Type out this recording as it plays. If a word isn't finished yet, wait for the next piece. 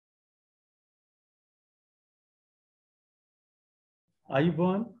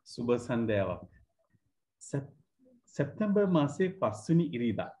අයිබෝන් සුබ සන්ධ්‍යාවක්. සැප්තැම්බර් මාසේ 5 වෙනි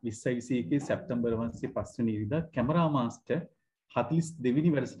ඉරිදා 2021 සැප්තැම්බර් මාසේ 5 වෙනි ඉරිදා කැමරා මාස්ටර් 42 වෙනි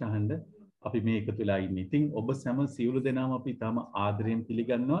වැඩසටහනට අපි මේ එකතු වෙලා ඉන්නේ. ඉතින් ඔබ සෑම සියලු දෙනාම අපි තාම ආදරයෙන්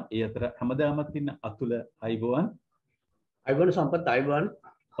පිළිගන්නවා. ඒ අතර හැමදාමත් ඉන්න අතුල අයිබෝන්. අයිබෝන් සම්පත් අයිබෝන්.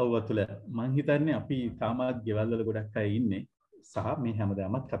 ඔව් අතුල මං හිතන්නේ අපි තාමත් ගෙවල් වල ගොඩක් අය ඉන්නේ. සහ මේ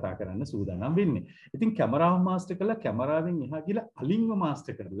හැමදාමත් කතා කරන්න සූදානම් වෙන්නේ. ඉතින් කැමරාව මාස්ටර් කළා කැමරාවෙන් එහා ගිහලා අලින්ව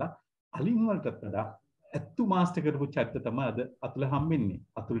මාස්ටර් කරලා අලින් වලටත් වඩා ඇත්තු මාස්ටර් කරපු චරිත තමයි අද අතුල හම්බෙන්නේ.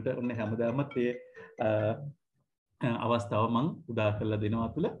 අතුලට ඔන්න හැමදාමත් ඒ අවස්ථාව මං උදා කරලා දෙනවා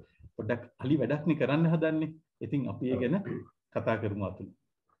අතුල. පොඩ්ඩක් අලි වැඩක් නේ කරන්න හදන්නේ. ඉතින් අපි ඒ ගැන කතා කරමු අතුල.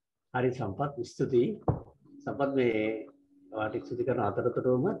 හරි සම්පත් ස්තුතියි. සම්පත් මේ ඔයාලට ස්තුති කරන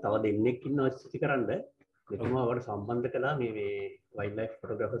අතරතුරම තව දෙන්නෙක් ඉන්නවා ස්තුති කරන්න. මෙතුමා වඩ සම්බන්ධ කළා මේ වයිල්ඩ් ලයිෆ්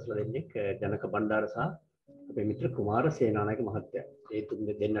ෆොටෝග්‍රැෆර්ස්ලා දෙන්නෙක් ජනක බණ්ඩාර සහ අපේ මිත්‍ර කුමාර සේනානායක මහත්තයා. ඒ තුන්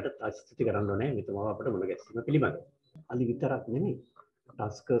දෙන්නට ස්තුති කරන්න ඕනේ මෙතුමාව අපිට මුණ ගැසීම පිළිබඳව. අලි විතරක් නෙමෙයි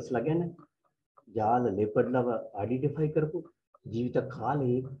ටස්කර්ස්ලා ගැන ජාල ලෙපඩ්ලව අයිඩෙන්ටිෆයි කරපු ජීවිත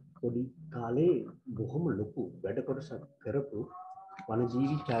කාලේ පොඩි කාලේ බොහොම ලොකු වැඩ කොටසක් කරපු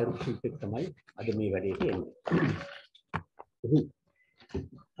වනජීවි ඡායාරූපිකයෙක් තමයි අද මේ වැඩේට එන්නේ.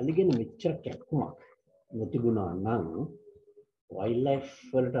 අලිගෙන මෙච්චර කැක්කුමක් නොතිබුණා නම් වයිල්ඩ් ලයිෆ්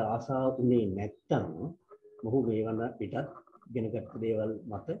වලට ආසාව උනේ නැත්තම් මොහු මේ වන පිටත් ගෙනගත්තු දේවල්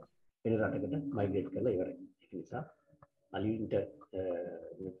මත වෙන රටකට මයිග්‍රේට් කරලා ඉවරයි. ඒ නිසා අලින්ට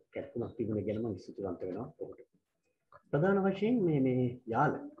කැක්කුමක් තිබුණ ගැන මම ස්තුතිවන්ත වෙනවා ඔහුට. ප්‍රධාන වශයෙන් මේ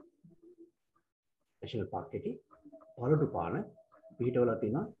යාල නැෂනල් පාර්ක් එකේ පළටු පාන පිටවල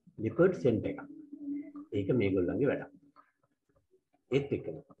තියෙන ලිපර්ඩ් සෙන්ටර් එක. ඒක මේගොල්ලන්ගේ වැඩක්. ඒත්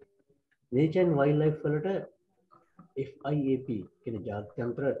එක්කම Nature and Wildlife වලට FIAP කියන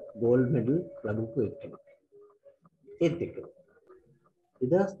ජාත්‍යන්තර ගෝල්ඩ් මෙඩල් ලැබුණු එක්කෙනෙක්. ඒත් එක්කම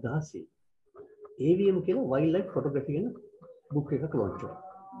 2016 AVM කියන වයිල්ඩ් ලයිෆ් ෆොටෝග්‍රැෆි කියන බුක් එකක් ලොන්ච් වුණා.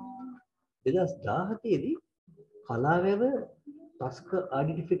 2017 දී කලාවැව ටස්කර්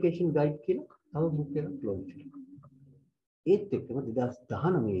අයිඩෙන්ටිෆිකේෂන් ගයිඩ් කියන තව බුක් එකක් ලොන්ච් වුණා. ඒත් එක්කම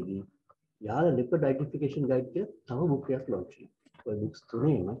 2019 දී යාල ලිපර්ඩ් අයිඩෙන්ටිෆිකේෂන් ගයිඩ් කියන තව බුක් එකක් ලොන්ච් වුණා. ඔය බුක්ස්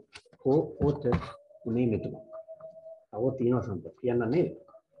තුනේම co-author උනේ මෙතුමා. තව තියෙනවා සම්පත් කියන්න නේද?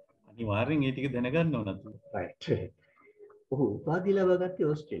 අනිවාර්යෙන් ඒ ටික දැනගන්න ඕන අතුල. right. ඔහු උපාධිය ලබා ගත්තේ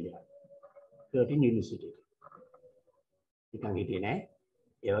ඕස්ට්‍රේලියාවේ. කර්ටින් යුනිවර්සිටි එකේ. නිකන් හිටියේ නෑ.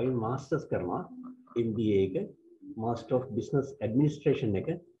 ඒ වගේම මාස්ටර්ස් කරනවා MBA එක Master of Business Administration එක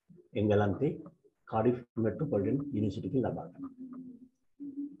එංගලන්තේ කාඩිෆ් මෙට්‍රොපොලිටන් යුනිවර්සිටි එකේ ලබා ගන්නවා.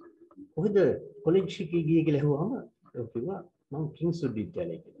 කොහෙද කොලෙජ් එකේ ගියේ කියලා අහුවාම ඔහු කිව්වා මම කිංස්වුඩ්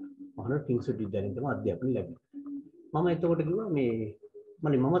විද්‍යාලයේ කියලා. මම කිංස්වුඩ් විද්‍යාලයෙන් තමයි අධ්‍යාපනය ලැබුණේ. මම එතකොට කිව්වා මේ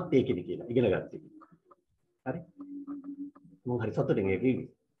මමත් ඒකෙද කියලා ඉගෙන ගත්තා. හරි. මම හරි සතුටින් ඒක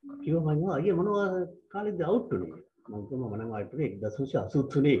කිව්වා මම අයියා මොනවා කාලෙද අවුට් උනේ. මම කිව්වා මම නම් අවුට් උනේ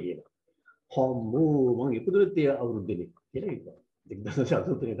 1983 කියලා. හම්මෝ මම ඉපදුනේ ඒ අවුරුද්දේ කියලා කිව්වා.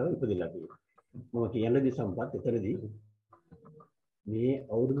 1983 තමයි ඉපදෙලා තියෙන්නේ. මම කියන්නේ සම්පත් එතරදී මේ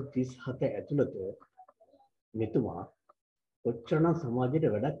අවුරුදු 37 ඇතුළත මෙතුමා කොච්චරනම් සමාජයට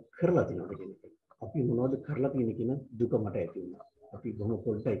වැඩක් කරලා තියෙනවද කියන එක. අපි මොනවද කරලා තියෙන්නේ කියන දුක මට ඇති වුණා. අපි බොහොම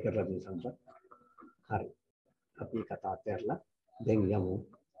පොල්ටයි කරලා තියෙන සම්පත්. හරි. අපි කතා කරලා දැන් යමු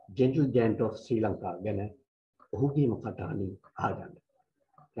ජෙන්ටල් ජයන්ට් ඔෆ් ශ්‍රී ලංකා ගැන ඔහුගේම කතාවලින් අහගන්න.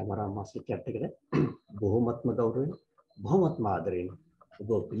 කැමරා මාස්ටර් චැට් එකට බොහොමත්ම ගෞරවයෙන් බොහොමත්ම ආදරයෙන්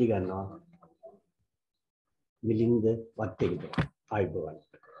ඔබ පිළිගන්නවා මිලින්ද වත්තේගිද. අයිබෝන්.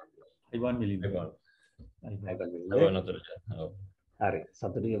 අයිබෝන් මිලින්ද. හරි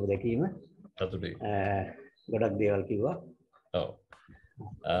සතුටුයි ඔබ දැකීම. සතුටුයි. ගොඩක් දේවල් කිව්වා. ඔව්.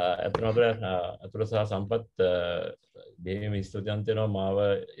 අතුල සහ සම්පත් දෙවියන් ස්තුතිවන්ත වෙනවා මාව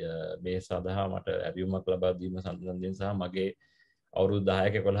මේ සඳහා මට ලැබීමක් ලබා දීම සම්බන්ධයෙන් සහ මගේ අවුරුදු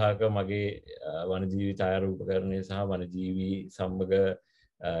 10ක 11ක මගේ වනජීවි ඡායාරූපකරණය සහ වනජීවි සම්මග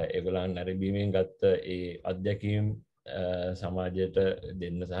ඒගොල්ලන් නැරඹීමෙන් ගත්ත ඒ අත්දැකීම් සමාජයට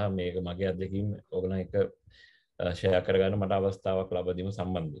දෙන්න සහ මේක මගේ අත්දැකීම් ඕගොල්ලන් එක ෂෙයා කරගන්න මට අවස්ථාවක් ලබා දීම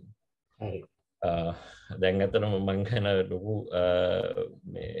සම්බන්ධයෙන්. හරි. දැන් ඇත්තටම මම කියන ලොකු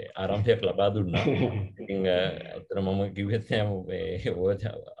මේ ආරම්භයක් ලබා දුන්නා. ඉතින් ඇත්තටම මම කිව්වෙත් නෑ මේ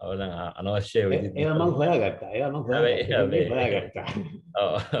ඕන අනවශ්‍ය විදිහට ඒවා මම හොයාගත්තා. හොයාගත්තා.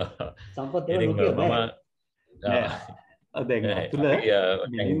 ඔව්. සම්පත්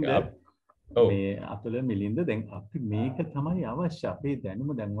දැන් මේ අතුල මිලින්ද දැන් අපි මේක තමයි අවශ්‍ය. අපේ දැනුම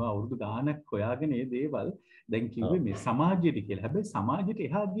දැන් අවුරුදු ගානක් හොයාගෙන මේ දේවල් දැන් කිව්වේ මේ සමාජයට කියලා. හැබැයි සමාජයට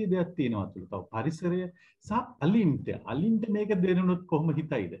එහා ගිය දෙයක් තියෙනවා අතුල. තව පරිසරය සහ අලින්ට මේක දෙනුනොත් කොහොම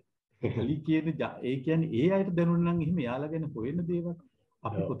හිතයිද? අලි කියන ඒ කියන්නේ ඒ අයට දැනුණ නම් එහෙම යාලා ගැන හොයන දේවල්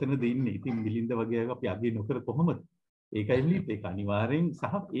අපි කොතනද ඉන්නේ? ඉතින් මිලින්ද වගේ අය අපි අගේ නොකර කොහොමද? ඒකයි මිලින්ද ඒක අනිවාර්යෙන් සහ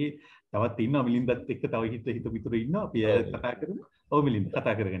ඒ තවත් ඉන්නවා මිලින්දත් එක්ක තව හිත මිතුරු ඉන්නවා අපි කතා කරමු. ඔව් මිලින්ද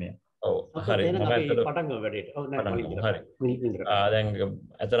කතා කරගෙන යන්න. ඔව් හරි මම පටන් ගමු වැඩේට. ඔව් නෑ දැන්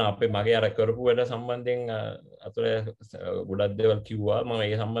ඇතන අපේ මගේ අර කරපු වැඩ සම්බන්ධයෙන් අතුර ගොඩක් දේවල් කිව්වා මම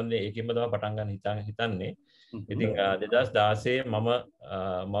ඒ සම්බන්ධයෙන් ඒකෙන්ම තමයි පටන් ගන්න හිතන්නේ. ඉතින් 2016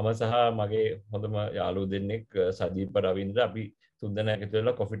 මම සහ මගේ හොඳම යාළුවෝ දෙන්නෙක් සජීප රවීන්ද්‍ර අපි තුන්දෙනා එකතු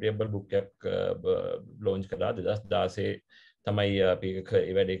වෙලා කොෆි ටේබල් බුක් එකක් ලොන්ච් කළා 2016 තමයි අපි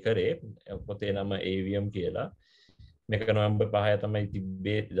ඒ වැඩේ කරේ. පොතේ නම AVM කියලා. මේක නොවැම්බර් 5 තමයි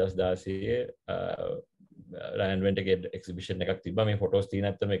තිබ්බේ 2016 රෑන්වෙන්ට් එකේ එක්සිබිෂන් එකක් තිබ්බා. මේ ෆොටෝස් තියෙන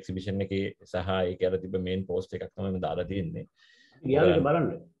ඇත්තම එක්සිබිෂන් එකේ සහ ඒක ඇර තිබ්බ මේන් පෝස්ට් එකක් තමයි මම දාලා තියෙන්නේ. ගියාලට බලන්න.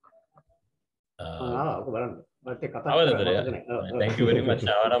 ඔක බලන්න. මට කතා කරන්න. thank you very much.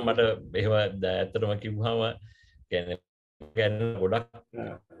 ආරම් මට එහෙම ඇත්තටම කිව්වම කියන්නේ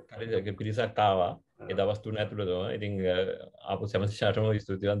ගොඩක් පිරිසක් ආවා. ඒ දවස් 3 ඇතුළතම. ඉතින් ආපු සැමසිෂාටම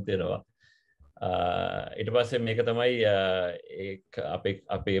ස්තුතිවන්ත වෙනවා. ඊට පස්සේ මේක තමයි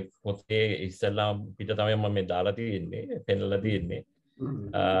අපේ පොතේ ඉස්සෙල්ලා පිට තමයි මම මේ දාලා තියෙන්නේ පෙන්නලා තියෙන්නේ.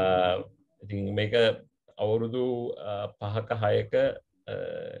 ඉතින් මේක අවුරුදු 5ක 6ක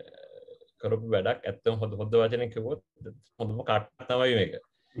කරපු වැඩක්. ඇත්තම හොඳ වචනෙන් කිව්වොත් හොඳම කට්ට තමයි මේක.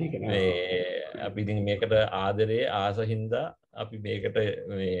 අපි ඉතින් මේකට ආදරේ ආස හින්දා අපි මේකට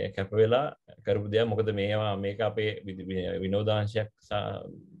මේ කැප වෙලා කරපු දෙයක්. මොකද මේක අපේ විනෝදාංශයක්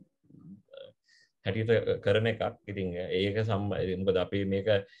හැටියට කරන එකක්. ඉතින් ඒක මොකද අපි මේක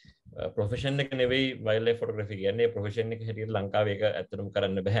ප්‍රොෆෙෂන් එක නෙවෙයි වයිල්ඩ් ලයිෆ් ෆොටෝග්‍රැෆි කියන්නේ. ප්‍රොෆෙෂන් එක හැටියට ලංකාවේ ඒක ඇත්තටම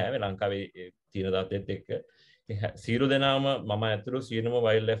කරන්න බෑ. මේ ලංකාවේ තියෙන තත්ත්වෙත් එක්ක සියලු දෙනාම මම ඇතුළු සියලුම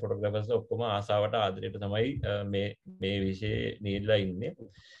වයිල්ඩ් ලයිෆ් ෆොටෝග්‍රැෆර්ස් ඔක්කොම ආසාවට ආදරයට තමයි මේ විෂය නියලා ඉන්නේ.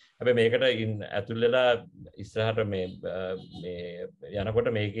 හැබැයි මේකට ඇතුල් වෙලා ඉස්සරහට මේ යනකොට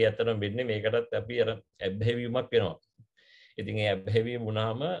මේකේ ඇත්තටම වෙන්නේ මේකටත් අපි අර ඇබ්බැහිවීමක් වෙනවා. ඉතින් ඒ ඇබ්බැහිවීම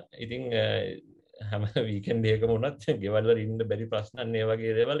වුණාම ඉතින් හැම වීකෙන්ඩ් එකකම වුණත් ගෙවල් වල ඉන්න බැරි ප්‍රශ්න ඒ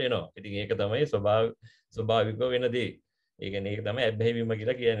වගේ දේවල් එනවා. ඉතින් ඒක තමයි ස්වභාවිකව වෙන දේ. ඒ කියන්නේ ඒක තමයි ඇබ්බැහිවීම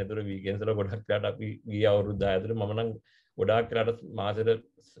කියලා කියන්නේ. ඒතර වීකෙන්ඩ්ස් වල ගොඩක් වෙලාට අපි ගිය අවුරුද්ද ඇතුළේ මම නම් ගොඩාක් වෙලාට මාසෙට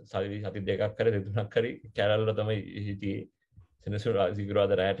සති දෙකක් හරි දෙතුනක් හරි කැරල් වල තමයි හිටියේ.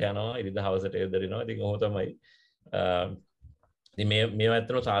 සිකුරාදා රැට යනවා ඉරිදා හවසට එදරිනවා. ඉතින් ඔහොම තමයි. ඉතින් මේවා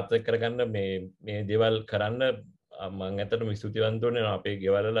ඇත්තටම සාර්ථක කරගන්න මේ දේවල් කරන්න මම ඇත්තටම ස්තුතිවන්ත වෙනවා අපේ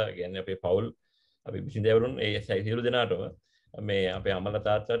ගෙවල් වල කියන්නේ අපේ පවුල් අපි බිසිඳවරුන් ඒ සියලු දෙනාටම මේ අපේ අම්මලා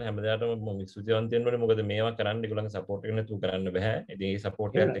තාත්තලාට හැමදාටම මම ස්තුතිවන්ත වෙන්න ඕනේ. මොකද මේවා කරන්න ඒගොල්ලන්ගේ සපෝට් එක නැතුව කරන්න බෑ. ඉතින් ඒ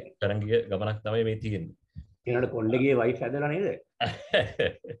සපෝට් එකත් එක්ක කරන් ගිය ගමනක් තමයි මේ තියෙන්නේ. ඒනට කොණ්ඩේ වයිෆ් හැදලා නේද?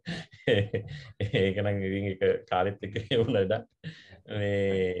 ඒක නම් ඉතින් ඒක කාලෙත් එක්ක වුණාද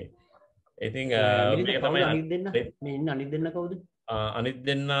මේ ඉතින් මේක තමයි මේ ඉන්න අනිත් දෙන්න කවුද? අනිත්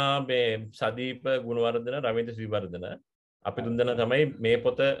දෙන්න මේ සදීප ගුණවර්ධන රවීන්ද්‍ර ශ්‍රීවර්ධන අපි තුන්දෙනා තමයි මේ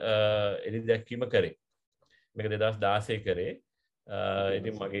පොත එලි දැක්වීම කරේ. මේක 2016 කරේ.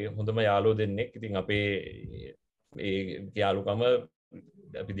 ඉතින් මගේ හොඳම යාළුවෝ දෙන්නෙක්. ඉතින් අපේ ඒ යාළුකම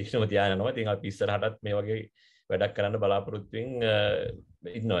අපි දික්ෂණම තියාගෙන යනවා. ඉතින් අපි ඉස්සරහටත් මේ වගේ වැඩක් කරන්න බලාපොරොත්තු වෙමින්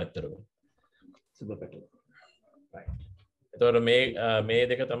ඉන්නවා ඇත්තටම. සුබ පැතුම්. එතකොට මේ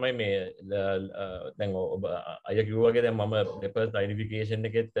දෙක තමයි මේ දැන් ඔබ අය කිව්වා වගේ දැන් මම ඩෙපර්ස් අයිඩෙන්ටිෆිකේෂන්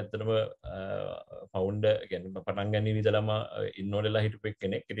එකෙත් ඇත්තටම ෆවුන්ඩර් කියන්නේ පටන් ගන්න විදිහලම ඉන්නෝනෙලා හිටපු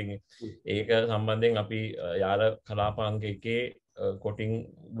කෙනෙක්. ඉතින් ඒක සම්බන්ධයෙන් අපි යාල කලාපාංක එකේ කොටින්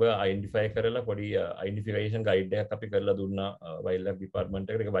අයිඩෙන්ටිෆයි කරලා පොඩි අයිඩෙන්ටිෆිකේෂන් ගයිඩ් එකක් අපි කරලා දුන්නා වයිල්ඩ් ලයිෆ්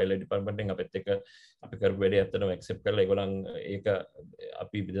ඩිපාර්ට්මන්ට් එකට. ඒක වයිල්ඩ් ලයිෆ් ඩිපාර්ට්මන්ට් එකෙන් අපිත් එක්ක අපි කරපු වැඩේ ඇත්තටම ඇක්සෙප්ට් කරලා ඒගොල්ලන් ඒක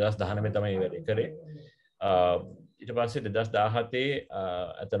අපි 2019 තමයි වැඩේ කරේ. ඊට පස්සේ 2017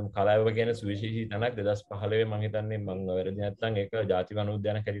 අතන කලාව ගැන සුවිශේෂී තැනක් 2015 මම හිතන්නේ මම වැරදි නැත්නම් ඒක ජාතික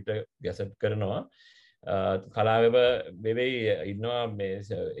වනෝද්‍යාන කැටිට ගැසට් කරනවා. කලාව වෙවෙයි ඉන්නවා මේ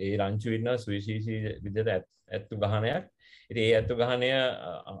ඒ රංචු ඉන්න සුවිශේෂී විදිහට ඇත්තු ගහනයක්. ඉතින් ඒ ඇත්තු ගහනය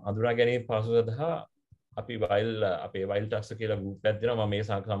අඳුරා ගැනීම පහසු සඳහා අපි අපේ වයිල්ඩ් ටක්ස් කියලා ගෲප් එකක් දෙනවා. මම මේ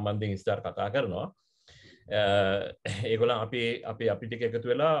සම්බන්ධයෙන් ඉස්සර කතා කරනවා. ඒගොල්ලන් අපි ටික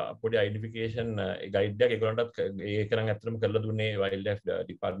එකතු වෙලා පොඩි අයිඩෙන්ටිෆිකේෂන් ගයිඩ් එකක් ඒගොල්ලන්ටත් ඒක නම් ඇත්තටම කරලා දුන්නේ වයිල්ඩ් ලයිෆ්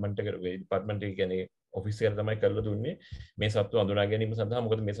ඩිපාර්ට්මන්ට් එක කියන්නේ ඔෆිස් එකට තමයි කරලා දුන්නේ මේ සත්තු අඳුනා ගැනීම සඳහා.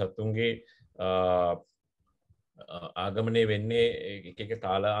 මොකද මේ සත්තුන්ගේ ආගමනය වෙන්නේ එක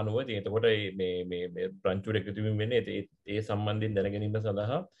කාල අනුව. ඉතින් එතකොට මේ බ්‍රන්ච් එකතු වීම වෙන්නේ ඒ සම්බන්ධයෙන් දැන ගැනීම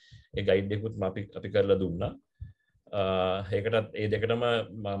සඳහා ඒ ගයිඩ් එකකුත් අපි කරලා දුන්නා. ඒකටත් ඒ දෙකටම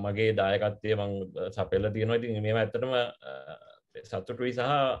මගේ දායකත්වය මං සපයලා තියෙනවා. ඉතින් මේවා ඇත්තටම සතුටුයි සහ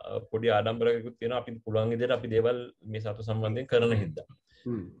පොඩි ආඩම්බරයකුත් තියෙනවා. අපි පුළුවන් විදිහට අපි දේවල් මේ සතු සම්බන්ධයෙන් කරන හින්දා.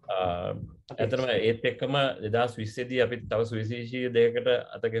 ඇතරම ඒත් එක්කම 2020 දී අපි තව සුවිශේෂී දෙයකට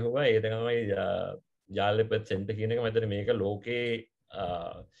අත ගැහුවා. ඒ තමයි ජාලපත් සෙන්ටර් කියන එක. මම මේක ලෝකේ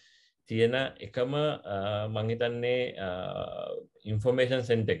තියෙන එකම මං හිතන්නේ ඉන්ෆෝමේෂන්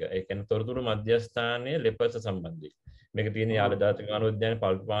සෙන්ටර් එක. ඒ කියන්නේ තොරතුරු මධ්‍යස්ථානයේ ලෙපර්ස් සම්බන්ධයෙන්. මේක තියෙන යාල ජාතික වනෝද්‍යාන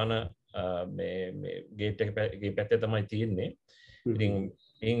පල්පාන මේ ගේට් එක පැත්තේ තමයි තියෙන්නේ. ඉතින්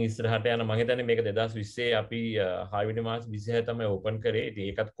ඉන් ඉස්සරහට යන මම හිතන්නේ මේක 2020 අපි 6 වෙනි මාස 26 තමයි ඕපන් කරේ.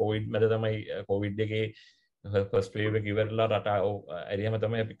 ඉතින් ඒකත් කොවිඩ් මැද තමයි කොවිඩ් එකේ ෆස්ට් වේව් එක ඉවරලා රට ඇරියම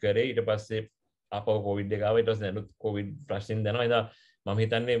තමයි අපි කරේ. ඊට පස්සේ ආපහු කොවිඩ් එක ආවා. ඊට පස්සේ දැනුත් කොවිඩ් ප්‍රශ්නින් දැනවා. ඉතින් මම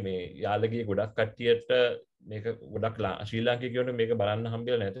හිතන්නේ මේ යාළගේ ගොඩක් කට්ටියට මේක ගොඩක් ශ්‍රී ලාංකිකයන්ට මේක බලන්න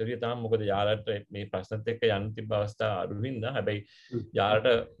හම්බෙලා නැතිරිය තාම. මොකද යාළට මේ ප්‍රශ්නත් එක්ක යන්න තිබ්බ අවස්ථා අඩු හින්දා. හැබැයි යාළට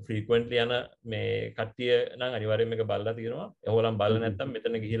ෆ්‍රීකවෙන්ට්ලි යන මේ කට්ටිය නම් අනිවාර්යයෙන් මේක බලලා තියෙනවා. ඒගොල්ලන් බලලා නැත්තම්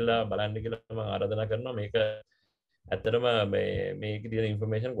මෙතන ගිහිල්ලා බලන්න කියලා මම ආරාධනා කරනවා. මේක ඇත්තටම මේකේ තියෙන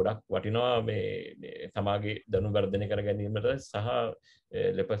ඉන්ෆර්මේෂන් ගොඩක් වටිනවා මේ සමාජයේ දැනුම් වර්ධනය කර ගැනීමට සහ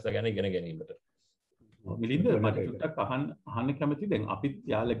ලෙපස් ගැන ඉගෙන ගැනීමට. මිලින්ද මට ටිකක් අහන්න කැමතියි. දැන් අපිත්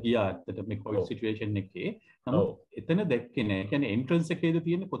යාළ ගියා ඇත්තට මේ කොවිඩ් සිටුේෂන් එකේ. නමුත් එතන දැක්කේ නෑ. කියන්නේ එන්ට්‍රන්ස් එකේද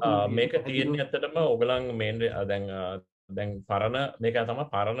තියෙන්නේ කොතනද? මේක තියෙන්නේ ඇත්තටම ඔයගලන් මේන් දැන් පරණ මේක තමයි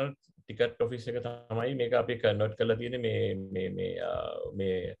පරණ ටිකට් ඔෆිස් එක තමයි මේක අපි කන්වර්ට් කරලා තියෙන්නේ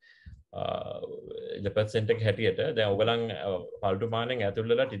මේ ලෙපර්ඩ් සෙන්ටර් එක හැටියට. දැන් ඔයගලන් පල්ටු මානෙන් ඇතුල්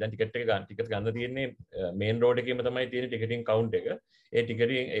වෙලා ටිකට් ගන්න තියෙන්නේ මේන් රෝඩ් එකේම තමයි තියෙන්නේ ටිකටින් කවුන්ට් එක. ඒ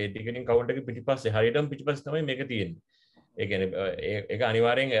ටිකටින් කවුන්ට් එක පිටිපස්සේ හරියටම පිටිපස්සේ තමයි මේක තියෙන්නේ. ඒ කියන්නේ ඒක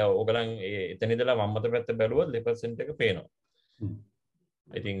අනිවාර්යෙන් ඔයගලන් එතන ඉඳලා වම් අත පැත්ත බැලුවොත් ලෙපර්ඩ් සෙන්ටර් එක පේනවා.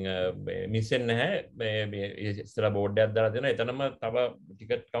 ඉතින් මිස් වෙන්නේ නැහැ. මේ ඉස්සර බෝඩ් එකක් දාලා දෙනවා. එතනම තව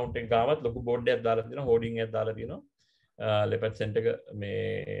ටිකට් කවුන්ට් එක ගාවත් ලොකු බෝඩ් එකක් දාලා තියෙනවා. හෝඩින් එකක් දාලා තියෙනවා. ලෙපර්ඩ් සෙන්ටර් එක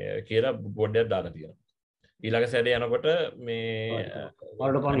මේ කියලා බෝඩ් එකක් දාලා තියෙනවා. ඊළඟ සැරේ යනකොට මේ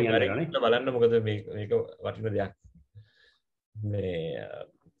බලන්න මොකද මේක වටින දෙයක්. මේ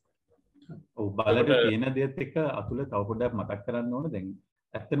බලට තියෙන දේත් එක්ක අතුල තව පොඩ්ඩක් මතක් කරන්න ඕන. දැන්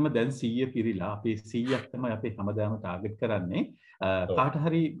ඇත්තටම දැන් 100 පිරීලා අපේ 100ක් තමයි අපි හැමදාම ටාගට් කරන්නේ. කාට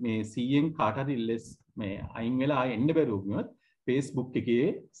හරි මේ 100න් කාට හරි less මේ අයින් වෙලා ආයෙ එන්න බැරුව ගියොත් Facebook එකේ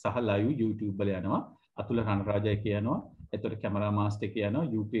සහ live YouTube වල යනවා. අතුල රණරාජය කියනවා. එතකොට කැමරා මාස්ටර් කියනවා.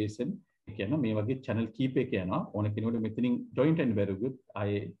 UPSN කියනවා. මේ වගේ channel කීපයක යනවා. ඕන කෙනෙකුට මෙතනින් joint වෙන්න බැරුව ගියොත්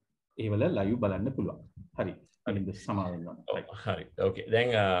ආයෙ ඒවල live බලන්න පුළුවන්. හරි. අනිත් සමාවෙන්න. හරි. ඕකේ. දැන්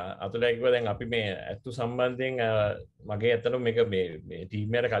අතුලයි කිව්වා දැන් අපි මේ ඇත්තු සම්බන්ධයෙන් මගේ ඇත්තටම මේක මේ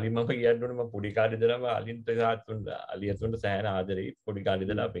ටීම් එකට කලින් මම කියන්න ඕනේ මම පොඩි කාලේ ඉඳලම අලින්ට සාතුන්ට අලියතුන්ට සෑහෙන ආදරෙයි. පොඩි කාලේ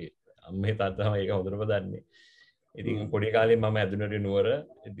ඉඳලා අපේ අම්මේ තාත්තා ඒක හොඳටම දන්නේ. ඉතින් පොඩි කාලේ මම ඇදුනට නුවර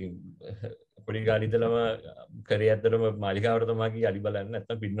ඉතින් පොඩි කාලේ ඉඳලම කරේ ඇත්තටම මාලිගාවට තමයි ගියේ අලි බලන්න.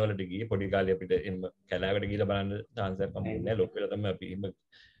 නැත්නම් පින්නවලට ගියේ. පොඩි කාලේ අපිට එන්න කැලෑවට ගිහලා බලන්න chance එකක් හම්බුනේ නැහැ. ලොක් වෙලා තමයි අපි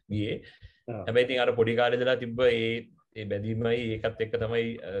ගියේ. හැබැයි ඉතින් අර පොඩි කාලේ ඉඳලා තිබ්බ ඒ බැඳීමයි ඒකත් එක්ක තමයි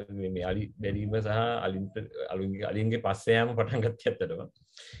මේ අලි බැඳීම සහ අලින්ගේ පස්සේ යෑම පටන් ගත්තේ ඇත්තටම.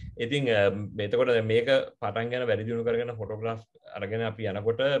 ඉතින් එතකොට මේක පටන් ගන්න වැඩි දියුණු කරගෙන ෆොටෝග්‍රාෆ් අරගෙන අපි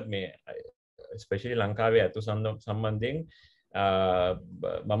යනකොට මේ ස්පෙෂලි ලංකාවේ ඇතු සම්බන්ධයෙන්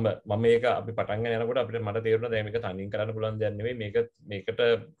මම මේක අපි පටන් ගන්න යනකොට අපිට මට තේරුණා දැන් මේක තනියෙන් කරන්න පුළුවන් දෙයක් නෙවෙයි. මේකට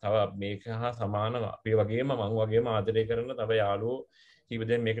තව මේක හා සමාන අපි වගේම මම වගේම ආදරය කරන තව යාළුවෝ කීප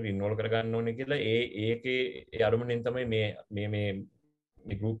දෙනෙක් මේකට ඉන්වෝල්ව් කරගන්න ඕනේ කියලා ඒකේ අරමුණෙන් තමයි මේ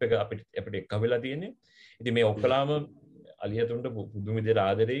ගෲප් එක අපිට එක්ක වෙලා තියෙන්නේ. ඉතින් මේ ඔක්කොලාම අලියතුන්ට පුදුම විදිහට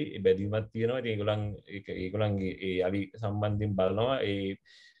ආදරෙයි බැඳීමක් තියෙනවා. ඉතින් ඒගොල්ලන්ගේ ඒ අලි සම්බන්ධයෙන් බලනවා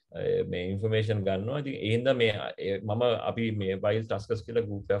මේ ඉන්ෆර්මේෂන් ගන්නවා. ඉතින් ඒ හින්දා මම අපි මේ වයිල්ඩ් ටස්කර්ස් කියලා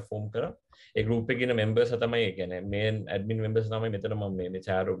ගෲප් එකක් ෆෝම් කරා. ඒ ගෲප් එකේ ඉන්න මෙම්බර්ස් තමයි ඒ කියන්නේ මේන් ඇඩ්මින් මෙම්බර්ස් තමයි මෙතන මම මේ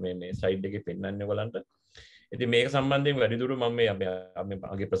චෑර් මේ ස්ලයිඩ් එකේ පෙන්නන්නේ ඔයගලන්ට. ඉතින් මේක සම්බන්ධයෙන් වැඩිදුර මම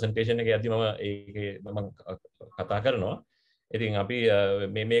මගේ ප්‍රසන්ටේෂන් එකේ යද්දි මම කතා කරනවා. ඉතින් අපි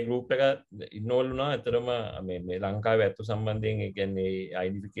මේ ගෲප් එක ඉන්වෝල්ව් වුණා. ඇත්තටම මේ ලංකාවේ ඇත්තු සම්බන්ධයෙන් ඒ කියන්නේ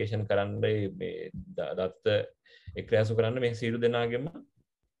අයිඩෙන්ටිෆිකේෂන් කරන්න මේ දත්ත එක්රෑසු කරන්න මේ සියලු දෙනාගෙම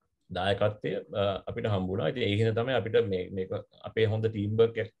දායකත්වය අපිට හම්බ වුණා. ඉතින් ඒ හින්දා තමයි අපිට මේක අපේ හොඳ ටීම්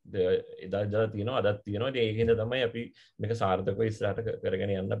වර්ක් එකක් එදා ඉඳලා තියෙනවා අදත් තියෙනවා. ඉතින් ඒ හින්දා තමයි අපි මේක සාර්ථකව ඉස්සරහට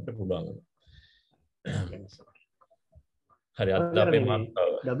කරගෙන යන්න අපිට පුළුවන් වුණේ. හරි අද අපේ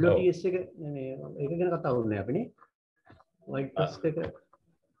WTS එක ඒක ගැන කතා වුණේ අපිනේ වයිට් ටස්ක් එක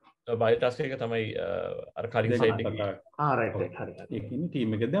වයිට් ටස්ක් එක තමයි අර කලින් සයිට් එකේ රයිට් හරි ඒකින්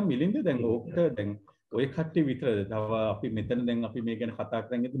ටීම් එක දැන් මිලින්ද දැන් ඕක දැන් ඔය කට්ටිය විතරද තව අපි මෙතන දැන් අපි මේ ගැන කතා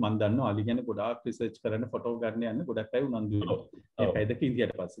කරන් ඉද්දි මම දන්නවා අලි ගැන ගොඩාක් රිසර්ච් කරන්න ෆොටෝ ගන්න යන්න ගොඩක් අය උනන්දු වෙනවා ඒකයි දෙක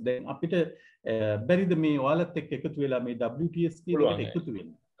ඉන්දියාට පස්සේ දැන් අපිට බැරිද මේ ඔයාලත් එක්ක එකතු වෙලා මේ WTS කියන එකට එකතු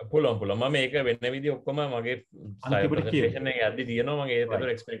වෙන්න පුළුවන් මම මේක වෙන්න විදිහ ඔක්කොම මගේ අන්තිමට කියමු. ප්‍රසන්ටේෂන් එකේ යද්දි තියෙනවා මම ඒකට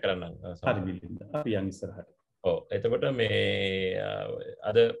Right. එක්ස්ප්ලেইন කරන්නම් හරි මිලින්ද. අපි යන් ඉස්සරහට. ඔව් එතකොට මේ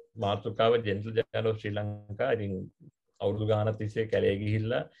අද මාතෘකාව ජෙන්ටල් ජයන්ට් ඔෆ් ශ්‍රී ලංකා ඉතින් අවුරුදු ගානක් තිස්සේ කැලේ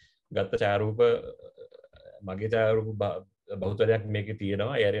ගිහිල්ලා ගත්ත ඡායාරූප මගේ ඡායාරූප බහුතරයක් මේකේ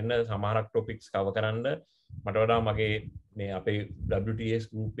තියෙනවා. ඒ අරින්න සමහරක් ටොපික්ස් කවර් කරන්න මට වඩා මගේ මේ අපේ WTS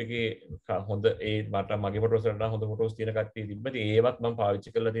group එකේ හොඳ ඒ මට මගේ ෆොටෝස් වලට හොඳ ෆොටෝස් තියෙන කට්ටිය තිබ්බා. ඉතින් ඒවත් මම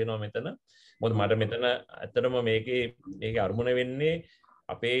පාවිච්චි කරලා තියෙනවා මෙතන. මොකද මට මෙතන ඇත්තටම මේකේ අරමුණ වෙන්නේ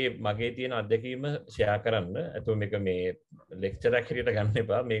අපේ මගේ තියෙන අත්දැකීම ෂෙයා කරන්න. එතකොට මේක මේ ලෙක්චර් එකක් හැටියට ගන්න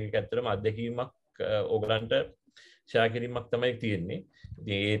එපා. මේක ඇත්තටම අත්දැකීමක් ඕගලන්ට ෂෙයා කිරීමක් තමයි තියෙන්නේ.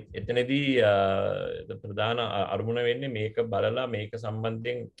 ඉතින් එතනදී ප්‍රධාන අරමුණ වෙන්නේ මේක බලලා මේක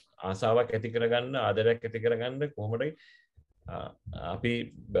සම්බන්ධයෙන් ආසාවක් ඇති කරගන්න, ආදරයක් ඇති කරගන්න කොහොමද අපි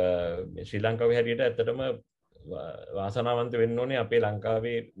ශ්‍රී ලංකාවේ හැටියට ඇත්තටම වාසනාවන්ත වෙන්න ඕනේ අපේ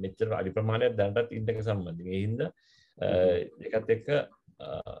ලංකාවේ මෙච්චර අඩි ප්‍රමාණයක් දැනටත් ඉන්න එක සම්බන්ධයෙන්. ඒ හින්දා ඒකත් එක්ක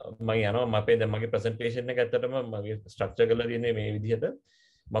මම යනවා අපේ දැන් මගේ ප්‍රසන්ටේෂන් එක ඇත්තටම මගේ ස්ට්‍රක්චර් කරලා තියෙන්නේ මේ විදිහට.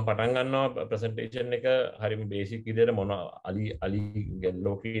 මම පටන් ගන්නවා ප්‍රසන්ටේෂන් එක හරිම බේසික් විදිහට මොන අලි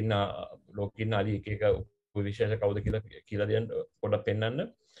ලෝකේ ඉන්න අලි එක විශේෂ කවුද කියලා දෙන්න පොඩ්ඩක් පෙන්නන්න.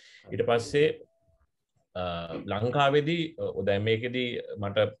 ඊට පස්සේ ලංකාවේදී දැන් මේකෙදී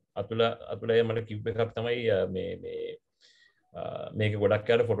මට අතුලේ මට කිව් එකක් තමයි මේක ගොඩක්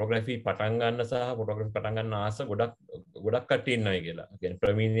යාර ෆොටෝග්‍රැෆි පටන් ගන්න සහ ෆොටෝග්‍රැෆි පටන් ගන්න ආස ගොඩක් කට්ටිය ඉන්නයි කියලා. කියන්නේ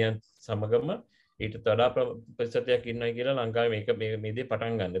ප්‍රවීණයන් සමගම ඊට වඩා ප්‍රතිශතයක් ඉන්නයි කියලා ලංකාවේ මේ දේ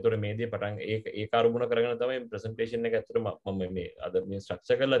පටන් ගන්න. ඒතකොට මේ දේ පටන් ඒක අරමුණ කරගෙන තමයි ප්‍රසන්ටේෂන් එක ඇත්තටම මම මේ අද මේ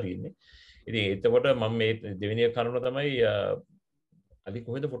ස්ට්‍රක්චර් කරලා තියෙන්නේ. ඉතින් එතකොට මම මේ දෙවෙනි කරුණ තමයි අලි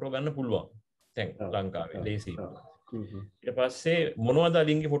කොහෙද ෆොටෝ ගන්න පුළුවන්. දැන් ලංකාවේ ලේසි. ඊට පස්සේ මොනවද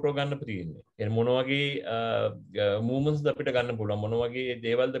අලින්ගේ ෆොටෝ ගන්න තියෙන්නේ? يعني මොන වගේ මූවමන්ට්ස් අපිට ගන්න පුළුවන්? මොන වගේ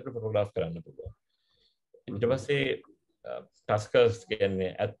දේවල්ද අපිට ෆොටෝග්‍රාෆ් කරන්න පුළුවන්? ඊට පස්සේ Tuskers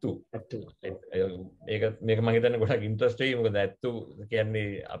කියන්නේ ඇත්තු. මේක මම හිතන්නේ ගොඩක් ඉන්ට්‍රස්ටිං. මොකද ඇත්තු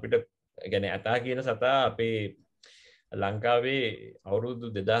කියන්නේ අපිට කියන්නේ ඇතා කියන සතා අපේ ලංකාවේ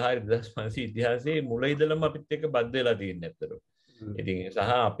අවුරුදු 2000-2500 ඉතිහාසයේ මුල ඉඳලම අපිත් එක්ක බද්ධ වෙලා තියෙන ඇත්තට. ඉතින් සහ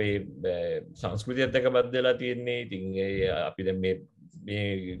අපේ සංස්කෘතියත් එක්ක බද්ධ වෙලා තියෙන්නේ. ඉතින් අපි දැන් මේ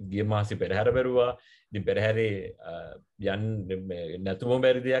ගිය මාසේ පෙරහැර බැලුවා. ඉතින් පෙරහැරේ යන් නැතුම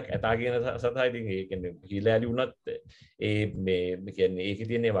බැරි දෙයක් ඇතා කියන සතා. ඉතින් ඒ කියන්නේ හීලෑලි වුණත් මේ කියන්නේ ඒකේ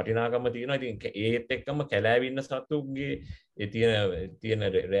තියෙන වටිනාකම තියෙනවා. ඉතින් ඒත් එක්කම කැලෑවේ ඉන්න සතුන්ගේ ඒ තියෙන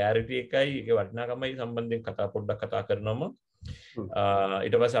රෙයාරිටි එකයි ඒකේ වටිනාකමයි සම්බන්ධයෙන් පොඩ්ඩක් කතා කරනවම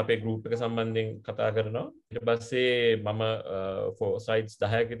ඊට පස්සේ අපේ ගෲප් එක සම්බන්ධයෙන් කතා කරනවා. ඊට පස්සේ මම සයිට්ස්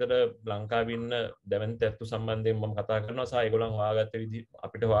 10ක විතර ලංකාවේ ඉන්න දැවැන්ත ඇත්තු සම්බන්ධයෙන් මම කතා කරනවා. සහ ඒගොල්ලන් හොයාගත්ත විදිහ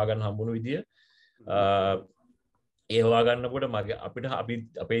අපිට හොයාගන්න හම්බුණු විදිය ඒ හොයාගන්නකොට මගේ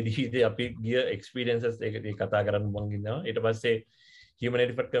අපේ ජීවිතේ අපි ගිය එක්ස්පීරියන්සස් ඒක කතා කරන්න මම ඉන්නවා. ඊට පස්සේ human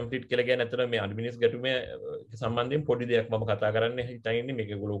effort conflict කියලා කියන්නේ අතන මේ අඩමිනිස් ගැටුමේ සම්බන්ධයෙන් පොඩි දෙයක් මම කතා කරන්න හිතා ඉන්නේ. මේක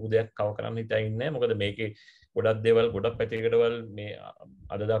ලොකු දෙයක් කව කරන්න හිතා ඉන්නේ නැහැ. මොකද මේකේ ගොඩක් දේවල් ගොඩක් පැතිකඩවල් මේ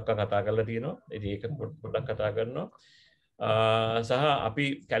අද දක්වා කතා කරලා තියෙනවා. ඉතින් ඒක පොඩ්ඩක් කතා කරනවා. සහ අපි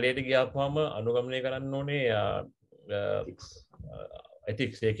කැලේට ගියාම අනුගමනය කරන්න ඕනේ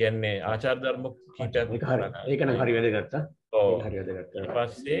ethics. ඒ කියන්නේ ආචාර ධර්ම කීටක්. ඒක නම් හරි වැදගත්. ඔව් හරි වැදගත්. ඊට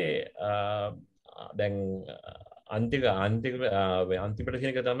පස්සේ දැන් අන්තිමට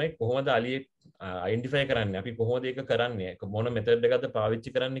කියන එක තමයි කොහොමද අලියෙක් අයිඩෙන්ටිෆයි කරන්නේ, අපි කොහොමද ඒක කරන්නේ, මොන මෙතඩ් එකක්ද පාවිච්චි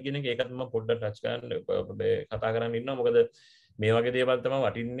කරන්නේ කියන එක ඒකත් මම පොඩ්ඩක් ටච් කරන්න කතා කරන්න ඉන්නවා. මොකද මේ වගේ දේවල් තමයි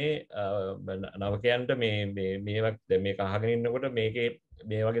වටින්නේ නවකයන්ට මේක අහගෙන ඉන්නකොට මේකේ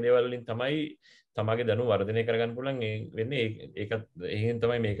මේ වගේ දේවල් වලින් තමයි තමගේ දැනුම වර්ධනය කරගන්න පුළුවන් වෙන්නේ. ඒකත් එහෙන්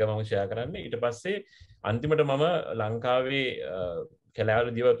තමයි මේක මම ෂෙයා කරන්නේ. ඊට පස්සේ අන්තිමට මම ලංකාවේ කැලෑවල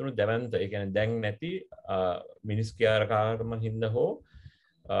ජීවත් වුණු දැවැන්ත, ඒ කියන්නේ දැන් නැති මිනිස් ක්‍රියාකාරකම හින්දා හෝ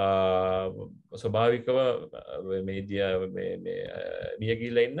ස්වභාවිකව මිය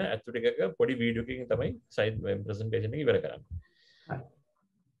ගිහිල්ලා ඉන්න ඇත්තු ටිකක පොඩි වීඩියෝ එකකින් තමයි සයිඩ් ප්‍රසන්ටේෂන් එක ඉවර කරන්නේ.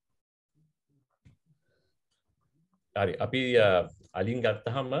 හරි අපි අලින්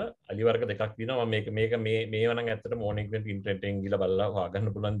ගත්තහම අලි වර්ග දෙකක් තියෙනවා. මේව නම් ඇත්තටම ඕනෙක් වෙන ඉන්ටර්නෙට් එකෙන් ගිහලා බලලා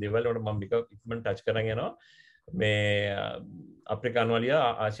හොයාගන්න පුළුවන් දේවල් වලට මම මේක ඉක්මනට ටච් කරගෙන යනවා. මේ අප්‍රිකානු අලියා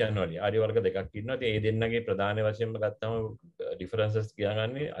ආසියානු අලියා ආදී වර්ග දෙකක් ඉන්නවා. ඉතින් මේ දෙන්නගේ ප්‍රධාන වශයෙන්ම ගත්තම ඩිෆරන්සස්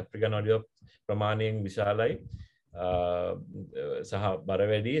කියනන්නේ අප්‍රිකානු අලියා ප්‍රමාණයෙන් විශාලයි සහ බර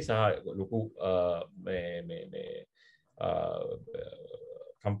වැඩි සහ ලොකු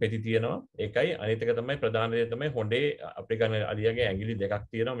කම්පෙටි තියෙනවා. ඒකයි අනිත් එක තමයි ප්‍රධාන දේ තමයි හොඬේ අප්‍රිකානු අලියාගේ ඇඟිලි දෙකක්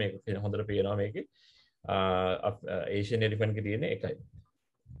තියෙනවා. මේක හොඳට පේනවා මේකේ. ඒෂියන් එලිෆන්ට් එකේ තියෙන එකයි.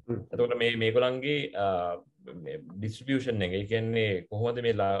 එතකොට මේගොල්ලන්ගේ ඩිස්ට්‍රිබියුෂන් එක. ඒ කියන්නේ කොහොමද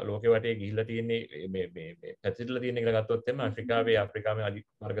මේ ලෝකෙ වටේ ගිහිල්ලා තියෙන්නේ මේ පැතිරලා තියෙන කියලා ගත්තොත් එimhe අප්‍රිකාවේ අලි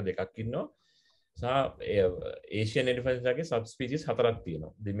වර්ග දෙකක් ඉන්නවා. සහ ඒෂියන් එලිෆන්ට්ස් ලාගේ සබ් ස්පීෂීස් 4ක්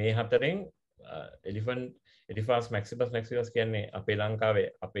තියෙනවා. ඉතින් මේ හතරෙන් එලිෆාස් මැක්සිමස් කියන්නේ අපේ ලංකාවේ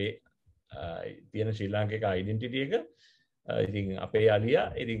අපේ තියෙන ශ්‍රී ලාංකික ඩෙන්ටිටි එක. ඉතින් අපේ අලියා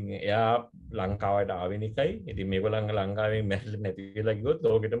ඉතින් එයා ලංකාවට ආවෙනිකයි. ඉතින් මේගොල්ලන් ලංකාවෙන් මැරිලා නැති වෙලා ගියොත්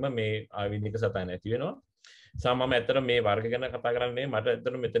ඕකෙටම මේ ආවෙනික සතා නැති වෙනවා. මම ඇත්තට මේ වර්ග ගැන කතා කරන්නේ මට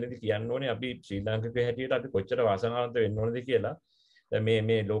ඇත්තට මෙතනදී කියන්න ඕනේ අපි ශ්‍රී ලාංකිකයෝ හැටියට අපි කොච්චර වාසනාවන්ත වෙන්න ඕනද කියලා. දැන්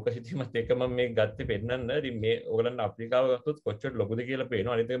මේ ලෝක සිතිමත් එක මම මේ ගත්තේ පෙන්නන්න. ඉතින් මේ ඕගලන්ට අප්‍රිකාව ගත්තොත් කොච්චර ලොකුද කියලා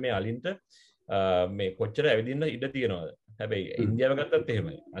පේනවා. අනිත් එක මේ අලින්ට මේ කොච්චර ඇවිදින්න ඉඩ තියෙනවද. හැබැයි ඉන්දියාව ගත්තත්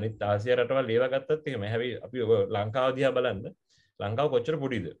එහෙමයි. අනිත් ආසියා රටවල් ඒවා ගත්තත් එහෙමයි. හැබැයි අපි ලංකාව දිහා බලන්න. ලංකාව කොච්චර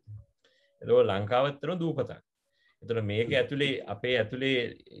පොඩිද? එතකොට ලංකාව ඇත්තටම දූපතක්. එතකොට මේක ඇතුලේ අපේ ඇතුලේ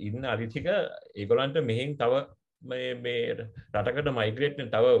ඉන්න අලි ටික ඒගොල්ලන්ට මෙහෙන් තව මේ රටකට මයිග්‍රේට්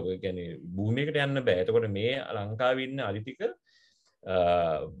වෙන තව يعني භූමියකට යන්න බෑ. එතකොට මේ ලංකාවේ ඉන්න අලි ටික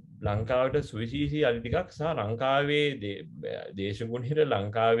ලංකාවට සුවිශේෂී අලි ටිකක් සහ ලංකාවේ දේශගුණික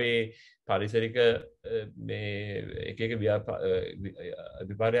ලංකාවේ පරිසරික මේ එක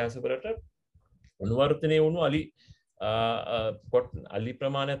විපර්යාස වලට අනුවර්තනය වුණු අලි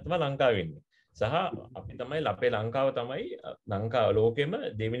ප්‍රමාණයක් තමයි ලංකාවේ ඉන්නේ. සහ අපි තමයි අපේ ලංකාව තමයි ලංකාව ලෝකෙම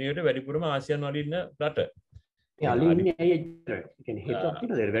දෙවෙනියට වැඩිපුරම ආසියානු අලි ඉන්න රට. ඒ අලි ඉන්නේ ඇයි ඒ කියන්නේ හේතුවක්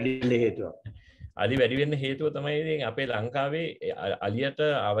තියෙනවද? වැඩි වෙන්න හේතුවක්. අලි වැඩි වෙන්න හේතුව තමයි ඉතින් අපේ ලංකාවේ අලියට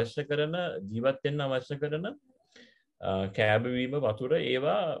අවශ්‍ය කරන ජීවත් වෙන්න අවශ්‍ය කරන කෑමවීම වතුර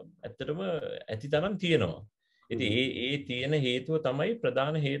ඒවා ඇත්තටම ඇති තරම් තියෙනවා. ඉතින් ඒ තියෙන හේතුව තමයි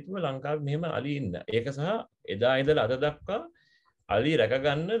ප්‍රධාන හේතුව ලංකාවේ මෙහෙම අලි ඉන්න. ඒක සහ එදා ඉඳලා අද දක්වා අලි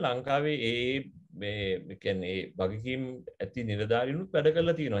රැකගන්න ලංකාවේ මේ කියන්නේ වගකීම් ඇති නිලධාරීනුත් වැඩ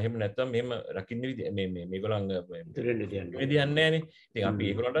කරලා තියෙනවා. එහෙම නැත්නම් මෙහෙම රකින්න විදිහ මේගොල්ලන් දෙන්නේ නැහනේ. ඉතින් අපි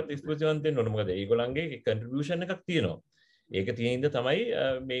ඒගොල්ලන්ටත් ස්තුතිවන්ත වෙන්න ඕන. මොකද ඒගොල්ලන්ගේ කන්ට්‍රිබියුෂන් එකක් තියෙනවා. ඒක තියෙනින්ද තමයි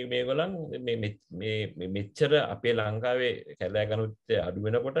මේගොල්ලන් මේ මෙච්චර අපේ ලංකාවේ කැලෑ ගනුත් අඩු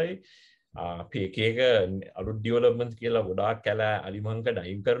වෙනකොටයි අපි එක අලුත් ඩෙවලොප්මන්ට්ස් කියලා ගොඩාක් කැලෑ අලිමංක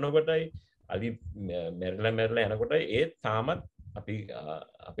ඩයිව් කරනකොටයි අලි මැරලා යනකොටයි ඒ තාමත් අපි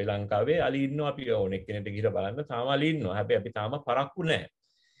අපේ ලංකාවේ අලි ඉන්නවා. අපි ඕන එක්කෙනෙක්ට ගිහලා බලන්න තාම අලි ඉන්නවා. හැබැයි අපි තාම පරක්කු නැහැ.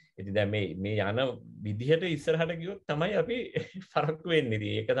 ඉතින් දැන් මේ යන විදිහට ඉස්සරහට ගියොත් තමයි අපි පරක්කු වෙන්නේ.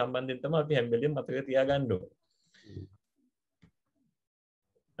 ඉතින් ඒක සම්බන්ධයෙන් තමයි අපි හැම වෙලෙම මතක තියාගන්න ඕනේ.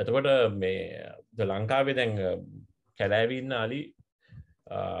 එතකොට මේ ලංකාවේ දැන් කැලෑවේ ඉන්න අලි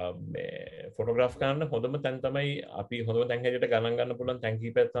ෆොටෝග්‍රාෆ් කරන්න හොඳම තැන් තමයි අපි හොඳම තැන් හැටියට ගණන් ගන්න පුළුවන් තැන්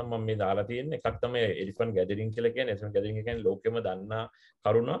කිහිපයක් තමයි මම මේ දාලා තියෙන්නේ. එකක් තමයි එලිෆන්ට් ගැදරින් කියලා කියන්නේ. එලිෆන්ට් ගැදරින් කියන්නේ ලෝකෙම දන්නා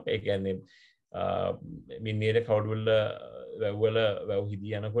කරුණක්. ඒ කියන්නේ මින්නේර කවුඩුවල වැව්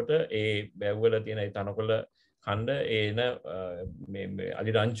හිදී යනකොට ඒ වැව්වල තියෙන ඒ තනකොළ ඛණ්ඩ ඒන මේ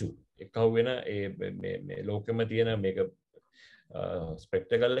අලි රංචු එක්කහුව වෙන මේ ලෝකෙම තියෙන මේක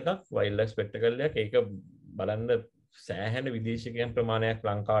ස්පෙක්ටකල් එකක් වයිල්ඩ් ලයිෆ් ස්පෙක්ටකල් එකක්. ඒක බලන්න සෑහෙන විදේශිකයන් ප්‍රමාණයක්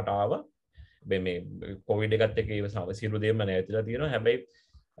ලංකාවට ආවා. මේ කොවිඩ් එකත් එක්ක ඒ සියලු දේම නැවතිලා තියෙනවා. හැබැයි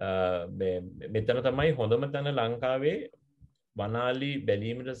මෙතන තමයි හොඳම තැන ලංකාවේ වනාලි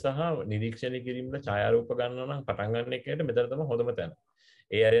බැලීමට සහ නිරීක්ෂණය කිරීමට ඡායාරූප ගන්නවා නම් පටන් ගන්න එකේට මෙතන තමයි හොඳම තැන.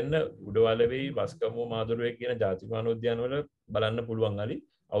 ඒ ඇරෙන්න උඩවලවේ වස්කමු මාදුරුවේ කියන ජාතික උද්‍යාන වල බලන්න පුළුවන් අලි.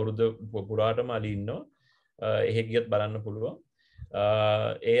 අවුරුදු පුරාටම අලි ඉන්නවා. එහෙ ගියත් බලන්න පුළුවන්.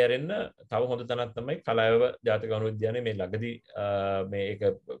 ඒ ඇරෙන්න තව හොඳ තැනක් තමයි කලාව ජාතික උද්‍යානයේ මේ ළඟදී මේ ඒක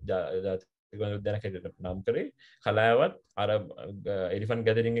ජාතික උද්‍යානයක් හැටියට නම් කරේ. කලාවත් අර එලිෆන්ට්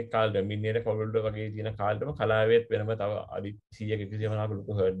ගැදරින් එක කාලේ මින්නේර කවුල්ඩ වගේ තියෙන කාලෙටම කලාවෙත් වෙනම තව අලි 100ක 150ක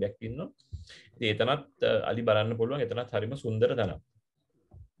ලොකු හර්ඩ් එකක් ඉන්නවා. ඉතින් එතනත් අලි බලන්න පුළුවන්. එතනත් හරිම සුන්දර තැනක්.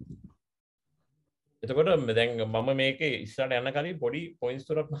 එතකොට දැන් මම මේකේ ඉස්සරහට යන කලින් පොඩි පොයින්ට්ස්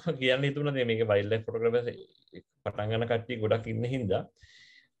තුනක් මම කියන්න හිතුණා. මේකේ වයිල්ඩ් ලයිෆ් ෆොටෝග්‍රැෆර්ස් පටන් ගන්න කට්ටිය ගොඩක් ඉන්න හින්දා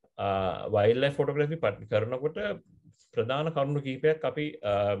වයිල්ඩ් ලයිෆ් ෆොටෝග්‍රැෆි කරනකොට ප්‍රධාන කරුණු කීපයක් අපි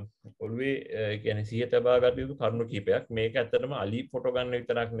ඔළුවේ කියන්නේ සිහිය තබා ගන්න යුතු කරුණු කීපයක්. මේක ඇත්තටම අලි ෆොටෝ ගන්න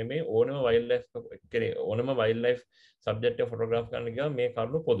විතරක් නෙමෙයි ඕනම වයිල්ඩ් ලයිෆ් ඕනම වයිල්ඩ් ලයිෆ් සබ්ජෙක්ට් එක ෆොටෝග්‍රාෆ් කරන්න ගියාම මේ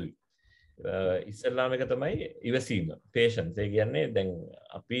කරුණු පොදුයි. ඉස්සෙල්ලාම එක තමයි ඉවසීම, patience. ඒ කියන්නේ දැන්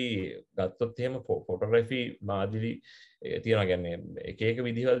අපි ගත්තොත් එහෙම ෆොටෝග්‍රැෆි මාදිලි තියෙනවා. කියන්නේ එක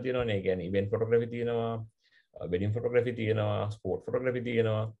විදිහවල් තියෙනවානේ. ඒ කියන්නේ ඉවෙන්ට් ෆොටෝග්‍රැෆි තියෙනවා, වෙඩින් ෆොටෝග්‍රැෆි තියෙනවා, ස්පෝර්ට් ෆොටෝග්‍රැෆි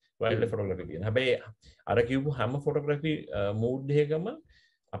තියෙනවා, වයිල්ඩ් ලයිෆ් ෆොටෝග්‍රැෆි තියෙනවා. හැබැයි අර කියපු හැම ෆොටෝග්‍රැෆි මූඩ් එකකම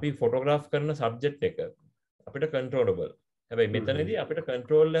අපි ෆොටෝග්‍රාෆ් කරන සබ්ජෙක්ට් එක අපිට කන්ට්‍රෝලබල්. හැබැයි මෙතනදී අපිට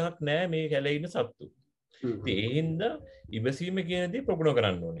කන්ට්‍රෝල් එකක් නැහැ මේ කැලේ ඉන්න සත්තු. ඉතින් ඒ හින්දා ඉවසීම කියන දේ ප්‍රගුණ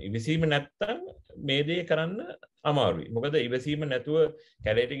කරන්න ඕනේ. ඉවසීම නැත්තම් මේ දේ කරන්න අමාරුයි. මොකද ඉවසීම නැතුව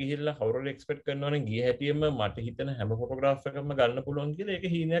කැලේට ගිහිල්ලා කවුරුහරි එක්ස්පෙක්ට් කරනවා නම් ගිය හැටියෙම මට හිතන හැම ෆොටෝග්‍රාෆ් එකක්ම ගන්න පුළුවන් කියලා ඒක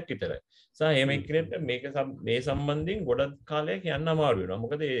හීනයක් විතරයි. සහ එහෙම එක්කෙනෙක්ට මේ සම්බන්ධයෙන් ගොඩක් කාලයක් යන්න අමාරු වෙනවා.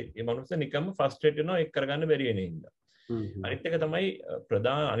 මොකද මේ මනුස්සයා නිකම්ම ෆ්‍රස්ට්‍රේට් වෙනවා ඒක කරගන්න බැරි වෙන හින්දා. අනිත් එක තමයි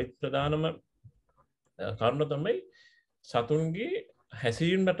ප්‍රධානම කාරණා තමයි සතුන්ගේ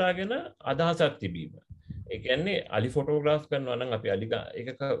හැසිරීම රටාගෙන අදහසක් තිබීම. ඒ කියන්නේ අලි ෆොටෝග්‍රාෆ් කරනවා නම් අපි අලි එක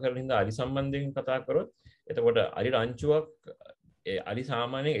කරන හින්දා අලි සම්බන්ධයෙන් කතා කරොත් එතකොට අලි රංචුවක් අලි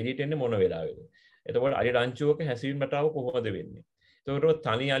සාමාන්‍යයෙන් එළියට එන්නේ මොන වෙලාවෙද? එතකොට අලි රංචුවක හැසිරීම රටාව කොහොමද වෙන්නේ? එතකොට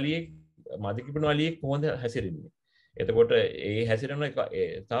තනි අලියෙක් මද කිපුණු අලියෙක් කොහොමද හැසිරෙන්නේ? එතකොට ඒ හැසිරෙන එක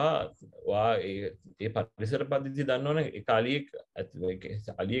ඒ පරිසර පද්ධතිය දන්නවනේ ඒක අලියෙක්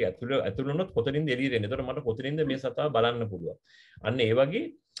ඇතුළේ වුණොත් කොතනින්ද එළියට එන්නේ? එතකොට මට කොතනින්ද මේ සතාව බලන්න පුළුවන්. අන්න ඒ වගේ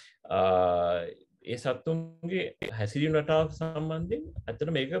ඒ සත්තුන්ගේ හැසිරීම රටාව සම්බන්ධයෙන්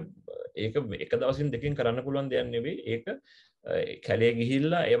ඇත්තටම ඒක එක දවසින් දෙකකින් කරන්න පුළුවන් දෙයක් නෙවෙයි. ඒක කැලේ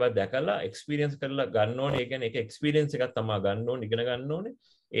ගිහිල්ලා ඒවා දැකලා එක්ස්පීරියන්ස් කරලා ගන්න ඕනේ. ඒ කියන්නේ ඒක එක්ස්පීරියන්ස් එකක් තමයි ගන්න ඕනේ, ඉගෙන ගන්න ඕනේ.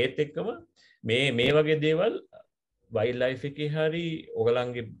 ඒත් එක්කම මේ වගේ දේවල් වයිල්ඩ් ලයිෆ් එකේ හරි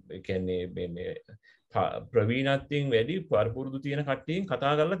ඔයගලන්ගේ කියන්නේ මේ ප්‍රවීණත්වයෙන් වැඩි පරපුරුදු තියෙන කට්ටියන්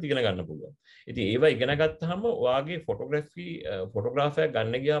කතා කරලා ඉගෙන ගන්න පුළුවන්. ඉතින් ඒවා ඉගෙන ගත්තාම ඔයාගේ ෆොටෝග්‍රාෆයක්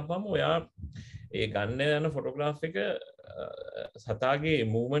ගන්න ගියාම ඔයා ඒ ගන්න යන ෆොටෝග්‍රාෆ් එක සතාගේ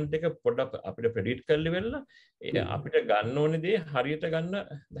මූවමන්ට් එක පොඩ්ඩක් අපිට ප්‍රෙඩික්ට් කරලා වෙලා අපිට ගන්න ඕනේ දේ හරියට ගන්න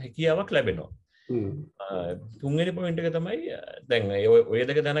හැකියාවක් ලැබෙනවා. තුන්වෙනි පොයින්ට් එක තමයි දැන් ඔය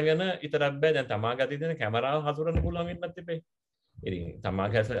දෙක දැනගෙන විතරක් බෑ. දැන් තමාගේ අතේ තියෙන කැමරාව හසුරන්න පුළුවන් වෙන්නත් එපේ. ඉතින්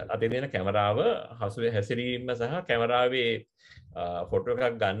තමාගේ අතේ තියෙන කැමරාව හැසිරීම සහ කැමරාවේ ෆොටෝ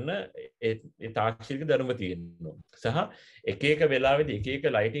එකක් ගන්න ඒ තාක්ෂණික ධර්ම තියෙනවා. සහ එක වෙලාවෙදී එක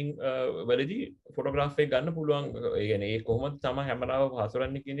ලයිටිං වලදී ෆොටෝග්‍රාෆ් එක ගන්න පුළුවන්. ඒ කියන්නේ ඒ කොහොමද තමයි කැමරාව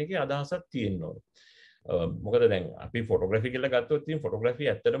හසුරන්නේ කියන එකේ අදහසක් තියෙනවා. මොකද දැන් අපි ෆොටෝග්‍රැෆි කියලා ගත්තොත් ඉතින් ෆොටෝග්‍රැෆි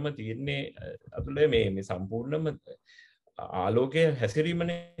ඇත්තටම තියෙන්නේ අතුලේ මේ සම්පූර්ණම ආලෝකයේ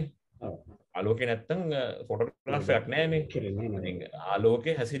හැසිරීමනේ. ආලෝකේ නැත්තම් ෆොටෝග්‍රාෆයක් නෑනේ.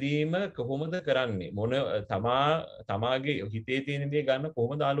 ආලෝකයේ හැසිරීම කොහොමද කරන්නේ? මොන තමාගේ හිතේ තියෙන දේ ගන්න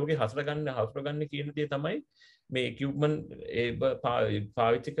කොහොමද ආලෝකයේ හසුරගන්නේ කියන දේ තමයි මේ ඉක්විප්මන්ට්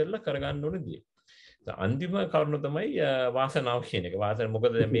පාවිච්චි කරලා කරගන්න ඕනේ දේ. අන්තිම කරුණ තමයි වාසනාව කියන එක.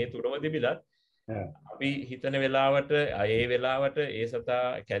 මොකද මේ තුරම තිබිලත් අපි හිතන වෙලාවට ඒ වෙලාවට ඒ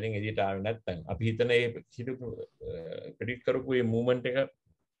සතා කැලින් එළියට ආවේ නැත්නම් අපි හිතන ඒ ප්‍රෙඩික්ට් කරපු ඒ මූවමන්ට් එක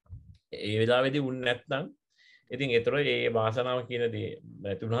ඒ වෙලාවේදී වුණ නැත්නම් ඉතින් ඒතර ඒ වාසනාව කියන දේ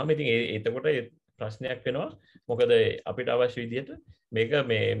නැති වුණාම ඉතින් එතකොට ප්‍රශ්නයක් වෙනවා. මොකද අපිට අවශ්‍ය විදිහට මේක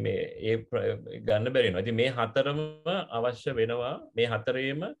මේ ඒ ගන්න බැරි වෙනවා. ඉතින් මේ හතරම අවශ්‍ය වෙනවා. මේ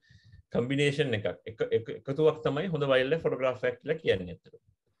හතරේම කම්බිනේෂන් එකතුවක් තමයි හොඳ වයිල්ඩ් ලයිෆ් ෆොටෝග්‍රාෆර් කියලා කියන්නේ අතට.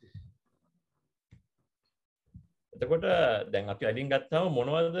 එතකොට දැන් අපි අලින් ගත්තාම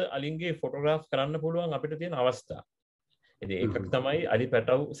මොනවද අලින්ගේ ෆොටෝග්‍රාෆ් කරන්න පුළුවන් අපිට තියෙන අවස්ථා. ඉතින් එකක් තමයි අලි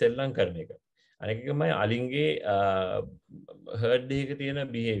පැටව් සෙල්ලම් කරන එක. අනෙක එක තමයි අලින්ගේ හර්ඩ් එකක තියෙන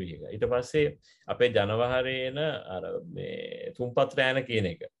බිහේවියර් එක. ඊට පස්සේ අපේ ජනවහරේන අර මේ තුම්පත් රෑන කියන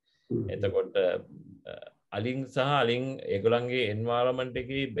එක. එතකොට අලින් සහ අලින් ඒගොල්ලන්ගේ එන්වයරන්මන්ට්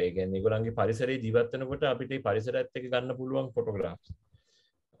එකේ ඒ කියන්නේ ඒගොල්ලන්ගේ පරිසරයේ ජීවත් වෙනකොට අපිට මේ පරිසරයත් එක්ක ගන්න පුළුවන් ෆොටෝග්‍රාෆ්ස්.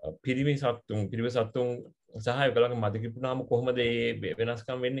 පිරිමි සත්තුන් සහ ඒගොල්ලන්ගේ මද කිපුණාම කොහොමද මේ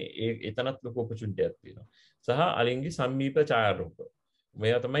වෙනස්කම් වෙන්නේ එතනත් ලොකු ඔපචුනිටි එකක් තියෙනවා. සහ අලින්ගේ සම්මීප ඡායාරූප.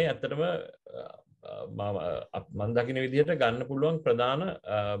 මේවා තමයි ඇත්තටම මම දකින විදිහට ගන්න පුළුවන් ප්‍රධාන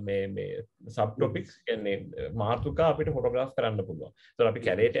මේ සබ් ටොපික්ස් කියන්නේ මාතෘකා අපිට ෆොටෝග්‍රාෆ් කරන්න පුළුවන්. ඒතර අපි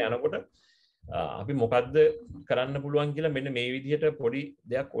කැලේට යනකොට අපි මොකද්ද කරන්න පුළුවන් කියලා මෙන්න මේ විදිහට පොඩි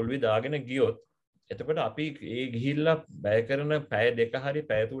දෙයක් ඔළුවේ දාගෙන ගියොත් එතකොට අපි ඒ ගිහිල්ලා බය කරන පැය දෙක හරි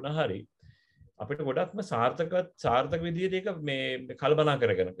පැය තුන හරි අපිට ගොඩක්ම සාර්ථක විදිහට ඒක මේ කල්පනා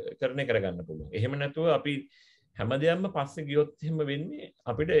කරගන්න පුළුවන්. එහෙම නැතුව අපි හැමදේම පස්සේ ගියොත් එහෙම වෙන්නේ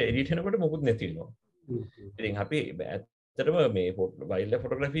අපිට එඩිට් වෙනකොට මොකුත් නැති වෙනවා. ඉතින් අපි ඇත්තටම මේ වයිල්ඩ් ලයිෆ්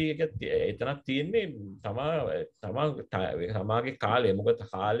ෆොටෝග්‍රැෆි එක එතනක් තියෙන්නේ තමාගේ කාලය. මොකද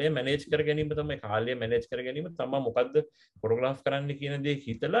කාලය මැනේජ් කර ගැනීම තමයි මොකද්ද ෆොටෝග්‍රාෆ් කරන්න කියන දේ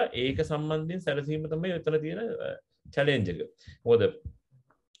හිතලා ඒක සම්බන්ධයෙන් සැලසීම තමයි එතන තියෙන චැලෙන්ජ් එක. මොකද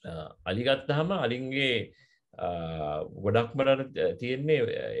අලි ගත්තාම අලින්ගේ ගොඩක්ම තියෙන්නේ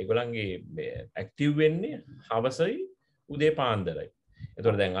ඒගොල්ලන්ගේ ඇක්ටිව් වෙන්නේ හවසයි උදේ පාන්දරයි.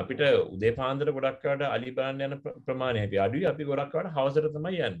 එතකොට දැන් අපිට උදේ පාන්දර ගොඩක් වෙලාවට අලි බලන්න යන ප්‍රමාණය අඩුයි. අපි ගොඩක් වෙලාවට හවසට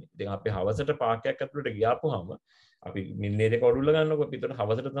තමයි යන්නේ. ඉතින් අපි හවසට පාර්කයක් ඇතුළට ගියාපුවාම අපි මිල්නේ දෙක ඔඩුල්ල ගන්නකො පිටට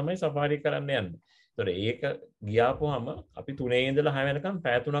හවසට තමයි සෆාරි කරන්න යන්නේ. ඒතොර ඒක ගියාපුවාම අපි 3 ඉඳලා 6 වෙනකම්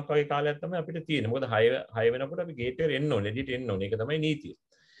පැය 3ක් වගේ කාලයක් තමයි අපිට තියෙන්නේ. මොකද 6 වෙනකොට අපි ගේට් එකට එන්න ඕනේ, එළියට එන්න ඕනේ. ඒක තමයි නීතිය.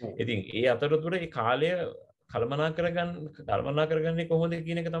 ඉතින් ඒ අතරතුර ඒ කාලය කළමනා කරගන්නේ කොහොමද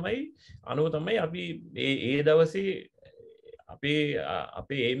කියන එක තමයි අනුව තමයි අපි ඒ දවසේ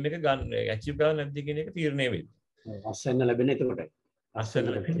අපේ ඒම් එක ගන්න ඇචීව් කරන්න නැද්ද කියන එක තීරණය වෙන්නේ. අස්වෙන්න ලැබෙන එතකොට.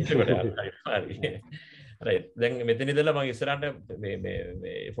 අස්වෙන්න ලැබෙන එතකොට. හරි. right. දැන් මෙතන ඉඳලා මම ඉස්සරහට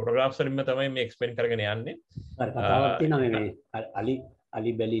මේ ෆොටෝග්‍රාෆ්ස් වලින්ම තමයි මේ එක්ස්ප්ලেইন කරගෙන යන්නේ. හරි කතාවක් තියෙනවා මේ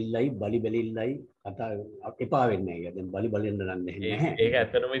අලි බැලිල්ලයි බලි බැලිල්ලයි කතා එපා වෙන්නේ නැහැ. දැන් බලි බලෙන්න නැහැ. ඒක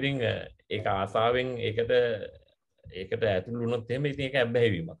ඇත්තටම ඉතින් ඒක ආසාවෙන් ඒකට ඇතුළු වුණොත් එහෙම ඉතින් ඒක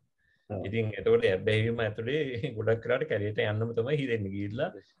ඇබ්බැහිවීමක්. ඉතින් එතකොට ඇබ්බැහිවීම ඇතුලේ ගොඩක් කරාට කැලේට යන්නම තමයි හිතෙන්නේ. ගිහිල්ලා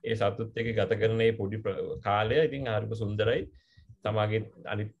ඒ සතුත් එක්ක ගත කරන මේ පොඩි කාලය ඉතින් හරිම සුන්දරයි. තමාගේ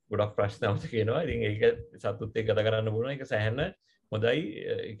අනිත් ගොඩක් ප්‍රශ්න අවශ්‍ය කියනවා. ඉතින් ඒක සතුත් එක්ක ගත කරන්න පුළුවන්. ඒක සෑහෙන හොඳයි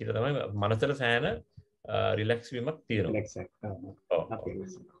කියලා තමයි මනසට සෑහෙන රිලැක්ස් වීමක් තියෙනවා.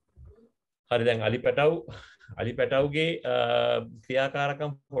 හරි දැන් අලි පැටවුගේ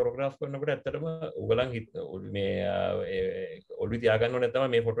ක්‍රියාකාරකම් ෆොටෝග්‍රාෆ් කරනකොට ඇත්තටම ඔයගලන් මේ ඔළුවේ තියාගන්න ඕනේ තමයි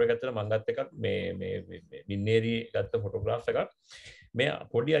මේ ෆොටෝ එක ඇත්තට මම ගත්ත එකක් මේ මින්නේදී ගත්ත ෆොටෝග්‍රාෆ් එකක්. මේ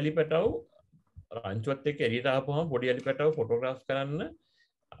පොඩි අලි පැටවු රංචුවත් එක්ක එළියට ආපුවම පොඩි අලි පැටවු ෆොටෝග්‍රාෆ් කරන්න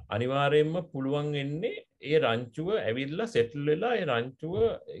අනිවාර්යයෙන්ම පුළුවන් වෙන්නේ ඒ රංචුව ඇවිල්ලා සෙටල් වෙලා ඒ රංචුව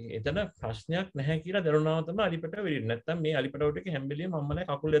එතන ප්‍රශ්නයක් නැහැ කියලා දැනුණාම තමයි අලි පැටව වෙන්නේ. නැත්තම් මේ අලි පැටව ටික හැම වෙලෙම අම්මලා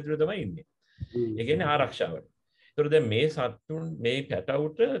කකුල් ඇතුලේ තමයි ඉන්නේ. ඒ කියන්නේ ආරක්ෂාවට. ඒතර දැන් මේ සත්තුන් මේ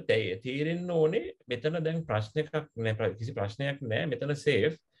පැටවුට තීරෙන්න ඕනේ මෙතන දැන් ප්‍රශ්නයක් නැහැ, කිසි ප්‍රශ්නයක් නැහැ, මෙතන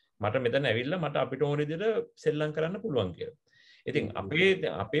සේෆ්. මට මෙතන ඇවිල්ලා මට අපිට ඕන විදිහට සෙල්ලම් කරන්න පුළුවන් කියලා. ඉතින්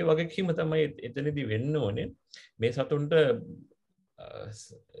අපේ වගකීම තමයි එතනදී වෙන්න ඕනේ මේ සතුන්ට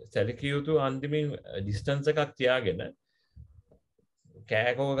සැලකිය යුතු අන්තිමින් ඩිස්ටන්ස් එකක් තියාගෙන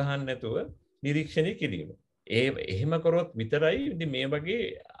කෑකෝ ගහන්න නැතුව නිරීක්ෂණය කිරීම. එහෙම කරොත් විතරයි ඉතින් මේ වගේ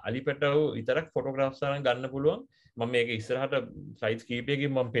අලි පැටවු විතරක් ෆොටෝග්‍රාෆ්ස් අරන් ගන්න පුළුවන්. මම මේක ඉස්සරහට ස්ලයිඩ්ස්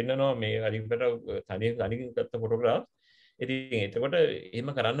කීපයකින් මම පෙන්නනවා මේ අලි පැටවු තනියෙන් ගත්ත ෆොටෝග්‍රාෆ්ස්. ඉතින් එතකොට එහෙම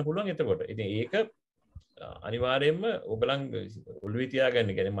කරන්න පුළුවන් එතකොට. ඉතින් ඒක අනිවාර්යයෙන්ම ඔයගලන් ඔළුවේ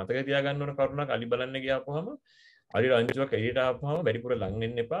තියාගන්න, කියන්නේ මතක තියාගන්න ඕන කරුණක්. අලි බලන්න ගියාපුවාම අලි රංචුවක් එළියට ආපුවාම වැඩිපුර ලං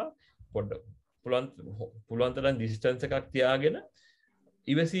වෙන්න එපා. පොඩ්ඩ පුළුවන් තරම් ඩිස්ටන්ස් එකක් තියාගෙන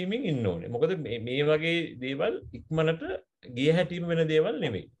ඉවසීමෙන් ඉන්න ඕනේ. මොකද මේ වගේ දේවල් ඉක්මනට ගිය හැටිම වෙන දේවල්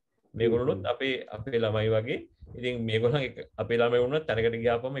නෙමෙයි. මේගොල්ලොත් අපේ ළමයි වගේ. ඉතින් මේගොල්ලන් අපේ ළමයි වුණත් තැනකට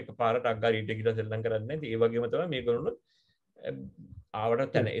ගියාපම එකපාරට අග්ගා රීට් එකකට සෙල්ලම් කරන්නේ නැති. ඒ වගේම තමයි මේගොල්ලොත්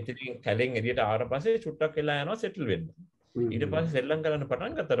ආවට තැන ඉතින් කැලෙන් එළියට ආවට පස්සේ චුට්ටක් වෙලා යනවා සෙටල් වෙන්න. ඊට පස්සේ සෙල්ලම් කරන්න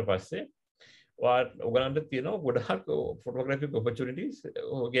පටන් ගත්තට පස්සේ ඔයගලන්ට තියෙනවා ගොඩක් ෆොටෝග්‍රැෆික් ඔපචුනිටිස්.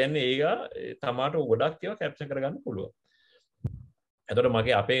 කියන්නේ ඒක තමාට ගොඩක් ඒවා කැප්චර් කරගන්න පුළුවන්. එතකොට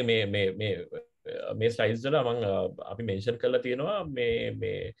මගේ අපේ මේ ස්ලයිඩ්ස් වල මම අපි මෙන්ෂන් කරලා තියෙනවා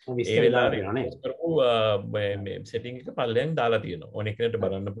මේ ඒ වෙලාවේ කරපු මේ සෙටින් එක පල්ලෙන් දාලා තියෙනවා. ඕන එකකට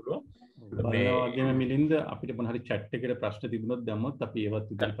බලන්න පුළුවන්. මේ වගේම මිලින්ද අපිට මොන හරි chat එකකට ප්‍රශ්න තිබුණොත් දැම්මොත් අපි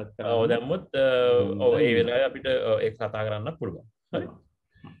ඒවත් ඉදිරිපත් කරනවා. ඔව් දැම්මොත් ඔව් ඒ වෙලාවේ අපිට ඒක කතා කරන්න පුළුවන්. හරි.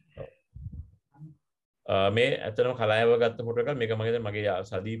 මේ ඇත්තටම කලායව ගත්ත ෆොටෝ එකක්. මේක මගේ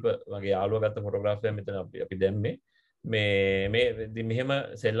සදීප වගේ යාළුවා ගත්ත ෆොටෝග්‍රාෆ් එකක් මෙතන අපි දැම්මේ. මේ මෙහෙම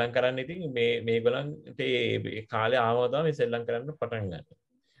සෙල්ලම් කරන්න ඉතින් මේගොල්ලන්ට ඒ කාලේ ආවම තමයි මේ සෙල්ලම් කරන්න පටන් ගන්න.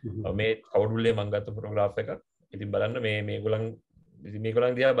 මේ කවුරුල්ලේ මම ගත්ත ෆොටෝග්‍රාෆ් එකක්. ඉතින් බලන්න මේගොල්ලන්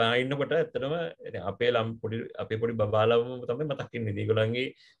දිහා බලන ඉන්නකොට ඇත්තටම අපේ පොඩි බබාලවම තමයි මතක් වෙන්නේ. මේගොල්ලන්ගේ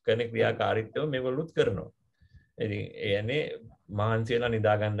කරන ක්‍රියාකාරීත්වය මේගොල්ලොත් කරනවා. ඉතින් ඒ කියන්නේ මහන්සි වෙලා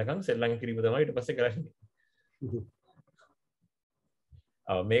නිදා ගන්නකම් සෙල්ලම් කිරීම තමයි ඊට පස්සේ කරන්නේ.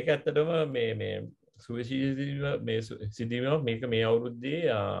 මේක ඇත්තටම මේ සුවිශේෂීව මේ සිදුවීම මේක මේ අවුරුද්දේ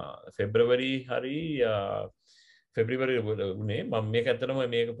පෙබ්‍රවරි වුණේ. මම මේක ඇත්තටම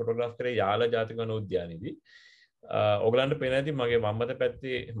මේක ෆොටෝග්‍රාෆ් කරේ යාල ජාතික වන උද්‍යානයේදී. ඔයගලන්ට පේන ඇති මගේ වම්මත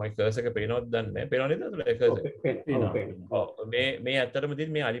පැත්තේ මගේ කර්ස් එක පේනවද දන්නේ නැහැ. පේනවද නේද? මේ ඇත්තටම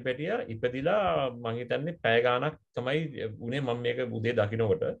තියෙන මේ අලි පැටියා ඉපදිලා මම හිතන්නේ පැය ගාණක් තමයි උනේ මම මේක උදේ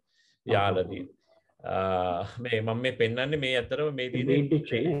දකින්නකොට යාලදී. මම මේ පෙන්වන්නේ මේ ඇත්තටම මේ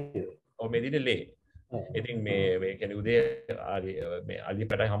තියෙන්නේ ලේ. ඉතින් මේ කියන්නේ උදේ අලි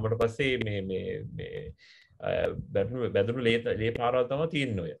පැටයි හම්බුනට පස්සේ මේ බැදුණු ලේ පාරවල් තමයි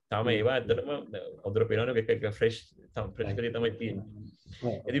තියෙන්නේ ඔය. තාම ඒවා ඇත්තටම හොඳට පේනවනේ එක ෆ්‍රෙෂ් කරේ තමයි තියෙන්නේ.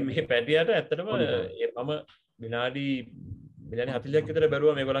 ඉතින් මේ පැටියට ඇත්තටම මම විනාඩි 40ක් විතර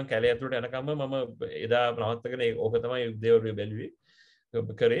බැලුවා මේගොල්ලන් කැලේ ඇතුළට යනකම් මම එදා නවත්තගෙන ඕක තමයි උදේවරු බැලුවේ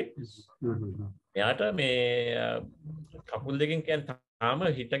කරේ. එයාට මේ කකුල් දෙකෙන් කියන්නේ තාම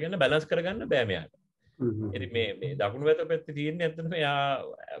හිටගෙන බැලන්ස් කරගන්න බෑ මෙයාට. ඉතින් මේ දකුණු වැත පැත්තේ තියෙන්නේ ඇත්තටම එයා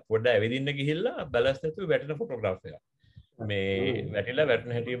පොඩ්ඩක් ඇවිදින්න ගිහිල්ලා බැලන්ස් නැතුව වැටෙන ෆොටෝග්‍රාෆ් එකක්. මේ වැටිලා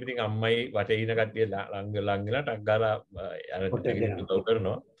වැටෙන හැටියෙම ඉතින් අම්මයි වටේ ඉන කට්ටිය ළඟ වෙලා ටක් ගාලා අර උදව්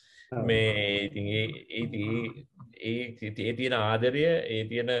කරනවා. මේ ඉතින් ඒ තියෙන ආදරය ඒ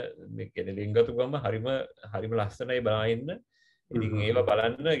තියෙන මේ කියන්නේ ලිංගතුකම හරිම ලස්සනයි බලන්න. ඉතින් ඒව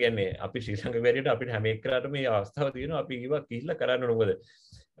බලන්න කියන්නේ අපි ශ්‍රී ලංකාවේ වැඩියට අපිට හැම එකකටම මේ අවස්ථාව තියෙනවා. අපි ඒව කිහිල්ලා කරන්න ඕන. මොකද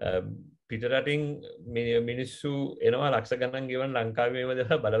පිටරටින් මිනිස්සු එනවා ලක්ෂ ගණන් ගෙවන ලංකාවේ මේව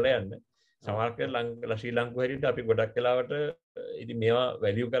දෙලා බලලා යන්න. සමහරක් ශ්‍රී ලංකාව හැටියට අපි ගොඩක් වෙලාවට ඉතින් මේවා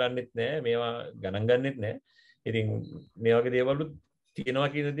වැලියු කරන්නෙත් නැහැ. මේවා ගණන් ගන්නෙත් නැහැ. ඉතින් මේ වගේ දේවල් තියෙනවා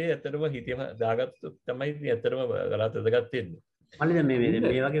කියන දේ ඇත්තටම හිතේ දාගත්තොත් තමයි ඉතින් ඇත්තටම ගලත් වැදගත් වෙන්නේ. මල්ලි දැන්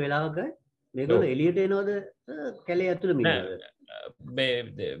මේ වගේ වෙලාවක මේගොල්ලෝ එළියට එනවද කැලේ ඇතුළේ ඉන්නවද?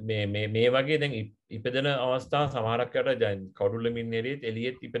 මේ වගේ දැන් ඉපදෙන අවස්ථා සමහරක් යට දැන් කවුරුල්ලම ඉන්න එළියෙත්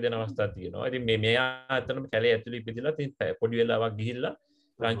එළියෙත් ඉපදෙන අවස්ථා තියෙනවා. ඉතින් මෙයා ඇත්තටම කැලේ ඇතුළේ ඉපදිලා ඉතින් පොඩි වෙලාවක් ගිහිල්ලා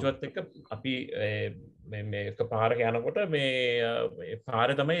රංචුවත් එක්ක අපි මේ එක පාරක යනකොට මේ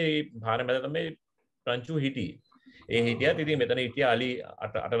පාරේ මැද තමයි රංචු හිටියේ. ඒ හිටියත් ඉතින් මෙතන හිටිය අලි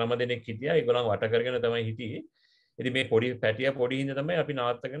 8-9 දෙනෙක් හිටියා. ඒගොල්ලන් වට කරගෙන තමයි හිටියේ. ඉතින් මේ පොඩි පැටියා පොඩි හින්දා තමයි අපි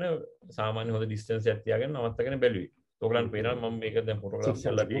නවත්තගෙන සාමාන්‍ය හොඳ ඩිස්ටන්ස් එකක් තියාගෙන නවත්තගෙන බැලුවේ. ඔයගොල්ලන් පේනවා මම මේක දැන් ෆොටෝග්‍රාෆ්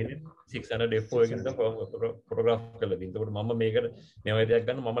කරලා තියෙන්නේ 600 f4 එකකින් තමයි ෆොටෝග්‍රාෆ් කරලා තියෙන්නේ. ඒකට මම මේකට මේ වගේ දෙයක්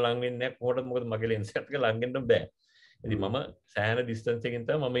ගන්න මම ලඟ වෙන්නේ නැහැ කොහොමද මොකද මගේ ලෙන්ස් එකත් එක්ක ලඟ වෙන්න බෑ. ඉතින් මම සෑහෙන ඩිස්ටන්ස් එකකින්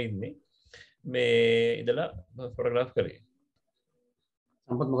තමයි මම ඉන්නේ. මේ ඉඳලා ෆොටෝග්‍රාෆ් කරේ.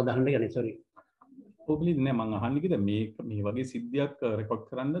 සම්පත් මොකද අහන්න ගන්නේ සෝරි. ඔබලි නෑ මං අහන්නේ කිද මේ වගේ සිද්ධියක් රෙකෝඩ්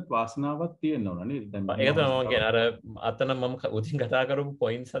කරන්න වාසනාවක් තියෙනවා නේද? දැන් ඒක තමයි මම කියන්නේ අර අතන මම උදින් කතා කරපු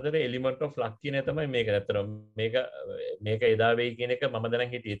පොයින්ට්ස් හතරේ එලිමන්ට් ඔෆ් ලක් කියන තමයි මේක. ඇත්තටම මේක එදා වෙයි කියන එක මම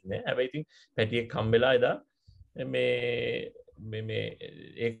දැනන් හිටියෙත් නෑ. හැබැයි ඉතින් පැටියෙක් හම්බෙලා එදා මේ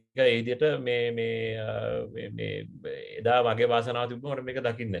ඒක ඒ විදිහට මේ එදා වගේ වාසනාවක් තිබුණා මට මේක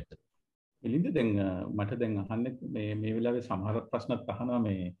දකින්න ඇත්තට. එළින්ද දැන් මට දැන් අහන්නේ මේ වෙලාවේ සමහර ප්‍රශ්නත් අහනවා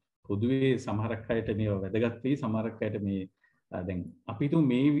මේ පොදුවේ සමහරක් අයට මේවා වැදගත් වෙයි සමහරක් අයට මේ දැන් අපි හිතමු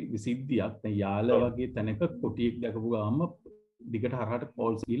මේ සිද්ධියක් දැන් යාල වගේ තැනක කොටියෙක් දැකපු ගාම දිගට හරහට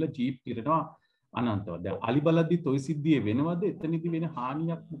පෝල්ස් ගිහලා ජීප් පිරෙනවා අනන්තවත්. දැන් අලි බලද්දිත් ওই සිද්ධිය වෙනවද? එතනදී වෙන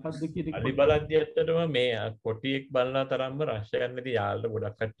හානියක් මොකක්ද කියන එක අලි බලද්දි ඇත්තටම මේ කොටියෙක් බලන තරම්ම රශ යන්නේදී යාලට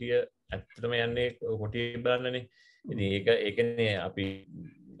ගොඩක් කට්ටිය ඇත්තටම යන්නේ කොටියෙක් බලන්නනේ. ඉතින් ඒකනේ අපි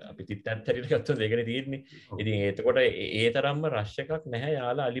තිත්තත් හැටියට ගත්තොත් ඒකනේ තියෙන්නේ. ඉතින් එතකොට ඒ තරම්ම රශ් එකක් නැහැ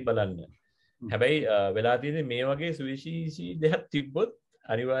යාලා අලි බලන්න. හැබැයි වෙලා තියෙන්නේ මේ වගේ සුවිශේෂී දෙයක් තිබ්බොත්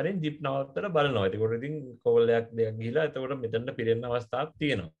අනිවාර්යෙන් ජීප් නවත්තලා බලනවා. ඒකෝට ඉතින් කෝල්ලයක් දෙයක් ගිහිලා එතකොට මෙතනට පිරෙන්න අවස්ථාවක්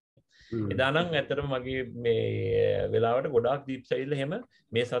තියෙනවා. එදා නම් ඇත්තටම මගේ මේ වෙලාවට ගොඩාක් ජීප් සයිල්ල එහෙම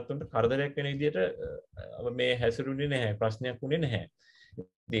මේ සත්තුන්ට කරදරයක් වෙන විදිහට මේ හැසිරුනේ නැහැ. ප්‍රශ්නයක් වුණේ නැහැ.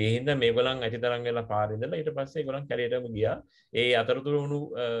 ඒ හින්දා මේගොල්ලන් ඇතිතරම් වෙලා පාරේ ඉඳලා ඊට පස්සේ ඒගොල්ලන් කැලේටම ගියා. ඒ අතරතුර වුණු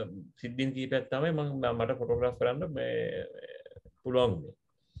සිද්ධීන් කීපයක් තමයි මට ෆොටෝග්‍රාෆ් කරන්න පුළුවන් වුණේ.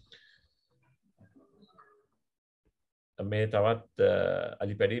 මේ තවත්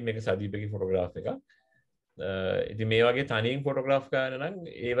අලිපැඩි මේක සදීපගේ ෆොටෝග්‍රාෆ් එකක්. ඉතින් මේ වගේ තනියෙන් ෆොටෝග්‍රාෆ් කරන්න නම්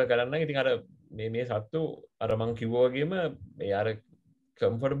ඒව කරන්න ඉතින් අර මේ සත්තු අර මං කිව්වා වගේම මේ අර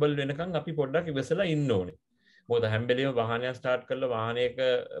කම්ෆර්ටබල් වෙනකන් අපි පොඩ්ඩක් ඉවසලා ඉන්න ඕනේ. මොකද හැම වෙලේම වාහනයක් ස්ටාර්ට් කරලා වාහනයක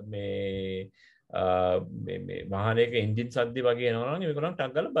මේ වාහනයක එන්ජින් සද්ද වගේ එනවා නම් මේකනම්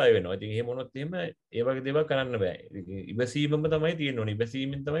ටක් ගාලා බය වෙනවා. ඉතින් එහෙම වුණොත් එහෙම ඒ වගේ දේවල් කරන්න බෑ. ඉවසීමම තමයි තියෙන්න ඕනේ.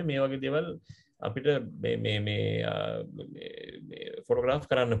 ඉවසීමෙන් තමයි මේ වගේ දේවල් අපිට මේ ෆොටෝග්‍රාෆ්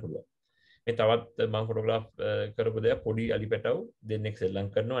කරන්න පුළුවන්. මේ තවත් මම ෆොටෝග්‍රාෆ් කරපු දෙයක් පොඩි අලි පැටව් දෙන්නෙක් සෙල්ලම්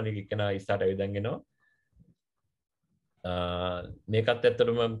කරනවා. අනික එක්කෙනා ඉස්සරහට ඇවිදන් එනවා. මේකත්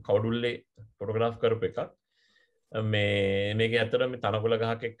ඇත්තටම කවුඩුල්ලේ ෆොටෝග්‍රාෆ් කරපු එකක්. මේක ඇත්තටම මේ තනකොළ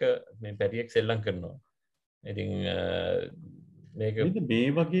ගහක් එක්ක මේ පැටියෙක් සෙල්ලම් කරනවා. ඉතින් මේක මේ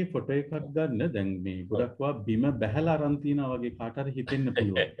වගේ ෆොටෝ එකක් ගන්න දැන් මේ ගොඩක් වා බිම බැහැලා අරන් තියනා වගේ කාට හරි හිතෙන්න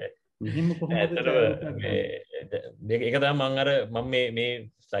පුළුවන්. මෙහෙම කොහොමද ඒක තමයි මම මේ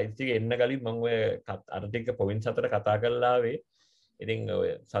ස්ලයිඩ්ස් එක එන්න කලින් මම ඔය අර ටික පොයින්ට්ස් හතර කතා කරලා ආවේ. ඉතින් ඔය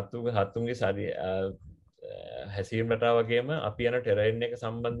සත්තුන්ගේ හැසිරීම රටාව වගේම අපි යන ටෙරේන් එක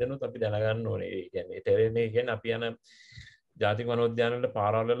සම්බන්ධනොත් අපි දැනගන්න ඕනේ. ඒ කියන්නේ ටෙරේන් එක කියන්නේ අපි යන ජාතික වනෝද්‍යාන වල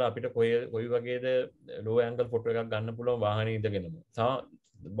පාරවල් වල අපිට කොයි වගේද ලෝ ඇන්ගල් ෆොටෝ එකක් ගන්න පුළුවන් වාහනේ ඉඳගෙනම.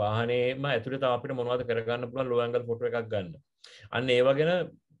 වාහනේම ඇතුලේ තව අපිට මොනවද කරගන්න පුළුවන් ලෝ ඇන්ගල් ෆොටෝ එකක් ගන්න. අන්න ඒ වගේන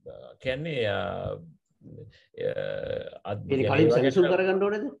කියන්නේ සැලසුම් කරගන්න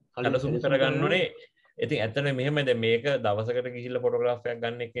ඕනේද? සැලසුම් කරගන්න ඕනේ. ඉතින් ඇත්තට මෙහෙම දැන් මේක දවසකට ගිහිල්ලා ෆොටෝග්‍රාෆ් එකක්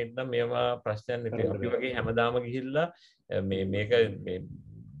ගන්න එකෙන් නම් මේවා ප්‍රශ්නයක් නෙවෙයි. අපි වගේ හැමදාම ගිහිල්ලා මේක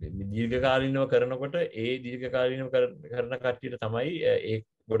දීර්ඝකාලීනව කරනකොට ඒ දීර්ඝකාලීනව කරන කට්ටියට තමයි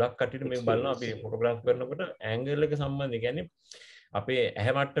ගොඩක් කටියට මේ බලනවා අපි ෆොටෝග්‍රාෆ් කරනකොට ඇන්ගල් එක සම්බන්ධ කියන්නේ අපේ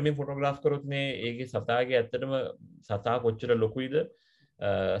ඇහැ මට්ටමින් ෆොටෝග්‍රාෆ් කරොත් මේ ඒකේ සතාගේ ඇත්තටම සතා කොච්චර ලොකුයිද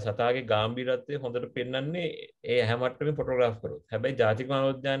සතාගේ ගාම්භීරත්වය හොඳට පෙන්වන්නේ ඒ ඇහැ මට්ටමින් ෆොටෝග්‍රාෆ් කරොත්. හැබැයි ජාතික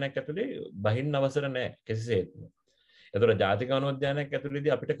වනෝද්‍යානයක් ඇතුලේ බහින්න අවසර නැහැ කිසිසේත්ම. ඒතර ජාතික වනෝද්‍යානයක්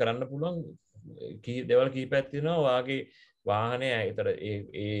ඇතුලේදී අපිට කරන්න පුළුවන් දේවල් කීපයක් තියෙනවා. වාගේ වාහනේ ඒතර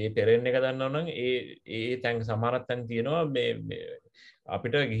ඒ ටෙරෙන් එක දන්නවා නම් ඒ තැන් සමහරක් තැන් තියෙනවා මේ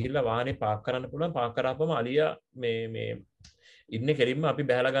අපිට ගිහිල්ලා වාහනේ පාක් කරන්න පුළුවන්. පාක් කරාපම අලියා මේ ඉන්නේ කෙලින්ම අපි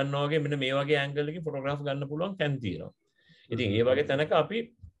බහැලා ගන්නවා වගේ මෙන්න මේ වගේ ඇන්ගල් එකකින් ෆොටෝග්‍රාෆ් ගන්න පුළුවන් තැන් තියෙනවා. ඉතින් ඒ වගේ තැනක අපි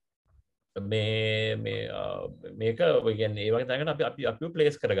මේක ඔය කියන්නේ ඒ වගේ තැනකට අපි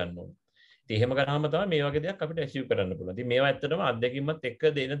ප්ලේස් කරගන්න ඕනේ. ඉතින් එහෙම කරාම තමයි මේ වගේ දෙයක් අපිට ඇචීව් කරන්න පුළුවන්. ඉතින් මේවා ඇත්තටම අත්දැකීමත් එක්ක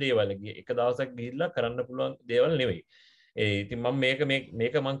දෙන දේවල්. එක දවසක් ගිහිල්ලා කරන්න පුළුවන් දේවල් නෙවෙයි. ඉතින් මම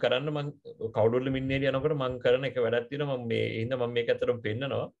මේක මම කරන්න මම කවුඩුල්ල මින්නේරිය යනකොට මම කරන එක වැඩක් තියෙනවා. මම මේ ඉන්න මම මේක ඇත්තටම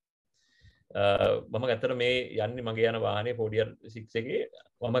පෙන්නනවා. මම ඇත්තට මේ යන්නේ මගේ යන වාහනේ පොඩියර් 6 එකේ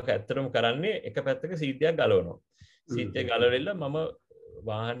මම ඇත්තටම කරන්නේ එක පැත්තක සීටයක් ගලවනවා. සීටය ගලවලා මම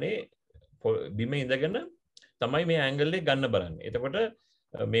වාහනේ බිම ඉඳගෙන තමයි මේ ඇන්ගල් එක ගන්න බලන්නේ. එතකොට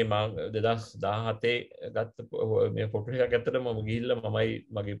මේ මම 2017 ගත්ත මේ ෆොටෝ එකක් ඇත්තටම මම ගිහිල්ලා මමයි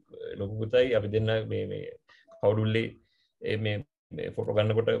මගේ ලොකු පුතයි අපි දෙන්න මේ කවුඩුල්ලේ මේ ෆොටෝ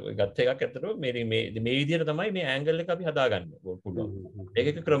ගන්නකොට ගත්ත එකක් ඇත්තටම මේ විදිහට තමයි මේ ඇන්ගල් එක අපි හදාගන්න පුළුවන්. ඒක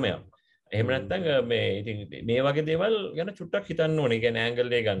එක ක්‍රමයක්. එහෙම නැත්නම් මේ ඉතින් මේ වගේ දේවල් ගැන චුට්ටක් හිතන්න ඕනේ. ඒ කියන්නේ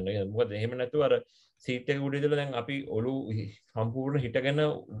ඇන්ගල් එක ගන්න. මොකද එහෙම නැතුව අර සීට් එක උඩ ඉඳලා දැන් අපි ඔළුව සම්පූර්ණ හිටගෙන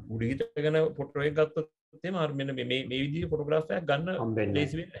උඩ හිටගෙන ෆොටෝ එකක් ගත්තොත් එහෙම අර මෙන්න මේ විදිහේ ෆොටෝග්‍රාෆ් එකක් ගන්න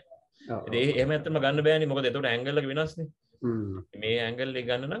ලේසි වෙන්නේ නැහැ. එහෙම නැත්නම් ගන්න බෑනේ. මොකද එතකොට ඇන්ගල් එක වෙනස්නේ. මේ ඇන්ගල් එක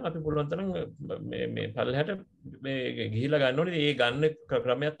ගන්න නම් අපි පුළුවන් තරම් මේ පල්ලෙහාට මේ ගිහිලා ගන්න ඕනේ. ඒ ගන්න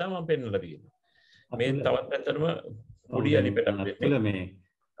ක්‍රමයක් තමයි මම පෙන්නලා තියෙන්නේ. මේ තවත් ඇත්තටම පොඩි අලිපෙටක් මේ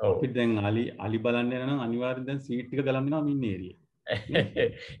අපිට දැන් අලි බලන්න යනවා නම් අනිවාර්යෙන් දැන් සීට් එක ගලන් වෙනවා මින් ඒරිය.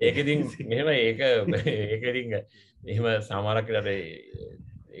 ඒක ඉතින් මෙහෙම ඒක ඉතින් එහෙම සමහරක් වෙලාවට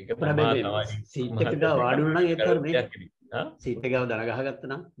ඒක තමයි සීට් එක ගාව වාඩි වුණා නම් ඒත් හරිය මේ සීට් එක ගාව දන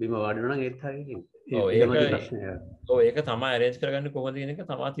ගහගත්තා නම් බිම වාඩි වුණා නම් ඒත් හරිය කියන්නේ. ඒක තමයි අරේන්ජ් කරගන්නේ කොහොමද කියන එක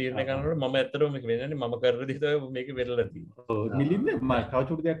තමයි තීරණය කරනකොට මම ඇත්තටම මේක වෙනන්නේ මම කරන දේ තමයි මේක වෙරලා තියෙන්නේ. ඔව් මිලින්ද මම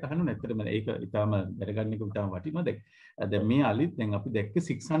කවුරුද දෙයක් අහන්න නැත්තටම ඒක ඊටාම දැනගන්න එක ඊටාම වටිනවා. දැන් මේ අලිත් දැන් අපි දැක්ක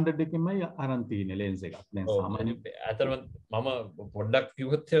 600 එකෙන්මයි අරන් තියෙන්නේ ලෙන්ස් එකක්. දැන් සාමාන්‍ය ඇත්තටම මම පොඩ්ඩක්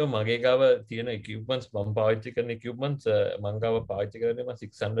කිව්වොත් මගේ ගාව තියෙන equipments මම පාවිච්චි කරන equipments මම ගාව පාවිච්චි කරන්නේ මම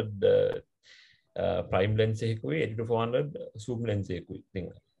 600 prime lens එකකුයි 8400 zoom lens එකකුයි. ඉතින්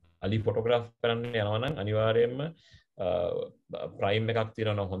අලි ෆොටෝග්‍රාෆ් කරන්න යනවා නම් අනිවාර්යයෙන්ම ප්‍රයිම් එකක්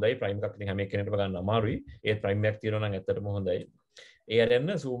තියෙනවා නම් හොඳයි. ප්‍රයිම් එකක් ඉතින් හැම කෙනෙකුටම ගන්න අමාරුයි. ඒත් ප්‍රයිම් එකක් තියෙනවා නම් ඇත්තටම හොඳයි. ඒ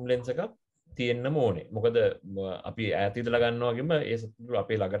අරගෙන zoom lens එකක් තියෙන්නම ඕනේ. මොකද අපි ඈත ඉඳලා ගන්නවා වගේම ඒ සතුට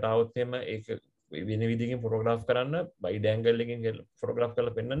අපේ ළඟට આવොත් එහෙම ඒක වෙන විදිහකින් ෆොටෝග්‍රාෆ් කරන්න වයිඩ් ඇන්ගල් එකකින් ෆොටෝග්‍රාෆ්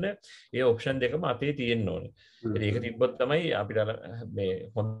කරලා පෙන්නන්න ඒ ඔප්ෂන් දෙකම අතේ තියෙන්න ඕනේ. ඉතින් ඒක තිබ්බොත් තමයි අපිට මේ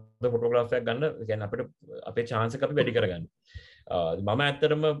හොඳ ෆොටෝග්‍රාෆ් එකක් ගන්න කියන්නේ අපිට අපේ chance එක අපි වැඩි කරගන්න. මම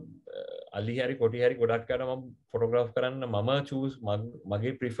ඇත්තටම අලි හරි කොටි හරි ගොඩක් අර මම ෆොටෝග්‍රාෆ් කරන්න මම choose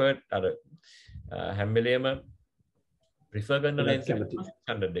මගේ preferred අර හැම වෙලේම prefer කරන lens එක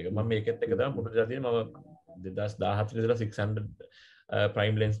 600 එක. මම මේකෙත් එක තමයි පොඩි જાතියේ මම 2014 ඉඳලා 600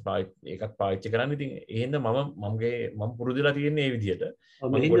 prime lens එකක් පාවිච්චි කරන්නේ. ඉතින් එහෙනම් මම පුරුදුලා තියෙන්නේ මේ විදිහට.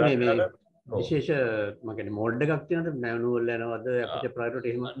 විශේෂ මම කියන්නේ මෝඩ් එකක් තියෙනවද මැනුවල් යනවද අපිට ප්‍රයොරිටි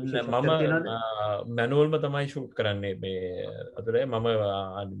එහෙම මම මැනුවල්ම තමයි ෂූට් කරන්නේ මේ අතරේ මම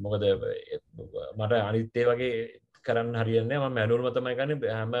මොකද මට අනිත් ඒ වගේ කරන්න හරියන්නේ නැහැ. මම මැනුවල්ම තමයි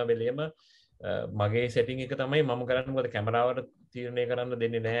කරන්නේ හැම වෙලෙම මගේ සෙටිං එක තමයි මම කරන්නේ. මොකද කැමරාවට තීරණය කරන්න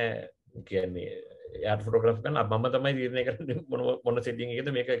දෙන්නේ නැහැ කියන්නේ එයාට ෆොටෝග්‍රාෆ් කරන්න මම තමයි තීරණය කරන්නේ මොන සෙටිං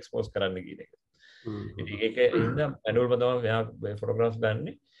එකද මේක එක්ස්පෝස් කරන්න කියන එක. ඉතින් ඒක ඉඳන් මැනුවල්ම තමයි මෙයා ෆොටෝග්‍රාෆ්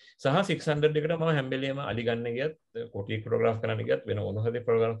ගන්නේ. සහ 600 එකට මම හැම වෙලේම අලි ගන්න ගියත් කොටි ෆොටෝග්‍රාෆ් කරන්න ගියත් වෙන මොන හරි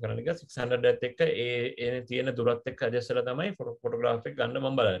ෆොටෝග්‍රාෆ් කරන්න ගියත් 600 එකත් එක්ක ඒ තියෙන දුරත් එක්ක ඇඩ්ජස්ට් කරලා තමයි ෆොටෝග්‍රාෆ් එක ගන්න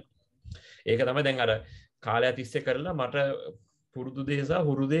මම බලන්නේ. ඒක තමයි දැන් අර කාලය තිස්සේ කරලා මට පුරුදු දේ සහ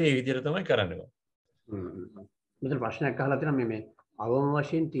හුරු දේ ඒ විදිහට තමයි කරන්නේ. මෙතන ප්‍රශ්නයක් අහලා තියෙනවා මේ අවම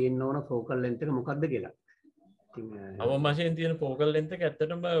වශයෙන් තියෙන්න ඕන ෆෝකල් ලෙන්ත් එක මොකක්ද කියලා. ඉතින් අවම වශයෙන් තියෙන ෆෝකල් ලෙන්ත් එක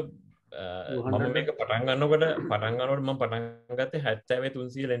ඇත්තටම මම මේක පටන් ගන්නකොට මම පටන් ගත්තේ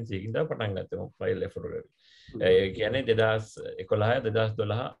 70300 ලෙන්ස් එකකින් තමයි පටන් ගත්තේ මම ෆයිල් ෆොටෝග්‍රැෆි. ඒ කියන්නේ 2011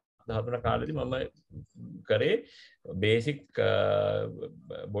 2012 13 කාලෙදි මම කරේ බේසික්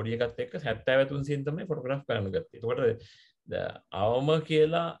බොඩි එකත් එක්ක 70300 තමයි ෆොටෝග්‍රාෆ් කරන්න ගත්තේ. ඒකට අවම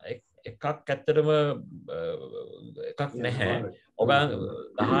කියලා එකක් ඇත්තටම එකක් නැහැ. ඔබ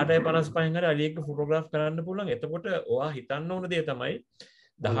 18:55 හරි අලියෙක්ව ෆොටෝග්‍රාෆ් කරන්න පුළුවන්. එතකොට ඔයා හිතන්න ඕන දේ තමයි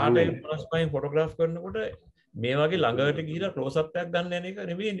 18 55 ෆොටෝග්‍රාෆ් කරනකොට මේ වගේ ළඟට ගිහිලා ක්ලෝස් අප් එකක් ගන්න යන එක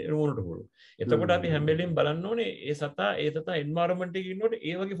නෙවෙයි නුවණට පුළුවන්. එතකොට අපි හැම වෙලෙම බලන්න ඕනේ ඒ සතා එන්වයරන්මන්ට් එකේ ඉන්නකොට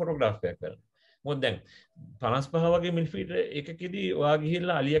ඒ වගේ ෆොටෝග්‍රාෆ් එකක් කරන්න. මොකද දැන් 55 වගේ මිලිමීටර එකකදී ඔයා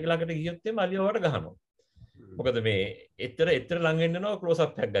ගිහිල්ලා අලියගේ ළඟට ගියොත් එimhe අලිය ඔයාට ගහනවා. මොකද මේ එතර ළඟ එන්නනවා ක්ලෝස්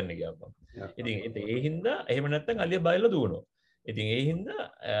අප් එකක් ගන්න ගියාම. ඉතින් ඒ හින්දා එහෙම නැත්නම් අලිය බයලා දුවනවා. ඉතින් ඒ හින්දා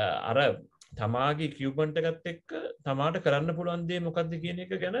අර තමාගේ ඉක්විප්මන්ට් එකත් එක්ක තමාට කරන්න පුළුවන් දේ මොකක්ද කියන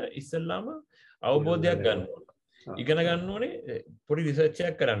එක ගැන ඉස්සෙල්ලාම අවබෝධයක් ගන්න ඕනේ. ඉගෙන ගන්න ඕනේ, පොඩි රිසර්ච්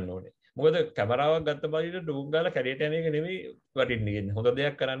එකක් කරන්න ඕනේ. මොකද කැමරාවක් ගත්ත බලිට ඩූම් ගාලා කැඩේට යන එක නෙමෙයි වටින්නේ. හොඳ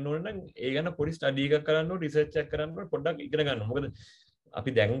දෙයක් කරන්න ඕනේ නම් ඒ ගැන පොඩි ස්ටඩි එකක් කරන්න ඕනේ, රිසර්ච් එකක් කරන්න ඕනේ, පොඩ්ඩක් ඉගෙන ගන්න. මොකද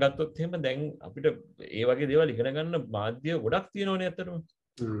අපි දැන් ගත්තොත් එහෙම දැන් අපිට ඒ වගේ දේවල් ඉගෙන ගන්න මාධ්‍ය ගොඩක් තියෙනවනේ අතරම.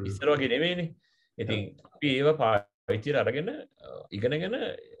 ඉස්සර වගේ නෙමෙයිනේ. ඉතින් අපි ඒව පාවිච්චි අරගෙන ඉගෙනගෙන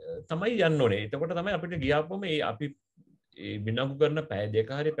තමයි යන්න ඕනේ. එතකොට තමයි අපිට ගියාපම අපි විනාඩි කරන පැය දෙක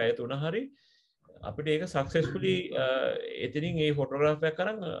හරි පැය තුන හරි අපිට ඒක සක්සස්ෆුලි එතනින් ඒ ෆොටෝග්‍රාෆ් එකක්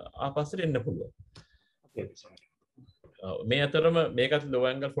අරන් ආපස්සට එන්න පුළුවන්. මේ අතරම මේකත් ලෝ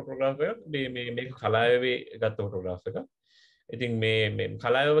ඇන්ගල් ෆොටෝග්‍රාෆ් එකක්. මේක කලාවේ ගත්ත ෆොටෝග්‍රාෆ් එකක්. ඉතින් මේ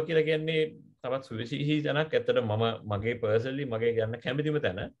කලාව කියලා කියන්නේ තවත් සුවිශේෂී තැනක්. ඇත්තට මගේ පර්සනලි මගේ ගන්න කැමතිම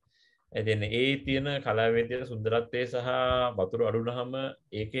තැන. ඉතින් ඒ තියෙන කලාවේ තියෙන සුන්දරත්වය සහ වතුර අඩුනහම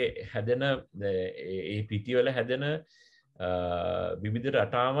ඒකේ හැදෙන ඒ පිටිවල හැදෙන විවිධ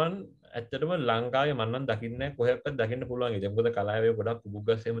රටාවන් ඇත්තටම ලංකාවේ මම නම් දකින්නේ නැහැ, කොහෙවත් දකින්න පුළුවන්. ඒක මොකද කලාවේ ගොඩක් කුබුක්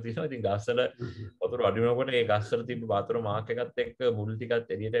ගස් එහෙම තියෙනවා. ඉතින් ගස්වල වතුර අඩු වෙනකොට ඒ ගස්වල තිබ්බ වතුර මාක් එකත් එක්ක මුල්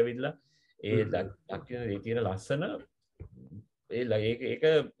ටිකත් එළියට ඇවිල්ලා ඒ දකින්න ඒ තියෙන ලස්සන ඒක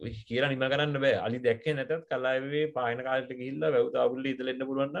කියලා නිම කරන්න බෑ. අලි දැක්කේ නැතත් කලාවේ පායන කාලෙට ගිහිල්ලා වැව් තාවුල්ලේ ඉඳලා එන්න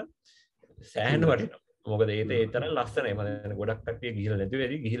පුළුවන් නම් සෑහෙන වටිනවා. මොකද ඒ තරම් ලස්සනයි. මම දැන් ගොඩක් කට්ටිය ගිහිල්ලා නැති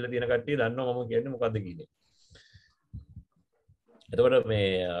වෙයි. ගිහිල්ලා තියෙන කට්ටිය දන්නවා මම කියන්නේ මොකද්ද කියන්නේ. එතකොට මේ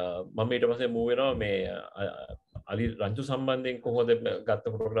මම ඊට පස්සේ මූව් වෙනවා මේ අලි රංචු සම්බන්ධයෙන් කොහොමද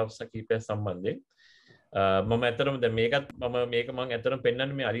ගත්ත ෆොටෝග්‍රාෆ්ස් කීපයක් සම්බන්ධයෙන්. මම ඇත්තටම දැන් මේක මම ඇත්තටම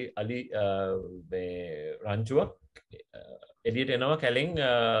පෙන්වන්නේ මේ අලි මේ රංචුවක් එළියට එනවා කැලෙන්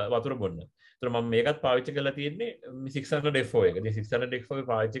වතුර බොන්න. ඒතර මම මේකත් පාවිච්චි කරලා තියෙන්නේ 600 F4 එක. ඉතින් 600 F4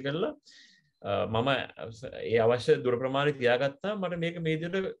 පාවිච්චි කරලා මම ඒ අවශ්‍ය දුර ප්‍රමාණය තියාගත්තා. මට මේක මේ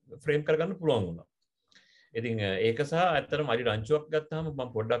විදිහට ෆ්‍රේම් කරගන්න පුළුවන් වුණා. ඉතින් ඒක සහ ඇත්තටම අලි රංචුවක් ගත්තාම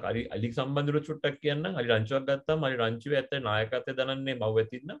මම පොඩ්ඩක් අලි සම්බන්ධව චුට්ටක් කියන්නම්. අලි රංචුවක් ගත්තාම අලි රංචුවේ ඇත්ත නායකත්වය දනන්නේ මව්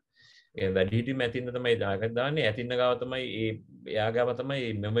ඇතින්න. ඒ වැඩිහිටි මැතින්න තමයි නායකත්වය දාන්නේ. ඇතින්න ගාව තමයි එයා ගාව තමයි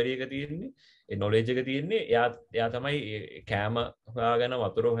මෙමරි එක තියෙන්නේ. ඒ නොලෙජ් එක තියෙන්නේ. එයා තමයි කෑම හොයාගෙන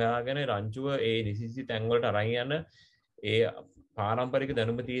වතුර හොයාගෙන රංචුව ඒ නිසිසි තැන් වලට අරන් යන ඒ පාරම්පරික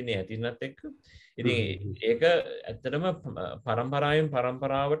දැනුම තියෙන්නේ ඇතින්නත් එක්ක. ඉතින් ඒක ඇත්තටම පරම්පරාවෙන්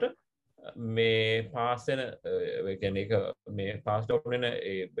පරම්පරාවට මේ පාස් වෙන ඒ කියන්නේ ඒක මේ පාස් ඩවුන් වෙන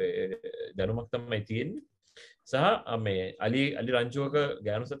දැනුමක් තමයි තියෙන්නේ. සහ මේ අලි රංචුවක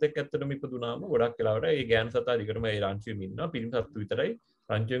ගෑනු සතෙක් ඇත්තටම ඉපදුනාම ගොඩක් වෙලාවට ඒ ගෑනු සතා දිගටම ඒ රංචුවෙම ඉන්නවා. පිරිමි සතු විතරයි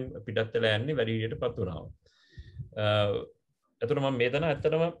රංචුවෙන් පිටත් වෙලා යන්නේ වැඩිහිටියටපත් වුණාම. එතකොට මම මේ දන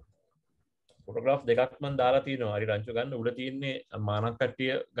ඇත්තටම ෆොටෝග්‍රාෆ් දෙකක් මම දාලා තිනවා. අලි රංචුව ගන්න උඩ තියෙන්නේ මානක්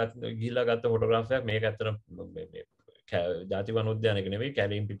කට්ටිය ගිහිල්ලා ගත්ත ෆොටෝග්‍රාෆ් එකක්. මේක ඇත්තටම මේ ජාති වන උද්‍යානයක නෙවෙයි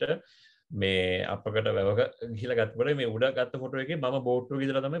කැලේන් පිට මේ අපකට වැවක ගිහිල්ලා ගත්තකොට මේ උඩ ගත්ත ෆොටෝ එකේ මම බෝට්ටුවක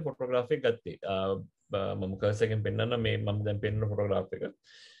ඉඳලා තමයි ෆොටෝග්‍රාෆ් එක ගත්තේ. මම කර්සර් එකෙන් පෙන්නන්න මේ මම දැන් පෙන්නන ෆොටෝග්‍රාෆ් එක.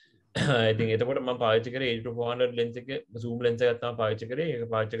 ඉතින් එතකොට මම පාවිච්චි කරේ 8-400 ලෙන්ස් එක zoom ලෙන්ස් එකක් තමයි පාවිච්චි කරේ. ඒක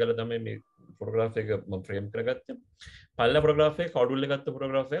පාවිච්චි කරලා තමයි මේ ෆොටෝග්‍රාෆ් එක මම ෆ්‍රේම් කරගත්තේ. පළවෙනි ෆොටෝග්‍රාෆ් එක කවුඩුල්ලේ ගත්ත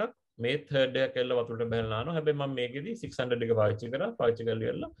ෆොටෝග්‍රාෆ් එකක්. මේ third එක කියලා වතුරට බහලා නානවා. හැබැයි මම මේකෙදි 600 එක පාවිච්චි කරලා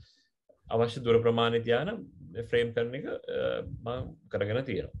ඉවරලා අවශ්‍ය දුර ප්‍රමාණය තියාන ෆ්‍රේම් කරන එක මම කරගෙන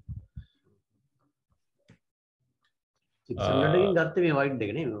තියෙනවා. 600 කින් ගත්තේ මේ වයිඩ්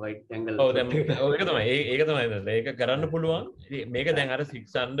එක නේ වයිඩ් ඇන්ගල්. ඔව් දැන් ඒක තමයි ඒක කරන්න පුළුවන්. මේක දැන් අර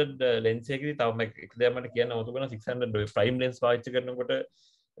 600 ලෙන්ස් එකේදී තව මම එක දෙයක් මට කියන්න ඕතු කරන 600 ප්‍රයිම් ලෙන්ස් පාවිච්චි කරනකොට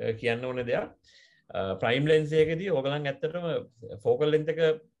කියන්න ඕනේ දෙයක්. ප්‍රයිම් ලෙන්ස් එකේදී ඕගලන් ඇත්තටම ෆෝකල් ලෙන්ත් එක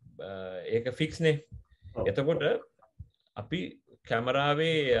ඒක ෆික්ස් නේ. එතකොට අපි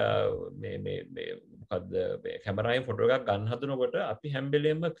කැමරාවේ මේ මොකද්ද කැමරාවෙන් ෆොටෝ එකක් ගන්න හදනකොට අපි හැම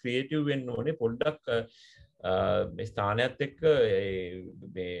වෙලෙම ක්‍රියේටිව් වෙන්න ඕනේ. පොඩ්ඩක් මේ ස්ථානයත් එක්ක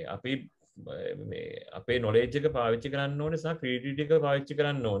මේ අපි මේ අපේ නොලෙජ් එක පාවිච්චි කරන්න ඕනේ සහ ක්‍රියේටිවිටි එක පාවිච්චි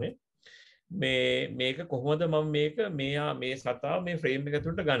කරන්න ඕනේ. මේක කොහොමද මම මේක මේ සතා මේ ෆ්‍රේම් එක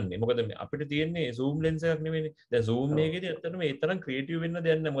ඇතුළට ගන්නෙ. මොකද අපිට තියෙන්නේ zoom lens එකක් නෙවෙයිනේ. දැන් zoom එකේදී ඇත්තටම ඒ තරම් ක්‍රියේටිව් වෙන්න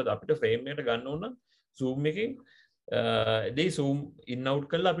දෙයක් නැහැ. මොකද අපිට ෆ්‍රේම් එකට ගන්න ඕන නම් zoom එකෙන් zoom in out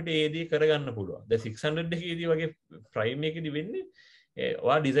කරලා අපිට ඒ දේ කරගන්න පුළුවන්. දැන් 600 එකේදී වගේ ප්‍රයිම් එකේදී වෙන්නේ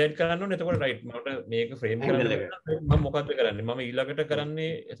වා ඩිසයිඩ් කරන්න ඕනේ. එතකොට රයිට් මට මේක ෆ්‍රේම් කරන්න මම මොකද්ද කරන්නේ? මම ඊළඟට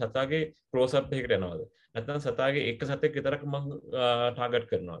කරන්නේ සතාගේ ක්ලෝස් අප් එකකට යනවාද? නැත්නම් සතාගේ එක සතෙක් විතරක් මම ටාගට්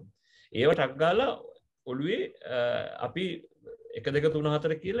කරනවාද? ඒව ටක් ගාලා ඔළුවේ අපි 1 2 3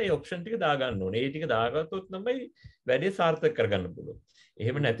 4 කියලා ඒ ඔප්ෂන් ටික දාගන්න ඕනේ. ඒ ටික දාගත්තොත් තමයි වැඩේ සාර්ථක කරගන්න පුළුවන්.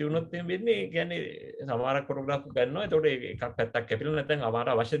 එහෙම නැති වුණොත් එහෙම වෙන්නේ කියන්නේ සමහරක් ෆොටෝග්‍රාෆ් ගන්නවා. එතකොට එකක් පැත්තක් කැපිලා නැත්නම් අමාර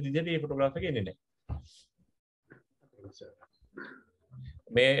අවශ්‍ය විදිහට මේ ෆොටෝග්‍රාෆ් එක එන්නේ නැහැ.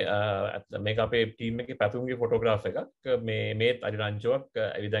 මේක අපේ ටීම් එකේ පැතුම්ගේ ෆොටෝග්‍රාෆ් එකක්. මේත් අරිරංචුවක්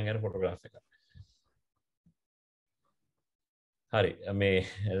ඇවිදන් යන ෆොටෝග්‍රාෆ් එකක්. හරි මේ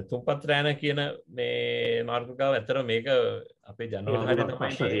තුම්පත් රෑන කියන මේ මාර්ගකාව ඇත්තට මේක අපේ ජනවාරයේ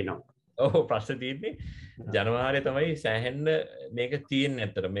තමයි ප්‍රශ්න තියෙන්නේ. ජනවාරයේ තමයි සෑහෙන්න මේක තියෙන්නේ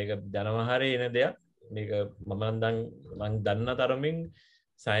ඇත්තට. මේක ජනවාරයේ එන දෙයක්. මේක මම දන්න තරමින්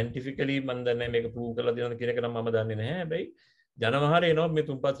සයන්ටිෆිකලි මම දන්නේ මේක ප්‍රූව් කරලා දෙනවද කියන එක නම් මම දන්නේ නැහැ. හැබැයි ජනවාරයේ එනවා මේ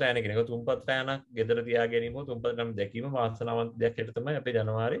තුම්පත් රෑන කියන එක. තුම්පත් රෑනක් ගෙදර තියා ගැනීම තුම්පත් රෑන දැකීම වාසනාවන්ත දෙයක් හැටියට තමයි අපේ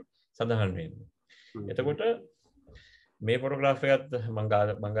ජනවාරයේ සඳහන් වෙන්නේ. එතකොට මේ ෆොටෝග්‍රාෆ් එකත් මම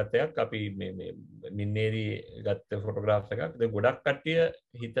ගත්ත එකක්. අපි මේ මින්නේදී ගත්ත ෆොටෝග්‍රාෆ් එකක්. දැන් ගොඩක් කට්ටිය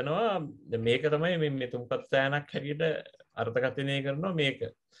හිතනවා මේක තමයි මේ තුම්පත් රෑනක් හැටියට අර්ථකථනය කරනවා මේක.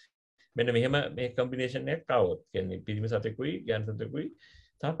 මෙන්න මෙහෙම මේ කම්බිනේෂන් එකක් ආවොත් කියන්නේ පිරිමි සතෙකුයි ගෑනු සතෙකුයි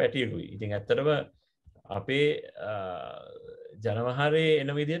තව පැටියෙකුයි. ඉතින් ඇත්තටම අපේ ජනවහරේ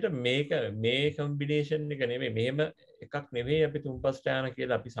එන විදිහට මේ කම්බිනේෂන් එක නෙමෙයි මෙහෙම එකක් නෙමෙයි අපි තුම්පත් රෑන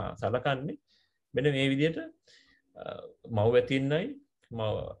කියලා අපි සලකන්නේ. මෙන්න මේ විදිහට මව්වැතින්නයි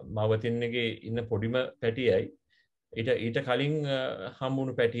මව්වැතින්නගේ ඉන්න පොඩිම පැටියයි ඊට කලින්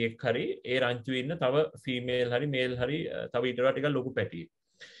හම්බුණු පැටියෙක් හරි ඒ රංචුවේ ඉන්න තව ෆීමේල් හරි මේල් හරි තව ඊට වඩා ටිකක් ලොකු පැටියෙක්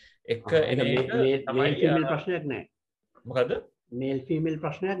එක එන එක තමයි ෆීමේල් ප්‍රශ්නයක් නැහැ. මොකද මේල් ෆීමේල්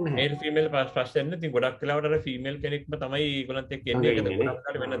ප්‍රශ්නයක් නැහැ. මේල් ෆීමේල් ප්‍රශ්නයක් නැහැ. ඉතින් ගොඩක් වෙලාවට අර ෆීමේල් කෙනෙක්ම තමයි ඒගොල්ලන්ත් එක්ක එන්නේ. ඒක ගොඩක්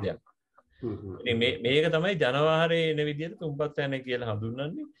කාලේ වෙන දෙයක්. ඉතින් මේක තමයි ජනවාරයේ එන විදිහට තුම්පත් රෑන කියලා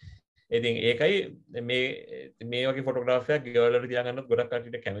හඳුන්වන්නේ. ඉතින් ඒකයි මේ වගේ ෆොටෝග්‍රාෆ් එකක් ගෙවල් වල තියාගන්නත් ගොඩක්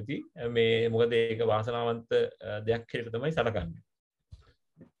කට්ටියට කැමති. මේ මොකද ඒක වාසනාවන්ත දෙයක් කියලා තමයි සලකන්නේ.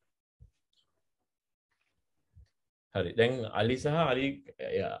 හරි. දැන් අලි සහ අලි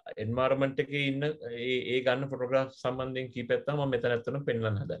එන්වයරන්මන්ට් එකේ ඉන්න ඒ ගන්න ෆොටෝග්‍රාෆ් සම්බන්ධයෙන් කීපයක් තමයි මම මෙතන ඇත්තටම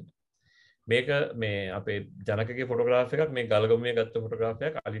පෙන්වන්න හදන්නේ. මේක මේ අපේ ජනකගේ ෆොටෝග්‍රාෆ් එකක්. මේ ගල්ගමුවේ ගත්ත ෆොටෝග්‍රාෆ්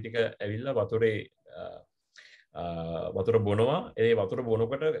එකක්. අලි ටික ඇවිල්ලා වතුරේ වතුර බොනවා. ඒ වතුර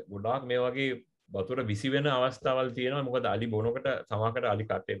බොනකොට ගොඩාක් මේ වගේ වතුර විසි වෙන අවස්ථාවල් තියෙනවා. මොකද අලි බොනකොට සමහරකට අලි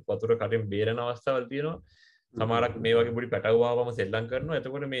කටේ වතුර කටෙන් බේරෙන අවස්ථාවල් තියෙනවා. සමහරක් මේ වගේ පොඩි පැටවුවාවම සෙල්ලම් කරනවා.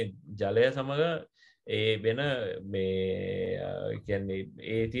 එතකොට මේ ජලය සමග ඒ වෙන මේ කියන්නේ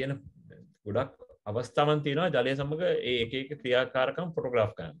ඒ තියෙන ගොඩක් අවස්ථාවන් තියෙනවා ජලය සමග ඒ එක එක ක්‍රියාකාරකම්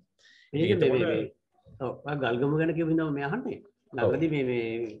ෆොටෝග්‍රාෆ් කරන්න. ඔව් ගල්ගම ගැන කියපු හින්දා මම අහන්නේ. ළඟදී මේ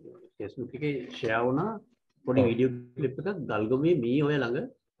Facebook එකේ ෂෙයා වුණා පොඩි වීඩියෝ ක්ලිප් එකක් ගල්ගමේ මේ ඔය ළඟ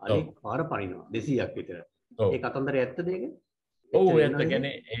අලි පාර පනිනවා 200ක් විතර. ඒ කතන්දරය ඇත්තද ඒක? ඔව් ඇත්ත.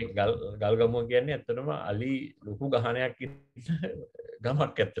 කියන්නේ ඒ ගල්ගමුව කියන්නේ ඇත්තටම අලි ලොකු ගහනයක් ඉන්න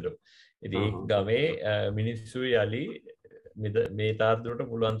ගමක් ඇත්තටම. ඉතින් ඒ ගමේ මිනිස්සුයි අලි මේ තාද්දුරට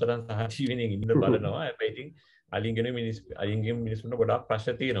පුළුවන් තරම් සාහසී වෙනින් ඉන්න බලනවා. හැබැයි ඉතින් අලින්ගෙන් මිනිස්සුන්ට ගොඩාක්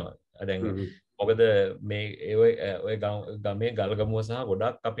ප්‍රශ්න තියෙනවා. දැන් මොකද මේ ඔය ගමේ ගල්ගමුව සහ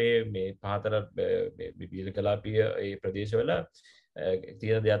ගොඩක් අපේ මේ පහතර බීලකලාපීය ඒ ප්‍රදේශවල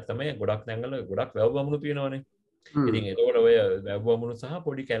තියෙන දෙයක් තමයි ගොඩක් තැන්වල ගොඩක් වැව් වමුණු තියෙනවානේ. ඉතින් ඒකෝට ඔය වැව් වමුණු සහ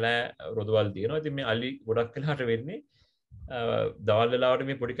පොඩි කැලෑ රොදවල් තියෙනවා. ඉතින් මේ අලි ගොඩක් වෙලාවට වෙන්නේ දවල් වෙලාවට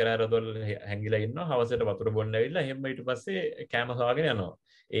මේ පොඩි කැලෑ රොදවල් හැංගිලා ඉන්නවා. හවසට වතුර බොන්න ඇවිල්ලා එහෙම ඊට පස්සේ කෑම හොයාගෙන යනවා.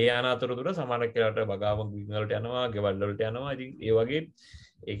 ඒ යන අතරතුර සමහර කෙනාට බගාවම් වලට යනවා, ගෙවල් වලට යනවා. ඉතින් ඒ වගේ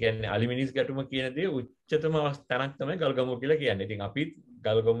ඒ කියන්නේ අලි මිනිස් ගැටුම කියන දේ උච්චතම තැනක් තමයි ගල්ගමුව කියලා කියන්නේ. ඉතින් අපි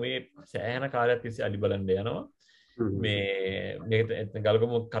ගල්ගමුවේ සෑහෙන කාලයක් තිස්සේ අලි බලන්න යනවා. මේක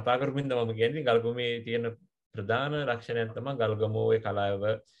ගල්ගමුව කතා කරමින් තමයි කියන්නේ ගල්ගමුවේ තියෙන ප්‍රධාන ලක්ෂණයක් තමයි ගල්ගමුවේ කලාව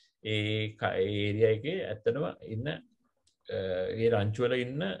ඒ ඒරියා එකේ ඇත්තටම ඉන්න ඒ රංචු වල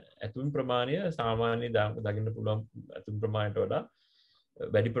ඉන්න ඇතුන් ප්‍රමාණය සාමාන්‍ය දකින්න පුළුවන් ඇතුන් ප්‍රමාණයට වඩා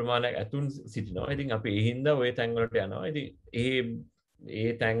වැඩි ප්‍රමාණයක් ඇතුන් සිටිනවා. ඉතින් අපි ඒ හින්දා ওই තැන් වලට යනවා. ඉතින්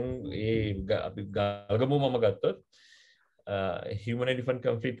ඒ තැන් අපි ගල්ගමුව මම ගත්තොත් human elephant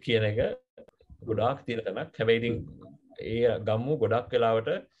conflict කියන එක ගොඩාක් තියෙන තැනක්. හැබැයි ඉතින් ඒ ගම්මු ගොඩක් වෙලාවට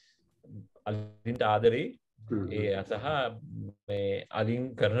අලින්ට ආදරේ ඒ සහ මේ අලින්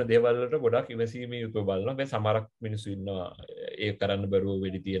කරන දේවල් වලට ගොඩක් ඉවසීමේ යුතුව බලනවා. මේ සමහරක් මිනිස්සු ඉන්නවා ඒක කරන්න බැරුව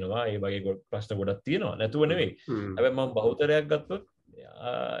වෙඩි තියනවා. ඒ වගේ ප්‍රශ්න ගොඩක් තියෙනවා. නැතුව නෙවෙයි. හැබැයි මම බහුතරයක් ගත්තොත්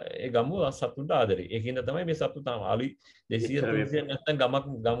ඒ ගම සතුන්ට ආදරේ. ඒකින්ද තමයි මේ සතු තාම අලි 200 300 නැත්නම් ගමක්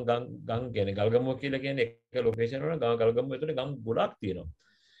ගම් කියන්නේ ගල්ගමුව කියලා කියන්නේ එක ලොකේෂන් වල ගල්ගමුව ඇතුලේ ගම් ගොඩක් තියෙනවා.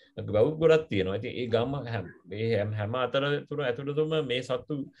 ගව් ගොඩක් තියෙනවා. ඉතින් ඒ ගම හැම අතරතුර ඇතුළතම මේ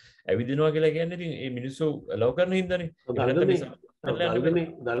සතු ඇවිදිනවා කියලා කියන්නේ ඉතින් මේ මිනිස්සු ලව් කරන හින්දානේ.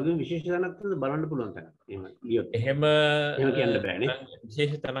 ගල්ගම විශේෂ තැනක් බලන්න පුළුවන් තැනක්. එහෙම කියන්න බෑනේ.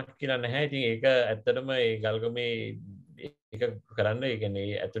 විශේෂ තැනක් කියලා නැහැ. ඉතින් ඒක ඇත්තටම ඒ ගල්ගමේ ඒක කරන්න ඒ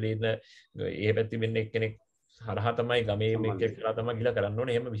කියන්නේ ඇතුළේ ඉන්න ඒ පැත්තේ වෙන්න එක්කෙනෙක් හරහා තමයි ගමේ මේක කියලා තමයි ගිහලා කරන්න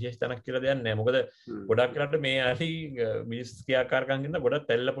ඕනේ. එහෙම විශේෂ තැනක් කියලා දෙයක් නැහැ. මොකද ගොඩක් කරාට මේ අලි මිනිස් ක්‍රියාකාරකම් ඉන්න ගොඩක්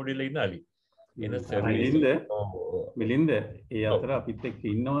තැල්ල පොඩිලා ඉන්න අලි. මිලින්ද ඒ අතර අපිත් එක්ක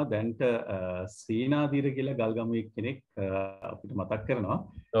ඉන්නවා දැන්ට සීනාදීර කියලා ගල්ගමුවේ කෙනෙක් අපිට මතක් කරනවා.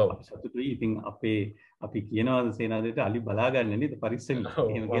 අපි සතුටුයි. ඉතින් අපි කියනවා සේනාදීරට අලි බලා ගන්න නේද පරිස්සමෙන්.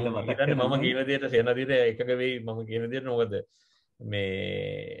 එහෙම කියලා මතක් කරනවා. මම කියන දේට සේනාදීර එකක වෙයි මම කියන දේට මොකද මේ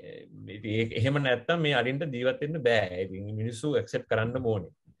එහෙම නැත්තම් මේ අලින්ට ජීවත් වෙන්න බෑ. ඉතින් මිනිස්සු ඇක්සෙප්ට් කරන්න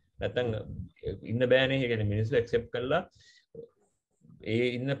ඕනේ. නැත්තම් ඉන්න බෑනේ. ඒ කියන්නේ මිනිස්සු ඇක්සෙප්ට් කළා ඒ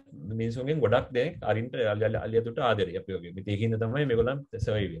ඉන්න මිනිස්සුන්ගෙන් ගොඩක් දෙනෙක් අරින්ට අලියතුට ආදරේ අපි වගේ. ඉතින් ඒකින්ද තමයි මේගොල්ලන්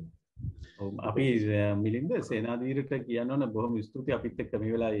සර්වයිව් වෙන්නේ. අපි මිලින්ද සේනාදීරට කියන්න ඕන බොහොම ස්තුතියි අපිත් එක්ක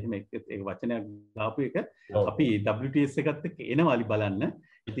මේ වෙලාවේ එහෙම එක වචනයක් දාපු එක. අපි WTS එකත් එක්ක එනවා අලි බලන්න.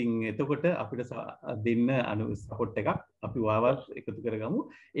 ඉතින් එතකොට අපිට දෙන්න සපෝට් එකක් අපි වාවත් එකතු කරගමු.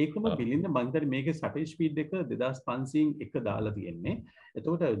 ඒකම මිලින්ද මම හිතන්නේ මේකේ සටේ ස්පීඩ් එක 2500න් එක දාලා තියෙන්නේ.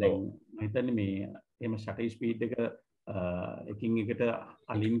 එතකොට දැන් මම හිතන්නේ මේ එහෙම සටේ ස්පීඩ් එක එකින් එකට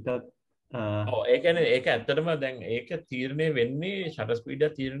අලින්ට ඒ කියන්නේ ඒක ඇත්තටම දැන් ඒක තීරණය වෙන්නේ ෂටර් ස්පීඩ්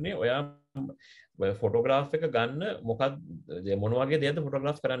එක තීරණය ඔයා ෆොටෝග්‍රාෆ් එක ගන්න මොකක්ද මොන වගේ දෙයක්ද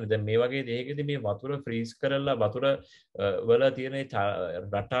ෆොටෝග්‍රාෆ් කරන්නේ. දැන් මේ වගේ දෙයකදී මේ වතුර ෆ්‍රීස් කරලා වතුර වල තියෙන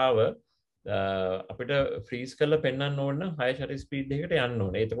රටාව අපිට ෆ්‍රීස් කරලා පෙන්වන්න ඕන නම් හයි ෂටර් ස්පීඩ් එකකට යන්න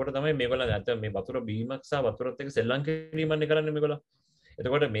ඕනේ. එතකොට තමයි මේගොල්ලෝ නැත්නම් මේ වතුර බීමක් සහ වතුරත් එක්ක සෙල්ලම් කිරීමන්නේ කරන්නේ මේගොල්ලෝ.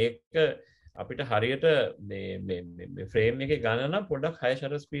 එතකොට මේක අපිට හරියට මේ ෆ්‍රේම් එකේ ගණන නම් පොඩ්ඩක් හයි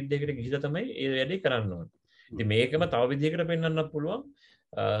ෂටර් ස්පීඩ් එකකට ගිහිලා තමයි ඒ වැඩේ කරන්න ඕනේ. ඉතින් මේකම තව විදිහකට පෙන්වන්නත් පුළුවන්.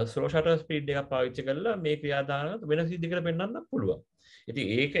 ස්ලෝ ෂටර් ස්පීඩ් එකක් පාවිච්චි කරලා මේ ක්‍රියාදාමය වෙන විදිහකට පෙන්වන්නත් පුළුවන්. ඉතින්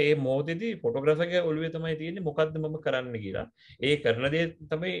ඒක ඒ මොහොතේදී ෆොටෝග්‍රාෆර්ගේ ඔළුවේ තමයි තියෙන්නේ මොකද්ද මම කරන්න කියලා. ඒ කරන දේ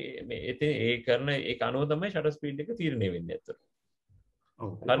තමයි ඒ කරන ඒක අනුව තමයි ෂටර් ස්පීඩ් එක තීරණය වෙන්නේ අතට.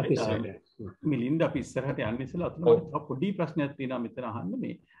 මිලින්ද අපි ඉස්සරහට යන්න ඉස්සෙල්ලා අතන පොඩි ප්‍රශ්නයක් තියෙනවා මෙතන අහන්න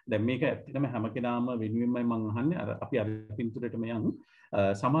මේ. දැන් මේක ඇත්තටම හැම කෙනාම වෙනුවෙන්මයි මම අහන්නේ. අපි අර පින්තූරෙටම යමු.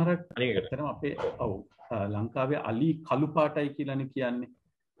 සමහරක් ඇත්තටම අපේ ලංකාවේ අලි කළු පාටයි කියලානේ කියන්නේ.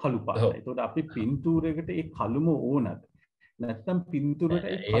 කළු පාටයි. ඒකට අපි පින්තූරයකට ඒ කළුම ඕනද? නැත්තම් පින්තූරට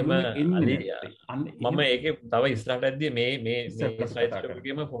ඒ කළුම එන්නේ මම ඒකේ තව ඉස්සරහට ඇද්දී මේ ස්ලයිඩ්ස්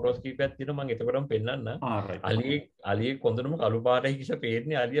එකකම ෆොටෝස් කීපයක් තියෙනවා මම එතකොටම පෙන්නන්න. අලියේ කොඳුරම කළු පාටයි කියලා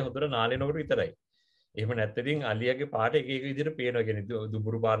පේන්නේ අලිය හොඳට නාලෙනකොට විතරයි. එහෙම නැත්නම් ඉතින් අලියගේ පාට එක එක විදිහට පේනවා. කියන්නේ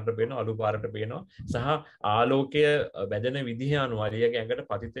දුඹුරු පාටට පේනවා, අලු පාටට පේනවා. සහ ආලෝකය වැදෙන විදිහ අනුව අලියගේ ඇඟට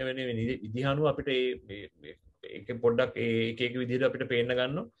පතිත වෙන විදිහ අනුව අපිට ඒක පොඩ්ඩක් එක එක විදිහට අපිට පේන්න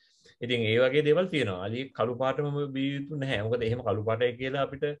ගන්නවා. ඉතින් ඒ වගේ දේවල් තියෙනවා. අලිය කළු පාටම බිය යුතු නැහැ. මොකද එහෙම කළු පාටයි කියලා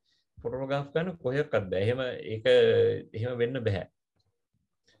අපිට ෆොටෝග්‍රාෆ් කරන්න කොහෙවත් බෑ. එහෙම වෙන්න බෑ.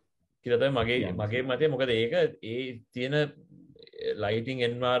 කියලා තමයි මගේ මතය. මොකද ඒක ඒ තියෙන ලයිටිං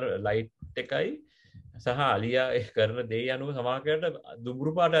ලයිට් එකයි සහ අලියා කරන දේ අනුව සමාකරට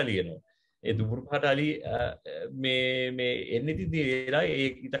දුඹුරු පාට අලියනවා. ඒ දුඹුරු පාට අලි මේ එන්නේ තියලා ඒ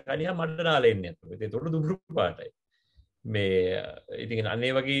ඉතකණියා මඩ නාලා එන්නේ අතට. ඒකට දුඹුරු පාටයි. මේ ඉතින්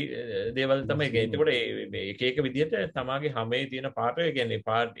අන්නේ වගේ දේවල් තමයි. ඒකට එක එක විදිහට තමාගේ හැමේ තියෙන පාට කියන්නේ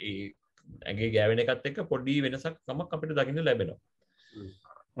පාට ඇගේ ගෑවෙන එකත් එක්ක පොඩි වෙනසක් තමක් අපිට දකින්න ලැබෙනවා.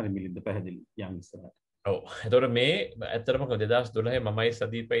 හරි මිලින්ද පැහැදිලි යම් ඉස්සරහට. ඔව්. එතකොට මේ ඇත්තටම 2012 මමයි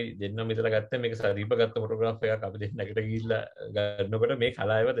සදීපයි දෙන්නම ඉතලා ගත්තා. මේක සදීප ගත්ත ෆොටෝග්‍රාෆ් එකක් අපි දෙන්නකට ගිහිල්ලා ගන්නකොට මේ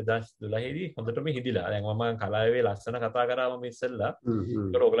කලාව 2012 දී හොඳටම හිදිලා. දැන් මම කලාවේ ලස්සන කතා කරා මම ඉස්සෙල්ලා.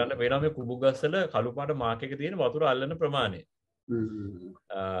 ඒකට ඔයගලන්ට පේනවා මේ කුඹු ගස්වල කළු පාට මාක් එක තියෙන වතුර අල්ලන ප්‍රමාණය.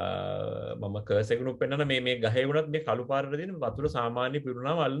 මම කර්ස් එකනුත් පෙන්නන මේ ගහේ වුණත් මේ කළු පාටට තියෙන වතුර සාමාන්‍ය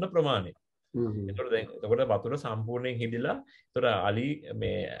පිරුණාම අල්ලන ප්‍රමාණය. එතකොට වතුර සම්පූර්ණයෙන් හිදිලා එතකොට අලි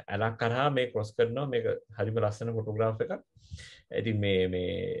මේ ඇලක් කරහා මේ ක්‍රොස් කරනවා. මේක හරිම ලස්සන ෆොටෝග්‍රාෆ් එකක්. ඉතින්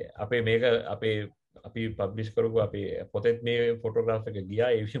මේ අපි පබ්ලිෂ් කරපු අපේ පොතේත් මේ ෆොටෝග්‍රාෆ් එක ගියා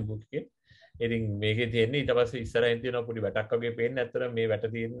ඒවියන් බුක් එකේ. ඉතින් මේකේ තියෙන්නේ ඊට පස්සේ ඉස්සරහින් තියෙන පොඩි වැටක් වගේ පේන්නේ. ඇත්තට මේ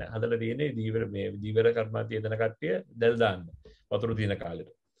වැට තියෙන හදලා තියෙන්නේ දීවර කර්මා තියෙන කට්ටිය දැල් දාන්න වතුර තියෙන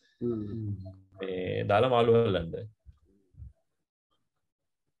කාලෙට. මේ දාලා මාළු හොල්ලන්න.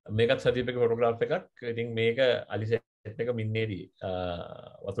 මේකත් සදීපගේ ෆොටෝග්‍රාෆ් එකක්. ඉතින් මේක අලි එක මින්නේදී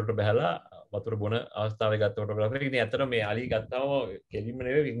වතුරට බහැලා වතුර බොන අවස්ථාවේ ගත්ත ෆොටෝග්‍රාෆර්. ඉතින් ඇත්තට මේ අලි ගත්තාම කෙලින්ම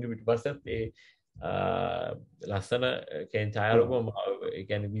නෙවෙයි ඉංග්‍රීසි පිටපස්සත් ඒ ලස්සන කියන්නේ ඡායාරූප ඒ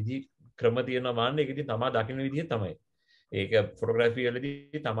කියන්නේ විදි ක්‍රම තියෙනවා මාන්නේ. ඒක ඉතින් තමා දකින්න විදිහ තමයි. ඒක ෆොටෝග්‍රැෆි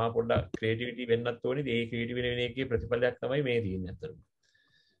වලදී තමා පොඩ්ඩක් ක්‍රියේටිවිටි වෙන්නත් ඕනේ. ඒ ක්‍රියේටිවිටි වෙන එකේ ප්‍රතිඵලයක් තමයි මේ තියෙන්නේ අතර.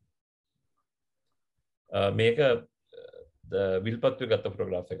 මේක විල්පත්තුවේ ගත්ත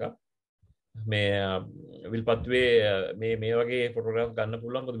ෆොටෝග්‍රාෆ් එකක්. මේ විල්පත්තුවේ මේ වගේ ෆොටෝග්‍රාෆ් ගන්න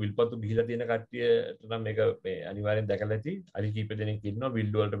පුළුවන්. මොකද විල්පත්තු ගිහිලා තියෙන කට්ටියට නම් මේක මේ අනිවාර්යෙන් දැකලා ඇති. අලි කීප දෙනෙක් ඉන්නවා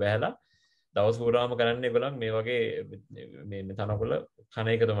විල්ඩ් වලට බහැලා දවස් පුරාම කරන්නේ ඒගොල්ලන් මේ වගේ මේ තනකොළ කන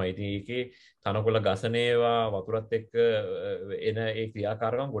එක තමයි. ඉතින් ඒකේ තනකොළ ගසන ඒවා වතුරත් එක්ක එන ඒ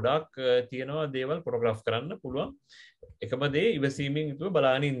ක්‍රියාකාරකම් ගොඩාක් තියෙනවා දේවල් ෆොටෝග්‍රාෆ් කරන්න පුළුවන්. එකම දේ ඉවසීමෙන් යුතුව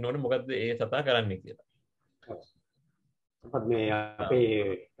බලාගෙන ඉන්න ඕනේ මොකද්ද ඒ සතා කරන්නේ කියලා. අපත් මේ අපේ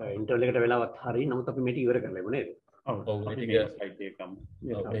ඉන්ටර්වල් එකට වෙලාවත් හරි. නමුත් අපි මේක ඉවර කරලා ඉමු නේද? ඔව් මේක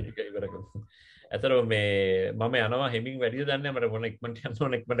ඉවර කරමු. ඇතරම මේ මම යනවා හෙමින් වැඩිද දන්නේ මට මොන ඉක්මනට යන්න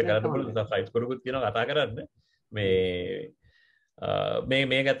ඕන ඉක්මනට කරන්න පුළුවන් ෆ්ලයිට් කරුකුත් තියෙනවා කතා කරන්න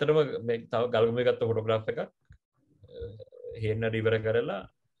මේක ඇත්තටම මේ තව ගල්ගමුවේ ගත්ත ෆොටෝග්‍රාෆ් එකක් හේන්නට ඉවර කරලා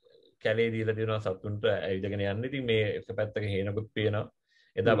කැලේ දීලා දෙනවා සතුන්ට ඇවිදගෙන යන්න. ඉතින් මේ එක පැත්තක හේනකුත් පේනවා.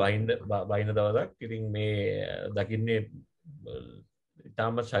 එදා බහින්න දවසක්. ඉතින් මේ දකින්නේ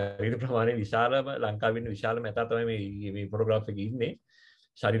ඉතාම ශරීර ප්‍රමාණය විශාලම ලංකාවේ ඉන්න විශාලම ඇතා තමයි මේ ෆොටෝග්‍රාෆ් එකේ ඉන්නේ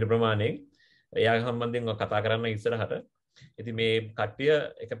ශරීර ප්‍රමාණයෙන්. එයා සම්බන්ධයෙන් කතා කරන්න ඉස්සරහට. ඉතින් මේ කට්ටිය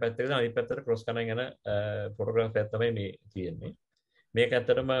එක පැත්තකට අනිත් පැත්තට ක්‍රොස් කරන යන ෆොටෝග්‍රාෆ් එකක් තමයි මේ තියෙන්නේ. මේක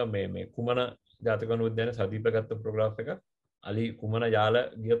ඇත්තටම මේ කුමන ජාතික වන උද්‍යානයේ සදීප ගත්ත ෆොටෝග්‍රාෆ් එකක්. අලි කුමන යාල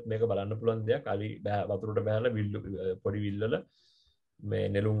ගියොත් මේක බලන්න පුළුවන් දෙයක්. අලි වතුරට බහැලා පොඩි විල්වල මේ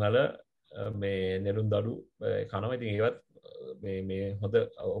නෙළුම් අල මේ නෙළුම් දඩු කනවා. ඉතින් ඒවත් මේ හොඳ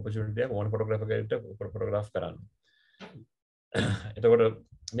ඔපචුනිටි එකක් ඕන ෆොටෝග්‍රාෆර් කෙනෙක්ට ෆොටෝග්‍රාෆ් කරන්න. එතකොට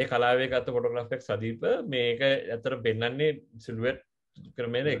මේ කලාවේ ගත්ත ෆොටෝග්‍රාෆ් එකක් සදීප මේක ඇත්තට පෙන්වන්නේ සිලුවෙට්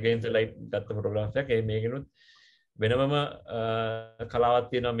ක්‍රමයෙන් against the light ගත්ත ෆොටෝග්‍රාෆ් එකක්. මේකෙනුත් වෙනමම කලාවක්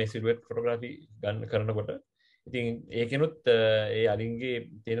තියෙනවා මේ සිලුවෙට් ෆොටෝග්‍රැෆි ගන්න කරනකොට. ඉතින් ඒකෙනුත් ඒ අලින්ගේ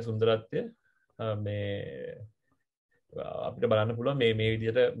තියෙන සුන්දරත්වය මේ අපිට බලන්න පුළුවන් මේ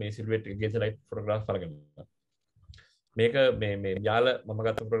විදිහට මේ සිලුවෙට් against the light ෆොටෝග්‍රාෆ් අරගෙන. මේක මේ යාල මම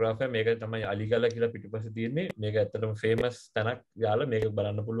ගත්ත ෆොටෝග්‍රාෆ් එක මේක තමයි අලිගල කියලා පිටුපස්සේ තියෙන්නේ. මේක ඇත්තටම ෆේමස් තැනක් යාල මේක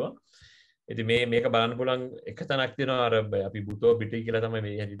බලන්න පුළුවන්. ඉතින් මේක බලන්න පුළුවන් එක තැනක් තියෙනවා අර අපි බුතෝ පිටි කියලා තමයි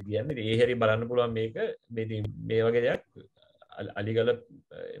මේ හැටි කියන්නේ. ඉතින් ඒ හැටි බලන්න පුළුවන් මේක මේ වගේ දෙයක් අලිගල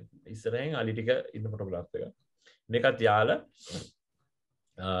ඉස්සරහින් අලි ටික ඉන්න ෆොටෝග්‍රාෆ් එක. මේකත් යාල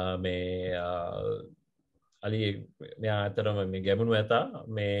මේ අලි මෙයා ඇත්තටම මේ ගැමුණු ඇතා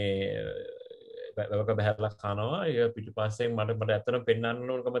මේ වැවක බහැරලා කනවා. ඒක පිටිපස්සෙන් මට ඇත්තටම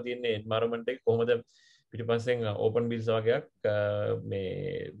පෙන්වන්න ඕනකම තියෙන එන්වයරන්මන්ට් එක කොහොමද පිටිපස්සෙන් ඕපන් බිල්ස් වගේක්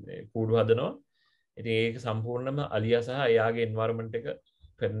මේ කූඩු හදනවා. ඉතින් ඒක සම්පූර්ණයෙන්ම අලියා සහ එයාගේ එන්වයරන්මන්ට් එක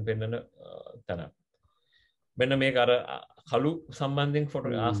පෙන්වන තැන. මෙන්න මේක අර කළු සම්බන්ධයෙන්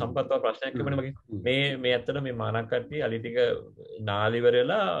ෆොටෝ සම්පත්ව ප්‍රශ්නයක් තිබුණේ මගේ. මේ ඇත්තට මේ මානක් කට්ටිය අලි ටික නාලිවර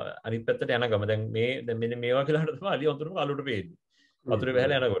වෙලා අනිත් පැත්තට යන ගම. දැන් මෙන්න මේවා කියලා හිතන තමයි අලිය වතුරට කළුවට පේන්නේ. වතුරේ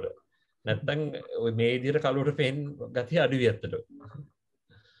බහැලා යනකොට. නැත්තම් මේ විදිහට කළුවට පේන ගතිය අඩුයි ඇත්තට.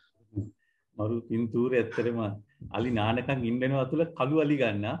 මරු පින්තූරය ඇත්තටම අලි නානකම් ඉන්නව අතුල කළු අලි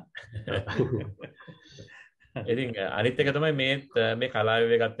ගන්නා. ඉතින් අනිත් එක තමයි මේ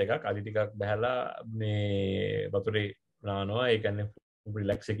කලාවේ ගත් එකක්. අලි ටිකක් බහැලා මේ වතුරේ නානවා. ඒ කියන්නේ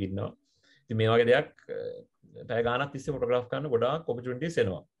රිලැක්ස් එකක ඉන්නවා. ඉතින් මේ වගේ දෙයක් පැය ගාණක් තිස්සේ ෆොටෝග්‍රාෆ් කරන්න ගොඩාක් ඔපචුනිටිස්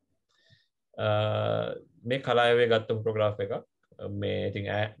එනවා. මේ කලාවේ ගත්ත ෆොටෝග්‍රාෆ් එකක්. මේ ඉතින්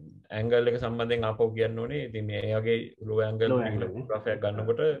ඇන්ගල් එක සම්බන්ධයෙන් ආපහු කියන්න ඕනේ. ඉතින් මේ වගේ ලෝ ඇන්ගල් ෆොටෝග්‍රාෆ් එකක්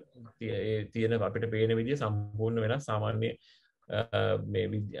ගන්නකොට තියෙන අපිට පේන විදිය සම්පූර්ණ වෙනස් සාමාන්‍ය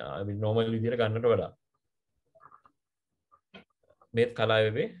මේ නෝමල් විදියට ගන්නට වඩා. මේත්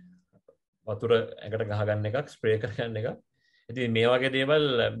කලාවේ වතුර ඇඟට ගහගන්න එකක් ස්ප්‍රේ කරගන්න එකක්. ඉතින් මේ වගේ දේවල්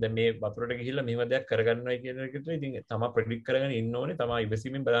දැන් මේ වතුරට ගිහිල්ලා මෙහෙම දෙයක් කරගන්නවයි කියන එකට ඉතින් තමා ප්‍රෙඩික්ට් කරගෙන ඉන්න ඕනේ. තමා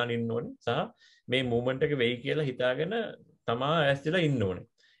ඉවසීමෙන් බලන්න ඉන්න ඕනේ. සහ මේ මූවමන්ට් එක වෙයි කියලා හිතාගෙන තමා ඇස්තිලා ඉන්න ඕනේ.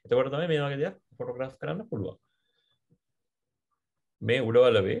 එතකොට තමයි මේ වගේ දෙයක් ෆොටෝග්‍රාෆ් කරන්න පුළුවන්. මේ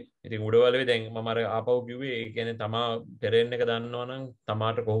උඩවලවේ ඉතින් උඩවලවේ දැන් මම අර ආපහු කිව්වේ ඒ කියන්නේ තමා ටෙරේන් එක දන්නවා නම්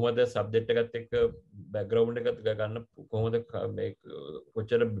තමාට කොහොමද සබ්ජෙක්ට් එකත් එක්ක බෑග්ග්‍රවුන්ඩ් එක ගන්න කොහොමද මේ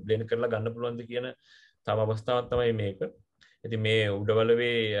කොච්චර බ්ලෙන්ඩ් කරලා ගන්න පුළුවන්ද කියන තව අවස්ථාවක් තමයි මේක. ඉතින් මේ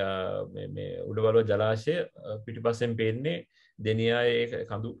උඩවලවේ මේ උඩවලව ජලාශය පිටිපස්සෙන් පේන්නේ දෙනියායේ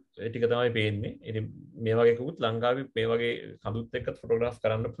කඳු ටික තමයි පේන්නේ. ඉතින් මේ වගේ කකුත් ලංකාවේ මේ වගේ කඳුත් එක්ක ෆොටෝග්‍රාෆ්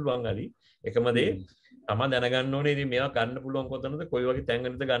කරන්න පුළුවන් අලි. එකම දේ තමා දැනගන්න ඕනේ ඉතින් මේවා ගන්න පුළුවන් කොතනද කොයි වගේ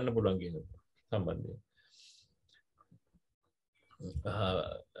තැන්වලද ගන්න පුළුවන් කියන සම්බන්ධය.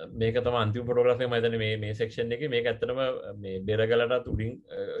 මේක තම අන්තිම ෆොටෝග්‍රාෆිය මම හිතන්නේ මේ සෙක්ෂන් එකේ මේක ඇත්තටම මේ බෙරගලට උඩින්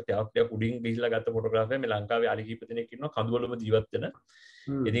ටිකක් උඩින් ගිහිල්ලා ගත්ත ෆොටෝග්‍රාෆිය මේ ලංකාවේ අලි කීප දෙනෙක් ඉන්නවා කඳුවලම ජීවත් වෙන.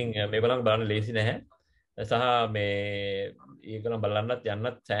 ඉතින් මේගොල්ලන් බලන්න ලේසි නැහැ. සහ මේ ඒකනම් බලන්නත්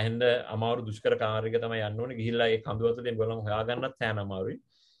යන්නත් සෑහෙන අමාරු දුෂ්කර කාර්යයක තමයි යන්න ඕනේ. ගිහිල්ලා ඒ කඳුව අතරින් බලන් හොයාගන්නත් සෑහෙන අමාරුයි.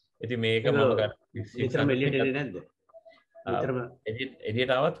 ඉතින් මේක මම විතරම එළියට එන්නේ නැද්ද? විතරම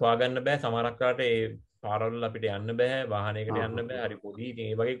එළියට ආවත් හොයාගන්න බෑ. සමහරක් වෙලාවට ඒ පාරවල් අපිට යන්න බෑ, වාහනයකට යන්න බෑ. හරි පොඩි. ඉතින්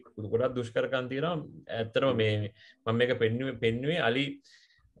ඒ වගේ ගොඩක් දුෂ්කරකම් තියෙනවා. ඇත්තටම මේ මම මේක පෙන්නුවේ අලි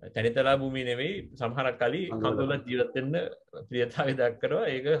තනිතලා භූමිය නෙවෙයි. සමහරක් අලි කඳුවල ජීවත් වෙන්න ප්‍රියතාවය දක්වනවා.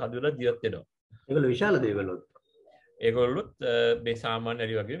 ඒක හදුවල ජීවත් වෙනවා. ඒගොල්ලෝ විශාලද ඒගොල්ලොත්? ඒගොල්ලොත් මේ සාමාන්‍ය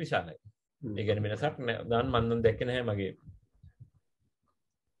අලි වගේ විශාලයි. ඒ කියන්නේ වෙනසක් නෑ. දැන් මම නම් දැක්කේ නැහැ මගේ.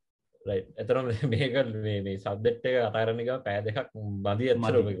 රයිට්. එතරම් මේක මේ සබ්ජෙක්ට් එක කතා කරන්න ගියාම පැය දෙකක් බඳි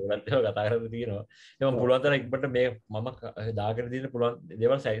ඇත්තටම මේක ගොඩක් ඒවා කතා කරන්න තියෙනවා. ඒක මම පුළුවන් තරම් ඉක්මනට මේ මම දාගෙන දින පුළුවන්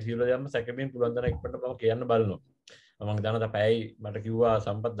දේවල් සියලු දේවල්ම සැකපින් පුළුවන් තරම් ඉක්මනට මම කියන්න බලනවා. මම දන්නවා පැයයි මට කිව්වා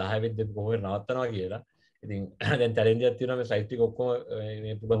සම්පත් 10 වෙද්දී කොහොමද නවත්තනවා කියලා. ඉතින් දැන් චැලෙන්ජ් එකක් තියෙනවා මේ සයිට් එක ඔක්කොම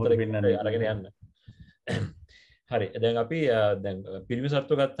මේ පුළුවන් තරම් අරගෙන යන්න. හරි. දැන් අපි දැන් පිරිමි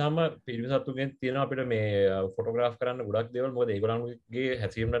සත්තු ගත්තාම පිරිමි සත්තුගෙන් තියෙනවා අපිට මේ ෆොටෝග්‍රාෆ් කරන්න ගොඩක් දේවල්. මොකද ඒගොල්ලන්ගේ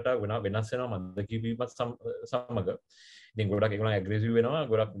හැසිරීමට වෙනස් වෙනවා මන්ද කීපීමත් සමග. ඉතින් ගොඩක් ඒගොල්ලන් ඇග්‍රෙසිව් වෙනවා.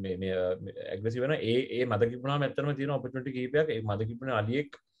 ගොඩක් මේ ඇග්‍රෙසිව් වෙනවා. ඒ මද කිපුණාම ඇත්තටම තියෙන ඔපචුනිටි කීපයක්. ඒ මද කිපුණේ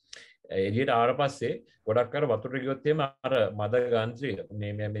අලියෙක් එළියට ආවට පස්සේ ගොඩක් අර වතුරට ගියොත් එහෙම අර මද ගන්ත්‍රය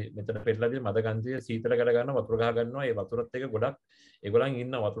මේ මෙතන පෙරලා තියෙන මද ගන්ත්‍රය සීතල කර ගන්න වතුර ගහ ගන්නවා. ඒ වතුරත් එක ගොඩක් ඒගොල්ලන්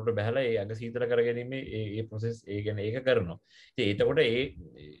ඉන්න වතුරට බහැලා ඒ අඟ සීතල කර ගැනීමේ ඒ ප්‍රොසෙස් ඒ කියන්නේ ඒක කරනවා. ඉතින් එතකොට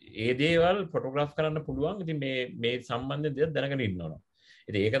ඒ දේවල් ෆොටෝග්‍රාෆ් කරන්න පුළුවන්. ඉතින් මේ සම්බන්ධයෙන් දෙයක් දැනගෙන ඉන්න ඕන.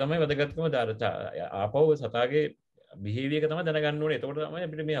 ඉතින් ඒක තමයි වැදගත්කම ආපහු සතාගේ බිහේවියර් එක තමයි දැනගන්න ඕනේ. එතකොට තමයි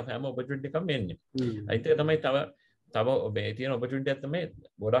අපිට මේ හැම ඔපචුනිටි එකක්ම එන්නේ. අනිත් එක තමයි තව ඔබේ තියෙන ඔපචුනිටි එක තමයි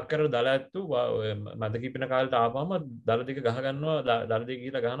ගොඩක් කරලා දාලා ඇත්තු මද කිපෙන කාලේට ආපුවම දල දෙක ගහ ගන්නවා දල දෙක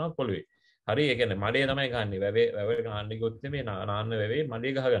ගිහලා ගහනවා පොළවේ. හරි ඒ කියන්නේ මඩේ තමයි ගහන්නේ. වැවේ ගහන්න ගියොත් මේ නාන්න වැවේ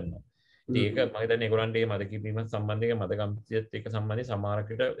මඩේ ගහ ගන්නවා. ඉතින් ඒක මම හිතන්නේ ඒගොල්ලන්ගේ මද කිපීමත් සම්බන්ධයෙන් මද ගම්පියත් එක්ක සම්බන්ධයෙන්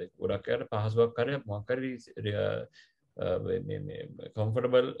සමහරකට ගොඩක් කරලා පහසුවක් කරේ මොකක් හරි මේ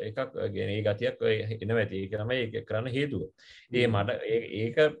කම්ෆර්ටබල් එකක් කියන්නේ ඒ ගතියක් එනවා ඇති. ඒක තමයි ඒක කරන්න හේතුව. ඒ මට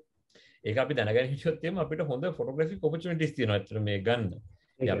ඒක අපි දැනගෙන හිටියොත් එimhe අපිට හොඳ ෆොටෝග්‍රැෆික් ඔපචුනිටිස් තියෙනවා අතට මේ ගන්න.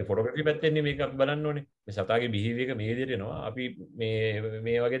 ඉතින් අපි ෆොටෝග්‍රැෆි පැත්තෙන් මේක අපි බලන්න ඕනේ. මේ සතාගේ බිහේවියර් එක මේ විදිහට එනවා. අපි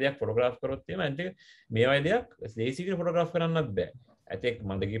මේ වගේ දෙයක් ෆොටෝග්‍රාෆ් කරොත් එimhe අන්තික මේ වගේ දෙයක් ලේසියෙන් ෆොටෝග්‍රාෆ් කරන්නත් බෑ. ඇතෙක්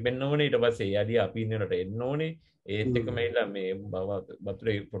මන්ද කිපෙන්න ඕනේ. ඊට පස්සේ ඒ අඩිය අපි ඉන්නවට එන්න ඕනේ. ඒත් එක්කම එලා මේ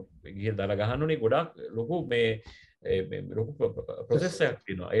වතුරේ ගිහින් දාලා ගහන්න ඕනේ. ගොඩක් ලොකු මේ ලොකු ප්‍රොසෙස් එකක්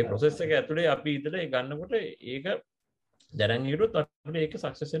තියෙනවා. ඒ ප්‍රොසෙස් එක ඇතුලේ අපි ඉතල ගන්නකොට ඒක දැනන් හිටියොත් අපිට ඒක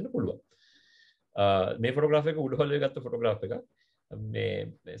සක්සස් වෙන්න පුළුවන්. මේ ෆොටෝග්‍රාෆ් එක උඩහොල්ලේ ගත්ත ෆොටෝග්‍රාෆ් එක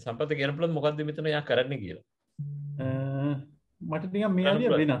මේ සම්පත කියන පුළුවන් මොකද්ද මෙතන යා කරන්නේ කියලා. මට නිකන් මේ අලිය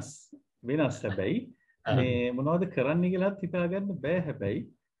වෙනස් හැබැයි මේ මොනවද කරන්න කියලාත් හිතාගන්න බෑ හැබැයි.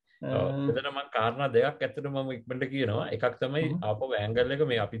 එතන මම කාරණා දෙකක් ඇත්තටම මම ඉක්මනට කියනවා. එකක් තමයි ආපහු ඇන්ගල් එක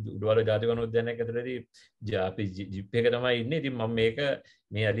මේ අපි උඩවල ජාතික වනෝද්‍යානයක් ඇතුළේදී අපි ජිප් එක තමයි ඉන්නේ. ඉතින් මම මේක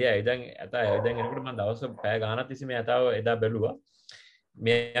මේ අලිය ඇවිදන් එනකොට මම දවස් පැය ගාණක් තිස්සේ මේ ඇතාව එදා බැලුවා.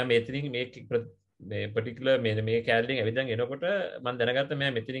 මෙයා මෙතනින් මේ පර්ටිකියුලර් මේ කැලෙන් ඇවිදන් එනකොට මම දැනගත්තා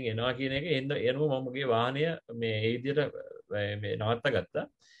මෙයා මෙතනින් එනවා කියන එක. එනවා මම මගේ වාහනය මේ ඒ විදිහට මේ නවත්තා ගත්තා.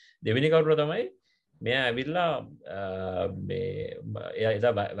 දෙවෙනි කරුණ තමයි මෙයා ඇවිල්ලා මේ එයා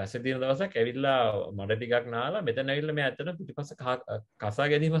එදා වැස්ස තියෙන දවසක් ඇවිල්ලා මඩ ටිකක් නාලා මෙතන ඇවිල්ලා මෙයා ඇත්තට පිටිපස්ස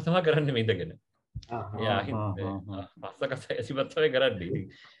කසා ගැනීම තමයි කරන්නේ මේ ඉඳගෙන. එයා පස්ස කසා ඇසිපත් තමයි කරන්නේ.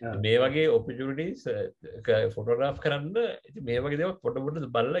 මේ වගේ ඔපචුනිටිස් ෆොටෝග්‍රාෆ් කරන්න ඉතින් මේ වගේ දේවල් පොඩ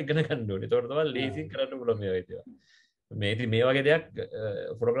බලලා ඉගෙන ගන්න ඕනේ. ඒතකොට තමයි ලේසියෙන් කරන්න පුළුවන් මේ වගේ දේවල්. මේ ඉතින් මේ වගේ දෙයක්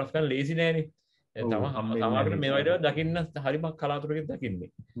ෆොටෝග්‍රාෆ් කරන්න ලේසි නෑනේ. සමහරවිට මේ වගේ දේවල් දකින්න හරිම කලාතුරකින්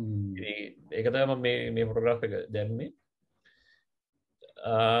දකින්නේ. ඉතින් ඒක තමයි මම මේ ෆොටෝග්‍රාෆ් එක දැම්මේ.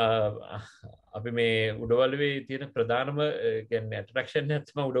 අපි මේ උඩවලුවේ තියෙන ප්‍රධානම කියන්නේ ඇට්‍රැක්ෂන් එක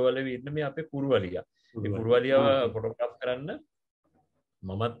තමයි උඩවලුවේ ඉන්න මේ අපේ කුරුවලියා. මේ කුරුවලියාව ෆොටෝග්‍රාෆ් කරන්න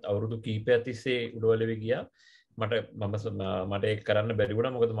මමත් අවුරුදු කිහිපයක් තිස්සේ උඩවලුවේ ගියා. මට ඒක කරන්න බැරි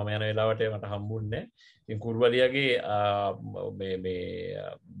වුණා. මොකද මම යන වෙලාවට මට හම්බුන්නේ නැහැ. ඉතින් කුරුවලියාගේ මේ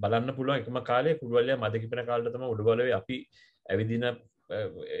බලන්න පුළුවන් එකම කාලේ කුරුවලියා මද කිපෙන කාලේ තමයි උඩවලුවේ අපි ඇවිදින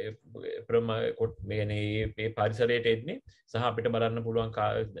මේ පරිසරයට එන්නේ සහ අපිට බලන්න පුළුවන්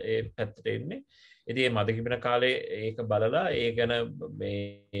ඒ පැත්තට එන්නේ. ඉතින් මේ මද කිපෙන කාලේ ඒක බලලා ඒ ගැන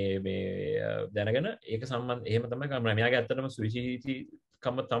මේ දැනගෙන ඒක සම්බන්ධ එහෙම තමයි කරන්නේ. මෙයාගේ ඇත්තටම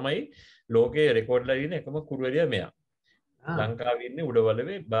සුවිශේෂීකම තමයි ලෝකේ රෙකෝඩ්ලා ඉන්න එකම කුරුවලියා මෙයා. ලංකාවේ ඉන්නේ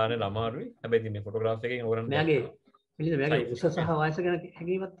උඩවලුවේ බාන ළමාරුයි. හැබැයි ඉතින් මේ ෆොටෝග්‍රාෆ් එකෙන් ඕරන්න මිලින්ද මගේ උස සහ වයස ගැන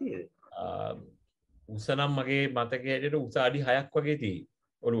හැඟීමක් තියෙද? උස නම් මගේ මතකයේ හැටියට උස අඩි 6ක් වගේ තියෙයි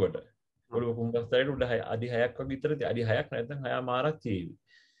ඔළුවට. ඔළුව කුඹස්තරේට උඩ අඩි 6ක් වගේ විතර තියෙයි. අඩි 6ක් නැත්නම් 6 මාරක් තියෙයි.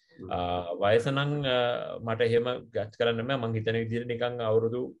 වයස නම් මට එහෙම ගැච් කරන්න බෑ. මං හිතන විදිහට නිකන්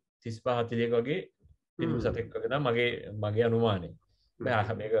අවුරුදු 35 40ක වගේ පිළිම සතෙක් වගේ තමයි මගේ අනුමානය.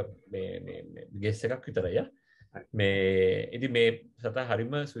 මේක මේ ගෙස් එකක් විතරයි. මේ ඉතින් මේ සතා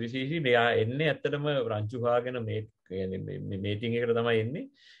හරිම සුවිශේෂී. මෙයා එන්නේ ඇත්තටම රංචු හොයාගෙන මේ කියන්නේ මේටින් එකට තමයි එන්නේ.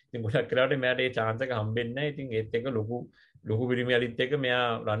 ඉතින් ගොඩක් වෙලාවට මෙයාට ඒ chance එක හම්බෙන්නේ නැහැ. ඉතින් ඒත් එක ලොකු පිරිමි අලිත් එක මෙයා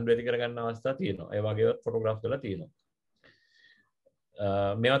රන් වෙති කරගන්න අවස්ථා තියෙනවා. ඒ වගේවත් ෆොටෝග්‍රාෆ් කරලා තියෙනවා.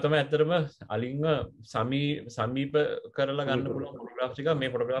 මේවා තමයි ඇත්තටම අලින්ව සමීප කරලා ගන්න පුළුවන් ෆොටෝග්‍රාෆ්ස් ටික.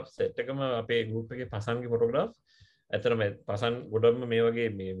 මේ ෆොටෝග්‍රාෆ් සෙට් එකම අපේ ගෲප් එකේ පසන්ගේ ෆොටෝග්‍රාෆ්ස්. ඇත්තටම පසන් ගොඩක්ම මේ වගේ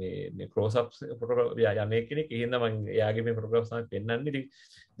මේ ක්ලෝස් අප්ස් ෆොටෝග්‍රාෆ් යන්නේ කෙනෙක්. ඒ හින්දා මම එයාගේ මේ ෆොටෝග්‍රාෆ්ස් තමයි පෙන්නන්නේ.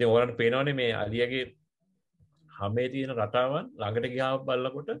 ඉතින් ඔයාලට පේනවනේ මේ අලියගේ හැමේ තියෙන රටාවන් ළඟට ගියාම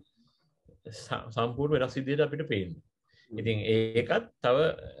බලනකොට සම්පූර්ණ වෙනස් විදිහට අපිට පේනවා. ඉතින් ඒකත් තව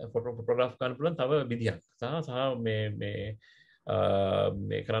ෆොටෝග්‍රාෆ් ගන්න පුළුවන් තව විදිහක්. සහ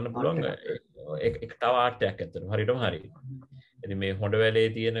මේ කරන්න පුළුවන් එක තව ආර්ට් එකක් ඇත්තටම හරියටම හරි. ඉතින් මේ හොඬ වැලේ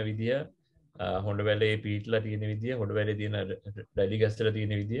තියෙන විදිය, හොඬ වැලේ පීටලා තියෙන විදිය, හොඬ වැලේ තියෙන රැලි ගැස්ටලා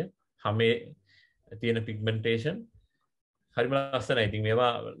තියෙන විදිය, හැමේ තියෙන පිග්මන්ටේෂන් හරිම ලස්සනයි. ඉතින්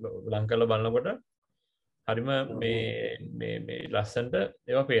මේවා ලං කරලා බලනකොට හරිම මේ ලස්සනට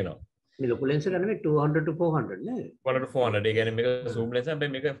ඒවා පේනවා. මේ ලොකු ලෙන්ස් එක නෙමෙයි 200 to 400 නේද? 100 to 400. ඒ කියන්නේ මේක zoom lens එක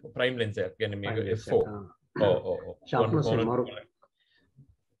මේක prime lens එකක්. කියන්නේ මේක f4. sharpness එක මාරු.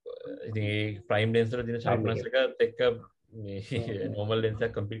 ඉතින් ඒ prime lens වල තියෙන sharpness එකත් එක්ක මේ normal lens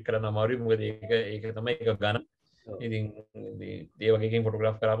එක compete කරන්න අමාරුයි. මොකද ඒක තමයි එක ගණන්. ඉතින් මේ වගේ එකකින්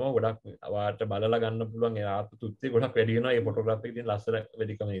ෆොටෝග්‍රාෆ් කරාම ගොඩක් වාට බලලා ගන්න පුළුවන්. ඒ ආත්ම තෘප්තිය ගොඩක් වැඩි වෙනවා මේ ෆොටෝග්‍රාෆ් එකේ තියෙන ලස්සන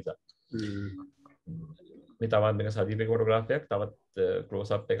වැඩිකම නිසා. මේ තවත් මේක සදීපේ ෆොටෝග්‍රාෆ් එකක්, තවත්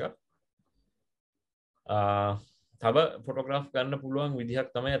ක්ලෝස් අප් එකක්. තව ෆොටෝග්‍රාෆ් ගන්න පුළුවන් විදිහක්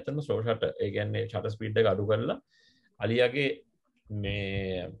තමයි ඇත්තටම ස්ලෝ ෂටර්. ඒ කියන්නේ ෂටර් ස්පීඩ් එක අඩු කරලා අලියාගේ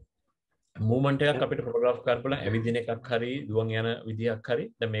මේ මූවමන්ට් එකක් අපිට ෆොටෝග්‍රාෆ් කරන්න පුළුවන්. ඇවිදින එකක් හරි දුවන් යන විදිහක් හරි.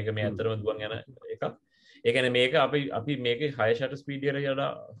 දැන් මේක මේ ඇත්තටම දුවන් යන එකක්. ඒ කියන්නේ මේක අපි මේකේ හයි ෂටර් ස්පීඩ් එකට යලා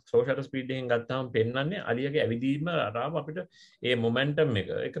ස්ලෝ ෂටර් ස්පීඩ් එකෙන් ගත්තාම පෙන්වන්නේ අලියාගේ ඇවිදීම රටාව අපිට ඒ මොමන්ටම්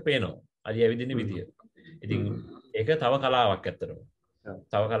එක පේනවා. අලියා ඇවිදින විදිය. ඉතින් ඒක තව කලාවක් ඇත්තටම.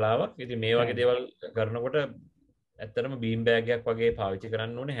 තව කලාවක්. ඉතින් මේ වගේ දේවල් කරනකොට ඇත්තටම බීම් බෑග් එකක් වගේ පාවිච්චි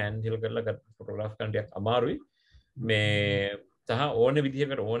කරන්න ඕනේ. හෑන්ඩ් හෙල් කරලා ෆොටෝග්‍රාෆ් කරන්න ටිකක් අමාරුයි. මේ සහ ඕනේ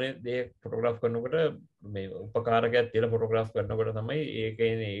විදිහකට ඕනේ දේ ෆොටෝග්‍රාෆ් කරනකොට මේ උපකාරකයක් තියලා ෆොටෝග්‍රාෆ් කරනකොට තමයි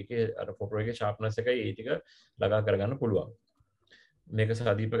ඒකේ අර ෆොටෝ එකේ ෂාර්ප්නස් එකයි ඒ ටික ළඟා කරගන්න පුළුවන්. මේක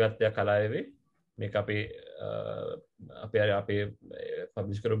සදීප ගත්තයක් කලාවේ මේක අපේ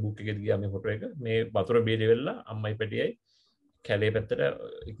පබ්ලිෂ් කරපු බුක් එකේ ගියා මේ ෆොටෝ එක. මේ වතුර බීලි වෙලා අම්මයි පැටියයි කැලේ පැත්තට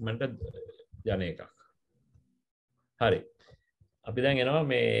ඉක්මනට යන එකක්. හරි. අපි දැන් එනවා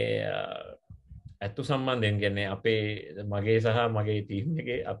මේ ඇත්තු සම්බන්ධයෙන් කියන්නේ අපේ මගේ සහ මගේ ටීම්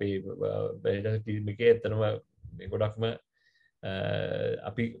එකේ අපේ ටීම් එකේ ඇත්තටම මේ ගොඩක්ම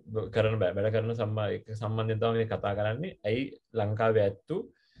අපි කරන වැඩ කරන සම්බන්ධයෙන් තමයි මේ කතා කරන්නේ. ඇයි ලංකාවේ ඇත්තු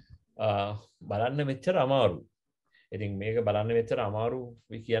බලන්න මෙච්චර අමාරු. ඉතින් මේක බලන්න මෙච්චර අමාරු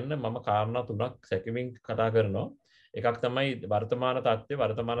කියන්න මම කාරණා තුනක් සැකෙමින් කතා කරනවා. එකක් තමයි වර්තමාන තත්ත්වය.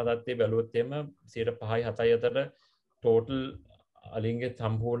 වර්තමාන තත්ත්වයේ බැලුවොත් එහෙම 5.7 අතර ටෝටල් අලින්ගේ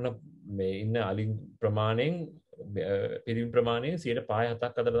සම්පූර්ණ මේ ඉන්න අලින් ප්‍රමාණයෙන් පිරිමි ප්‍රමාණයෙන් 5.7ක්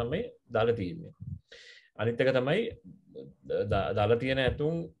අතර තමයි දාලා තියෙන්නේ. අනිත් එක තමයි දාලා තියෙන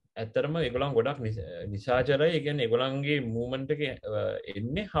ඇතුන් ඇත්තරම ඒගොල්ලන් ගොඩක් නිසාචරයි. ඒ කියන්නේ ඒගොල්ලන්ගේ මූවමන්ට් එක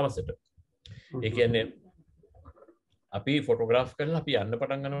එන්නේ හවසට. ඒ කියන්නේ අපි ෆොටෝග්‍රාෆ් කරලා අපි යන්න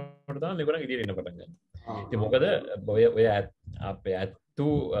පටන් ගන්නකොට තමයි මේගොල්ලන් ඉදිරියට එන්න පටන් ගන්නේ. ඉතින් මොකද ඔය අපේ ඇත්තු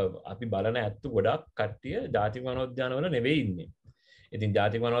අපි බලන ඇත්තු ගොඩක් කට්ටිය ජාතික වනෝද්‍යාන වල නෙවෙයි ඉන්නේ. ඉතින්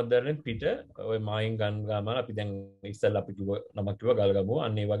ජාතික වනෝද්‍යානෙන් පිට ඔය මායින් ගම්මාන අපි දැන් ඉස්සෙල්ලා අපි කිව්ව නමක් කිව්ව ගල්ගමුව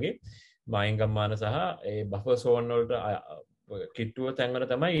අන්න ඒ වගේ මායින් ගම්මාන සහ ඒ බෆර් සෝන් වලට කිට්ටුව තැන්වල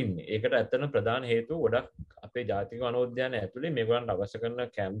තමයි ඉන්නේ. ඒකට ඇත්තටම ප්‍රධාන හේතුව ගොඩක් අපේ ජාතික වනෝද්‍යාන ඇතුලේ මේගොල්ලන්ට අවශ්‍ය කරන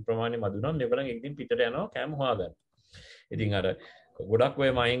කැම් ප්‍රමාණය මදි නම් මේගොල්ලන් එකකින් පිටට යනවා කැම් හොයාගන්න. ඉතින් අර ගොඩක්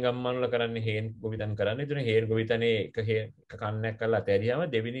ඔය මයින් ගම්මාන වල කරන්නේ හේන් ගොවිතැන් කරන්නේ. ඒතර හේන් ගොවිතැනේ එක කන්නයක් කරලා අතෑරියාම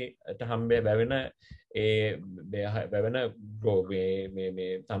දෙවෙනිට හම්බේ බැවෙන බැවෙන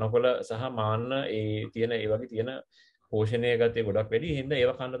මේ තනකොළ සහ මාන්න ඒ තියෙන ඒ වගේ තියෙන පෝෂණය ගත්තේ ගොඩක් වැඩි. හින්දා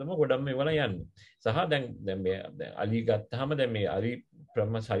ඒව කන්න තමයි ගොඩක් මේවල යන්නේ. සහ දැන් මේ අලි ගත්තාම දැන් මේ අලි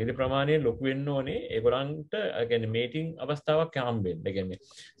ශරීර ප්‍රමාණය ලොකු වෙන්න ඕනේ. ඒගොල්ලන්ට කියන්නේ මේටිං අවස්ථාවක් හම්බෙන්න. ඒ කියන්නේ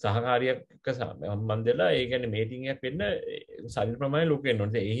සහකාරියක් සම්බන්ධ වෙලා ඒ කියන්නේ මේටිං එකක් වෙන්න ශරීර ප්‍රමාණය ලොකු වෙන්න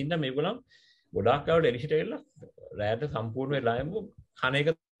ඕනේ. ඒ හින්දා මේගොල්ලන් ගොඩාක් කවට එලිෂිට වෙලා රෑට සම්පූර්ණ වෙලාවෙම කන එක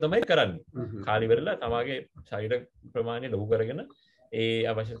තමයි කරන්නේ. කාලි වෙරලා තමාගේ ශරීර ප්‍රමාණය ලොකු කරගෙන ඒ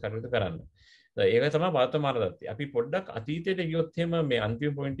අවශ්‍ය කටයුතු කරන්න. ඒක තමයි වර්තමාන තත්ත්වය. අපි පොඩ්ඩක් අතීතයට ගියොත් එහෙම මේ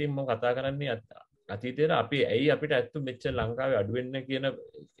අන්තිම පොයින්ට් එකෙන් මම කතා කරන්නේ අතීතයට අපි ඇයි අපිට ඇත්ත මෙච්චර ලංකාවේ අඩු වෙන්න කියන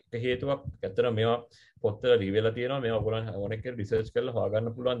හේතුවක් ඇත්තට මේවා පොත්වල ලියවිලා තියෙනවා. මේවා ඔයගොල්ලන් ඕනෙක රිසර්ච් කරලා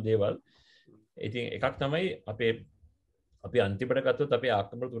හොයාගන්න පුළුවන් දේවල්. ඉතින් එකක් තමයි අපි අන්තිමට ගත්තොත් අපේ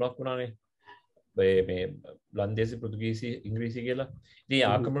ආක්‍රමණ තුනක් වුණානේ. මේ ලන්දේසි පෘතුගීසි ඉංග්‍රීසි කියලා. ඉතින්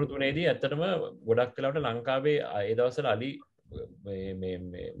ආක්‍රමණ තුනේදී ඇත්තටම ගොඩක් වෙලාවට ලංකාවේ ඒ දවස්වල අලි මේ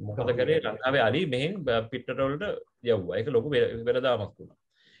මොකද කරේ ලංකාවේ අලි මෙහෙන් පිටරට වලට යවුවා. ඒක ලොකු වෙලදාමක් වුණා.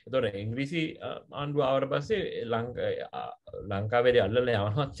 ඒතකොට ඉංග්‍රීසි ආණ්ඩුව ආවට පස්සේ ලංකාවේදී අල්ලලා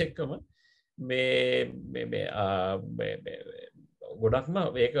යවනවත් එක්කම මේ ගොඩක්ම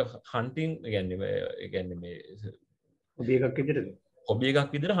ඒක හන්ටිං කියන්නේ මේ හොබි එකක්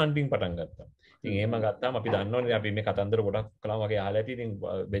විදිහට හන්ටිං පටන් ගත්තා. ඉතින් එහෙම ගත්තාම අපි දන්නවනේ අපි මේ කතන්දර ගොඩක් කළා වගේ අහලා ඇති. ඉතින්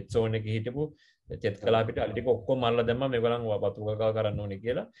වෙබ් සෝන් එකේ හිටපු චෙත් කලා පිට අලි ටික ඔක්කොම මරලා දැම්මා මේගොල්ලන් වතුකකා කරන්න ඕනේ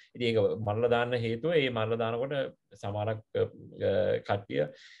කියලා. ඉතින් ඒක මරලා දාන්න හේතුව ඒ මරලා දානකොට සමහරක් කට්ටිය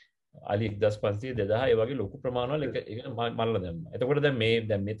අලි 1500 2000 ඒ වගේ ලොකු ප්‍රමාණවල ඒක මරලා දැම්මා. එතකොට දැන්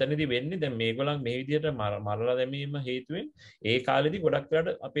මෙතනදී වෙන්නේ දැන් මේගොල්ලන් මේ විදිහට මරලා දැමීම හේතුවෙන් ඒ කාලෙදී ගොඩක්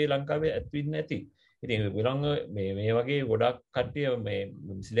වෙලාට අපේ ලංකාවේ ඇත්වෙන්නේ නැති. ඉතින් විලංග මේ වගේ ගොඩක් කට්ටිය මේ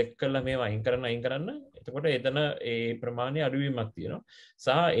සිලෙක්ට් කරලා මේව අයින් කරන්න එතකොට එතන ඒ ප්‍රමාණය අඩුවීමක් තියෙනවා. සහ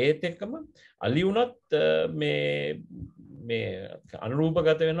ඒත් එක්කම අලි වුණත් මේ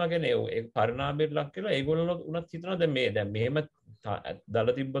අනුරූපගත වෙනවා කියන්නේ ඒ පරිණාමයට ලක් වෙලා ඒගොල්ලෝ උනත් හිතනවා දැන් මෙහෙම දල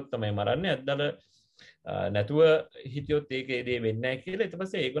තිබ්බොත් තමයි මරන්නේ අද්දල නැතුව හිතියොත් ඒක ඒ දේ වෙන්නේ නැහැ කියලා. ඊට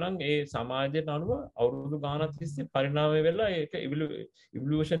පස්සේ ඒගොල්ලන් ඒ සමාජයට අනුව අවුරුදු ගාණක් තිස්සේ පරිණාමය වෙලා ඒක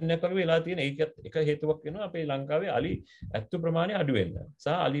ඉවොලුෂන් එකක් වගේ වෙලා තියෙන එක හේතුවක් වෙනවා අපේ ලංකාවේ අලි ඇත්තු ප්‍රමාණය අඩු වෙන්න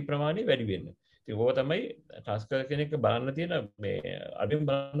සහ අලි ප්‍රමාණය වැඩි වෙන්න. ඉතින් ඕක තමයි ටස්කර් කෙනෙක් බලන්න තියෙන මේ අඩුවෙන්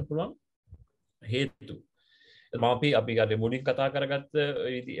බලන්න පුළුවන් හේතු. අපි අර මුලින් කතා කරගත්ත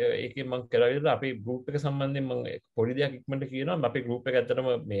ඒකෙන් මම කරවිලා අපේ ගෲප් එක සම්බන්ධයෙන් මම පොඩි දෙයක් ඉක්මනට කියනවා. අපේ ගෲප් එක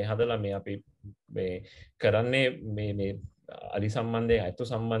ඇත්තටම මේ හදලා මේ අපි මේ කරන්නේ මේ අලි සම්බන්ධයෙන් අතු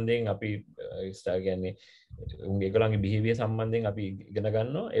සම්බන්ධයෙන් අපි කියන්නේ ඒගොල්ලන්ගේ බිහේවියර් සම්බන්ධයෙන් අපි ඉගෙන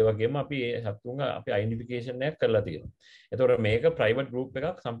ගන්නවා. ඒ වගේම අපි ඒ සතුන්ගේ අපි අයිඩෙන්ටිෆිකේෂන් එකක් කරලා තියෙනවා. ඒතකොට මේක ප්‍රයිවට් ගෲප්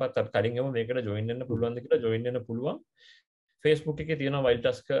එකක්. සම්පත් කලින් ගම මේකට ජොයින් වෙන්න පුළුවන්ද කියලා ජොයින් වෙන්න පුළුවන්. Facebook එකේ තියෙනවා Wild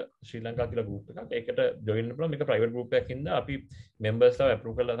Tusker ශ්‍රී ලංකා කියලා group එකක්. ඒකට join වෙන්න පුළුවන්. මේක private group එකක් හින්දා අපි members ලා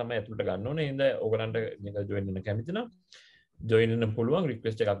approve කරලා තමයි ඇතුළට ගන්න ඕනේ. හින්දා ඕගලන්ට මේක join වෙන්න කැමති නම් join වෙන්න පුළුවන්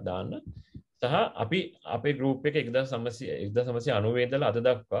request එකක් දාන්න. සහ අපි අපේ group එක 1990 ඉඳලා අද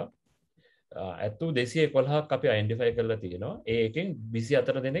දක්වා ඇතු 211ක් අපි identify කරලා තියෙනවා. ඒකෙන්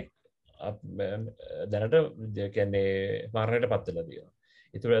 24 දෙනෙක් දැනට කියන්නේ මරණයට පත් වෙලා තියෙනවා.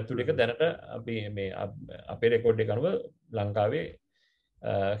 ඉතුරු ඇතුළු එක දැනට අපි මේ අපේ රෙකෝඩ් එක අනුව ලංකාවේ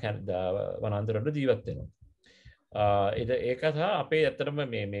වනාන්තරවල ජීවත් වෙනවා. ඒක සහ අපේ ඇත්තටම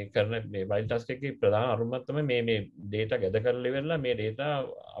මේ කරන මේ වයිල්ඩ් ටස්ක් එකේ ප්‍රධාන අරුමක් තමයි මේ data gather කරලා ඉවරලා මේ data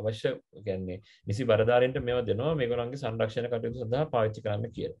අවශ්‍ය කියන්නේ නිසි බලධාරීන්ට මේවා දෙනවා මේගොල්ලන්ගේ සංරක්ෂණ කටයුතු සඳහා පාවිච්චි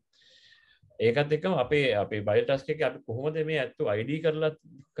කරන්න කියලා. ඒකත් එක්කම අපේ වයිල්ඩ් ටස්ක් එකේ අපි කොහොමද මේ ඇත්තු ID කරලා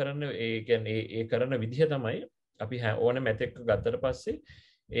කරන ඒ කියන්නේ ඒ කරන විදිහ තමයි අපි ඕනම ඇතෙක් ගත්තට පස්සේ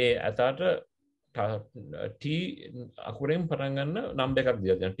ඒ ඇතාට T අකුරෙන් පටන් ගන්න නම්බර් එකක්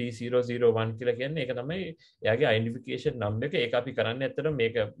දීලා තියෙනවා. T001 කියලා කියන්නේ ඒක තමයි එයාගේ ඩෙන්ටිෆිකේෂන් නම්බර් එක. ඒක අපි කරන්නේ ඇත්තටම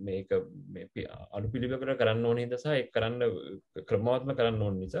මේක මේ අනුපිළිවෙලකට කරන්න ඕන හින්දා සහ ඒක කරන්න ක්‍රමවත්ම කරන්න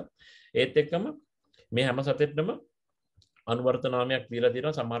ඕන නිසා ඒත් එක්කම මේ හැම සතෙක්ටම අනුවර්ත නාමයක් දීලා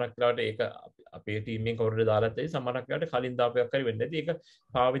තියෙනවා. සමහරක් වෙලාවට ඒක අපේ ටීම් එකෙන් කවුරුද දාලා තියෙයි. සමහරක් වෙලාවට කලින් දාපයක් හරි වෙන්නේ නැති. ඒක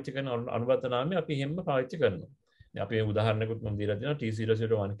පාවිච්චි කරන අනුවර්ත නාමය අපි හැමම පාවිච්චි කරනවා. අපි උදාහරණයකුත් මම දීලා තියෙනවා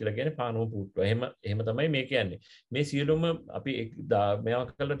T001 කියලා කියන්නේ පානෝ පුට්ටුව. එහෙම තමයි මේ කියන්නේ. මේ සියලුම අපි මේවා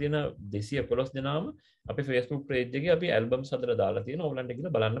කරලා තියෙන 211 දෙනාම අපේ Facebook page එකේ අපි ඇල්බම්ස් හදලා දාලා තියෙනවා. ඕගලන්ට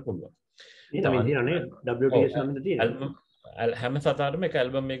ගිහලා බලන්න පුළුවන්. මේ තමයි තියෙනනේ WTS නමින්ද තියෙනවා. හැම සතාටම එක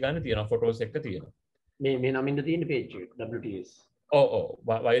ඇල්බම් එක ගන්න තියෙනවා. ෆොටෝස් එක තියෙනවා. මේ නමින්ද තියෙන page එක WTS. ඔව්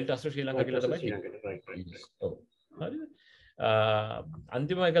Wild Tusker ශ්‍රී ලංකා කියලා තමයි. ඔව්. හරිද?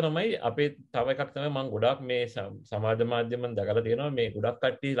 අන්තිම එක තමයි අපේ තව එකක් තමයි මම ගොඩක් මේ සමාජ මාධ්‍යමෙන් දැකලා තියෙනවා මේ ගොඩක්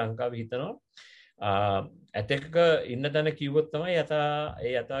කට්ටිය ලංකාවේ හිතනවා ඇතෙක්ක ඉන්න තැන කිව්වොත් තමයි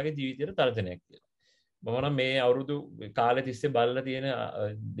යතාගේ ජීවිතේට තර්ජනයක් කියලා. මම නම් මේ අවුරුදු කාලෙ තිස්සේ බලලා තියෙන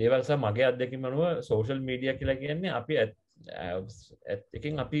දේවල් සහ මගේ අත්දැකීම් අනුව සෝෂල් මීඩියා කියලා කියන්නේ අපි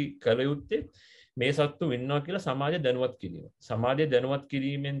එකකින් අපි කළ යුත්තේ මේ සත්තු ඉන්නවා කියලා සමාජය දැනුවත් කිරීම. සමාජය දැනුවත්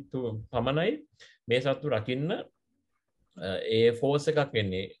කිරීමෙන් පමණයි මේ සත්තු රකින්න ඒ ෆෝස් එකක්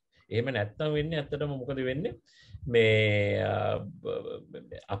වෙන්නේ. එහෙම නැත්තම් වෙන්නේ ඇත්තටම මොකද වෙන්නේ මේ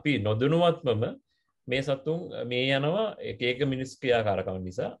අපි නොදැනුවත්වම මේ සතුන් මේ යනවා එක එක මිනිස් ක්‍රියාකාරකම්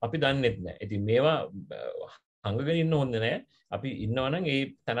නිසා අපි දන්නෙත් නැහැ. ඉතින් මේවා හංගගෙන ඉන්න හොඳ නැහැ. අපි ඉන්නවනම් ඒ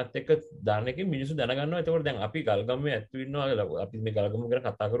තැනත් එක්ක දාන එකෙන් මිනිස්සු දැනගන්නවා. එතකොට දැන් අපි ගල්ගමුවේ ඇත්තු ඉන්නවා කියලා අපි මේ ගල්ගමුව ගැන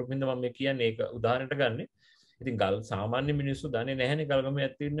කතා කරපු හින්දා මම මේ කියන්නේ ඒක උදාහරණයක් ගන්නෙ. ඉතින් සාමාන්‍ය මිනිස්සු දන්නේ නැහැනේ ගල්ගමුවේ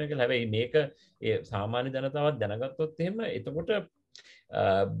ඇත්තු ඉන්නවා කියලා. හැබැයි මේක ඒ සාමාන්‍ය ජනතාවත් දැනගත්තොත් එහෙම එතකොට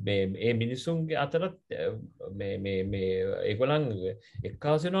මේ මිනිස්සුන්ගේ අතරත් මේ ඒගොල්ලන්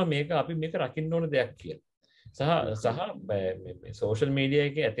එක්කාසු වෙනවා මේක අපි මේක රකින්න ඕන දෙයක් කියලා. සහ සෝෂල් මීඩියා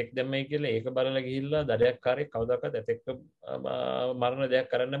එකේ ඇතෙක් දැම්මයි කියලා ඒක බලලා ගිහිල්ලා දඩයක්කාරයෙක් කවදාකවත් ඇතෙක් මරණ දෙයක්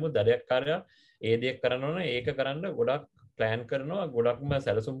කරන්න නමුත් දඩයක්කාරයා ඒ දෙයක් කරනවා නම් ඒක කරන්න ගොඩක් ප්ලෑන් කරනවා ගොඩක්ම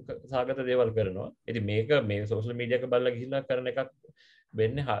සැලසුම් සාගත දේවල් කරනවා. ඉතින් මේක මේ සෝෂල් මීඩියා එක බලලා ගිහිල්ලා කරන එකක්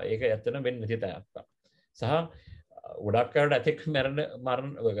වෙන්නේ ඒක ඇත්තටම වෙන්නේ නැති තැනක්. සහ ගොඩක් අයට ඇතෙක්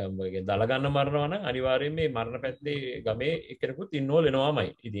මරණ දල ගන්න මරනවා නම් අනිවාර්යයෙන් මේ මරණ පැත්තේ ගමේ එක්කෙනෙකුත් ඉන්නෝ වෙනවාමයි.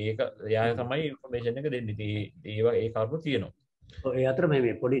 ඉතින් ඒක එයා තමයි ඉන්ෆර්මේෂන් එක දෙන්නේ. ඉතින් ඒ කරුණු තියෙනවා. ඔය ඒ අතර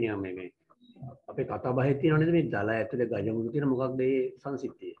මේ පොඩි නිකන් මේ අපේ කතා බහේ තියෙනව නේද මේ දල ඇතුලේ ගජමුතු තියෙන මොකක්ද ඒ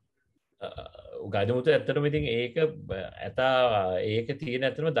සංසිද්ධිය? ගජමුතු ඇත්තටම ඉතින් ඒක ඇතා ඒක තියෙන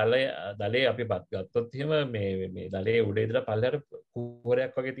ඇත්තටම දලේ අපි ගත්තොත් එහෙම මේ දලේ උඩේ ඉඳලා පල්ලෙහාට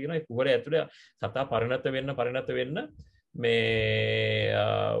කුහරයක් වගේ තියෙනවා. ඒ කුහරය ඇතුලේ සතා පරිණත වෙන්න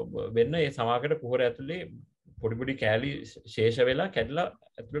වෙන්න ඒ සමාකට කුහර ඇතුලේ පොඩි කෑලි ශේෂ වෙලා කැඩලා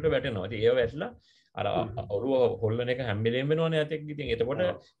ඇතුලට වැටෙනවා. ඉතින් ඒව වැටලා අර ඔරුව හොල්ලන එක හැම වෙලේම වෙනවනේ ඇතෙක්. ඉතින් එතකොට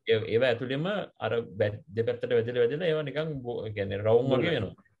ඒව ඇතුලේම අර දෙපැත්තට වැදලා ඒවා නිකන් කියන්නේ රවුම් වගේ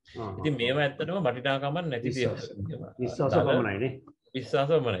වෙනවා. ඉතින් මේවා ඇත්තටම වටිනාකමක් නැති දේවල්. විශ්වාස පමණයි නේ. විශ්වාස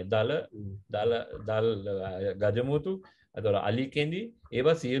පමණයි. දල ගජමුතු අතන අලි කෙඳි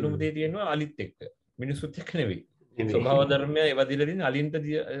ඒවා සියලුම දේ තියෙනවා අලිත් එක්ක. මිනිසුත් එක්ක නෙවෙයි. ස්වභාව ධර්මය ඒවා දීලා තියෙන අලින්ට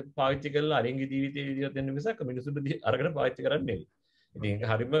පාවිච්චි කරලා අලින්ගේ ජීවිතේ ජීවත් වෙන්න මිසක් මිනිසුන්ට අරගෙන පාවිච්චි කරන්නේ නෙවෙයි. ඉතින් ඒක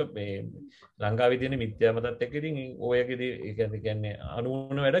හරියම මේ ලංකාවේ තියෙන මිත්‍යා මතත් එක්ක ඉතින් ඔයගේදී ඒ කියන්නේ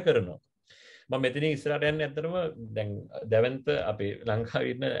අනුන වැඩ කරනවා. මම මෙතනින් ඉස්සරහට යන්නේ ඇත්තටම දැන් දැවන්ත අපේ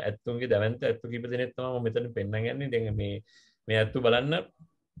ලංකාවේ ඉන්න ඇත්තුන්ගේ දැවන්ත ඇත්තු කීප දෙනෙක් තමයි මම මෙතන පෙන්නන් යන්නේ. දැන් මේ ඇත්තු බලන්න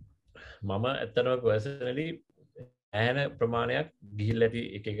මම ඇත්තටම පර්සනලි ඈන ප්‍රමාණයක් ගිහිල්ලා ඇති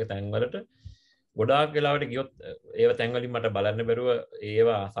එක තැන්වලට ගොඩාක් වෙලාවට ගියොත් ඒව තැන්වලින් මට බලන්න බැරුව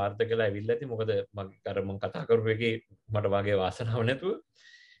ඒවා සාර්ථක වෙලා ඇවිල්ලා ඇති. මොකද මම කතා කරපු එකේ මට වාගේ වාසනාවක් නැතුව.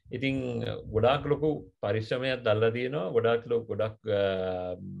 ඉතින් ගොඩාක් ලොකු පරිශ්‍රමයක් දැල්ලා තියෙනවා. ගොඩක්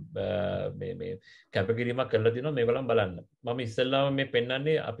මේ කැපකිරීමක් කරලා තියෙනවා මේගොල්ලන් බලන්න. මම ඉස්සෙල්ලාම මේ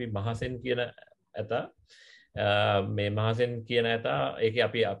පෙන්වන්නේ අපි මහසෙන් කියන ඇතා මේ මහසෙන් කියන ඇතා ඒකේ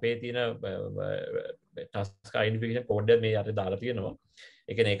අපි අපේ තියෙන ටස්ක් අයිඩෙන්ටිෆිකේෂන් කෝඩ් එක මේ යට දාලා තියෙනවා.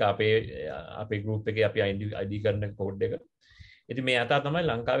 ඒ කියන්නේ ඒක අපේ ගෲප් එකේ අපි ID කරන කෝඩ් එක. ඉතින් මේ ඇතා තමයි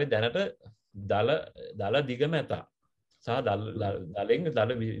ලංකාවේ දැනට දල දිගම ඇතා. සහ දල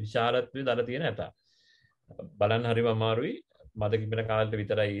විශාලත්වයේ දල තියෙන ඇතා. බලන්න හරිම අමාරුයි. මද කිපෙන කාලෙට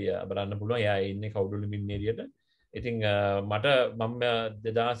විතරයි බලන්න පුළුවන්. එයා ඉන්නේ කවුරුළු මින් එරියට. ඉතින් මම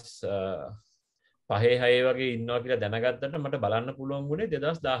 2005-6 වගේ ඉන්නවා කියලා දැනගත්තට මට බලන්න පුළුවන් වුණේ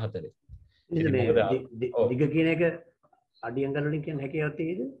 2014. දිග කියන එක අඩියංගල වලින් කියන හැකියාවක්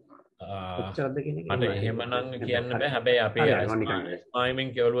තියෙද? කොච්චරද කියන එක? මට එහෙමනම් කියන්න බෑ. හැබැයි අපි ආයිමින්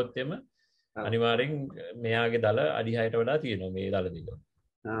කියවලුවොත් එම අනිවාර්යෙන් මෙයාගේ දල අඩි 6ට වඩා තියෙනවා මේ දල දිග.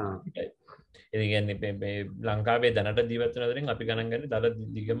 ඒ කියන්නේ මේ ලංකාවේ දැනට ජීවත් වෙන අතරින් අපි ගණන් ගන්නේ දල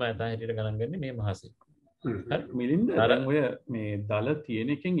දිගම ඇතා හැටියට ගණන් ගන්නේ මේ මහසේ. මිලින්ද දැන් ඔය මේ දල තියෙන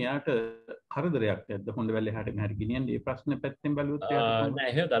එකෙන් එයාට කරදරයක් නැද්ද? හොඳ වෙලේ හැට මෙහාට ගෙනියන්නේ මේ ප්‍රශ්නේ පැත්තෙන් බැලුවොත් එයාට නෑ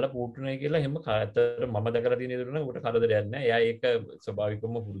එහෙම දල පුටුනේ කියලා එහෙම ඇත්තට මම දැකලා තියෙන දේ උඩ කරදරයක් නෑ. එයා ඒක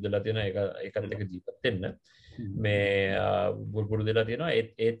ස්වභාවිකවම පුරුදුලා තියෙන ඒකත් එක්ක ජීවත් වෙන්න මේ පුරුදුලා තියෙනවා.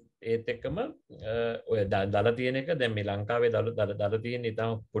 ඒත් එක්කම ඔය දල තියෙන එක දැන් මේ ලංකාවේ දල තියෙන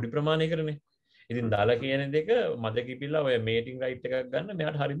ඉතාම පොඩි ප්‍රමාණයකටනේ. ඉතින් දල කියන දෙක මද කිපිලා ඔය මේටිං රයිට් එකක් ගන්න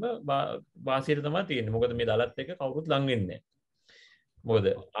මෙයාට හරිම වාසියට තමයි තියෙන්නේ. මොකද මේ දලත් එක්ක කවුරුත් ලං වෙන්නේ නැහැ. මොකද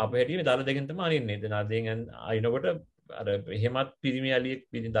ආපහු හැටි මේ දල දෙකෙන් තමයි අනින්නේ. දැන් අදින් අයිනකොට අර එහෙමත් පිරිමි ඇලියෙක්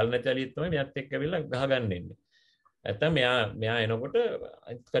දල නැති ඇලියෙක් තමයි මෙයාත් එක්ක ඇවිල්ලා ගහගන්න එන්නේ. නැත්තම් මෙයා එනකොට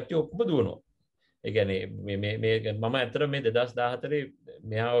කට්ටිය ඔක්කොම දුවනවා. ඒ කියන්නේ මේ මම ඇත්තට මේ 2014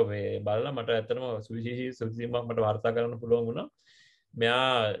 මෙයාව මේ බලලා මට ඇත්තටම සුවිශේෂීමක් මට වාර්තා කරන්න පුළුවන් වුණා.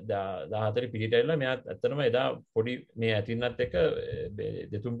 මෙයා 14 පිටිට ඇවිල්ලා මෙයා ඇත්තටම එදා පොඩි මේ ඇතින්නත් එක්ක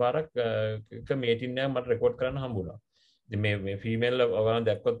දෙතුන් පාරක් එක මේටින් එකක් මට රෙකෝඩ් කරන්න හම්බුණා. ඉතින් මේ ෆීමේල් ඔයාලන්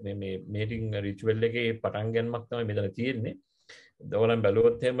දැක්කොත් මේ මේටින් රිචුවල් එකේ පටන් ගන්නමක් තමයි මෙතන තියෙන්නේ. ඔයාලන්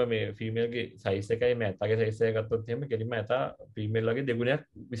බැලුවොත් එහෙම මේ ෆීමේල්ගේ සයිස් එකයි මේ ඇතාගේ සයිස් එක ගත්තොත් එහෙම කෙලින්ම ඇතා ෆීමේල් වගේ දෙගුණයක්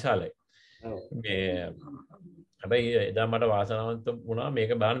විශාලයි. මේ හැබැයි එදා මට වාසනාවන්ත වුණා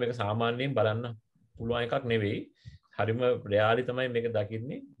මේක බලන්න මේක සාමාන්‍යයෙන් බලන්න පුළුවන් එකක් නෙවෙයි. හරිම රෙයාලි තමයි මේක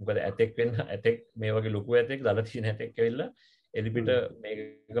දකින්නේ. මොකද ඇතෙක් වෙන්න ඇතෙක් මේ වගේ ලොකු ඇතෙක් දල තියෙන ඇතෙක් ඇවිල්ලා එලිපිට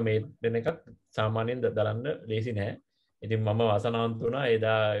මේක මේ දෙන එකක් සාමාන්‍යයෙන් දලන්න ලේසි නෑ. ඉතින් මම වාසනාවන්ත වුණා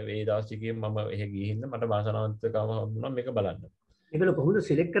එදා ඒ දවස් ටිකේ මම එහෙ ගිහින් මට වාසනාවන්තකම හම්බුණා මේක බලන්න. ඒකල කොහොමද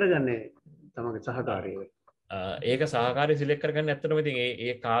සිලෙක්ට් කරගන්නේ තමගේ සහකාරියව? ඒක සහකාරී සිලෙක්ට් කරගන්න ඇත්තටම ඉතින්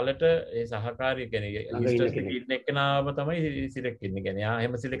ඒ කාලෙට ඒ සහකාරී කියන්නේ ලිස්ටර්ස් එකේ ඉන්න එක්කනාව තමයි සිලෙක්ට් වෙන්නේ. කියන්නේ යා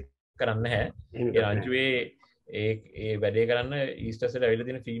එහෙම සිලෙක්ට් කරන්නේ නැහැ. ඒ රංචුවේ ඒ වැඩේ කරන්න ඊස්ටර්ස්ලා ඇවිල්ලා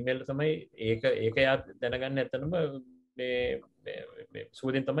තියෙන ෆීමේල් තමයි ඒක යා දැනගන්න ඇත්තටම මේ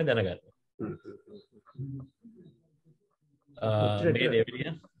සුවදින් තමයි දැනගන්නේ. මේ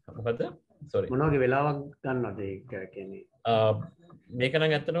දෙවියන් මොකද සෝරි මොන වගේ වෙලාවක් ගන්නවද ඒක කියන්නේ? මේක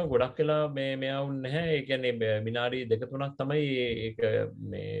නම් ඇත්තටම ගොඩක් වෙලා මෙයා වුන්නේ නැහැ. ඒ කියන්නේ විනාඩි 2-3ක් තමයි ඒක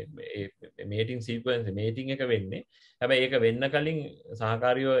මේ මේටින් සීක්වෙන්ස් මේටින් එක වෙන්නේ. හැබැයි ඒක වෙන්න කලින්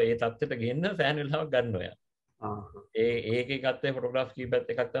සහකාරියෝ ඒ තත්ත්වයට ගෙන්න සෑහෙන වෙලාවක් ගන්නවා යා. ඒකේ ගත්තේ ෆොටෝග්‍රාෆ් කීපයක්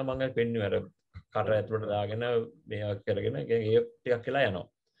එකක් තමයි මම පෙන්නුවේ. අර කට ඇතුලට දාගෙන මේවා කරගෙන ඒ ටිකක් වෙලා යනවා.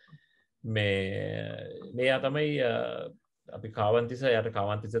 මෙයා තමයි අපි කාවන්තිස යට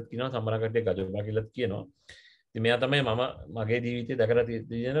කාවන්තිසත් කියනවා සමහර කට්ටිය ගජොබා කියලාත් කියනවා. ඉතින් මෙයා තමයි මම මගේ ජීවිතේ දැකලා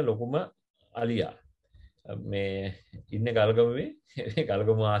තියෙන ලොකුම අලියා. මේ ඉන්නේ ගල්ගමුවේ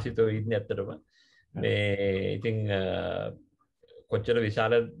ගල්ගමුව ආසිතව ඉන්නේ ඇත්තටම. මේ ඉතින් කොච්චර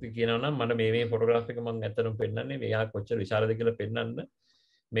විශාලද කියනවා නම් මම මේ ෆොටෝග්‍රාෆ් එක මම ඇත්තටම පෙන්නන්නේ මෙයා කොච්චර විශාලද කියලා පෙන්නන්න.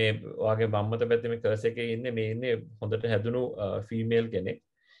 මේ වාගේ බම්මත පැත්තේ මේ කර්ස් එකේ ඉන්නේ මේ ඉන්නේ හොඳට හැදුණු ෆීමේල් කෙනෙක්.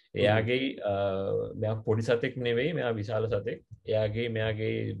 එයාගේ මෙයා පොඩි සතෙක් නෙවෙයි මෙයා විශාල සතෙක්.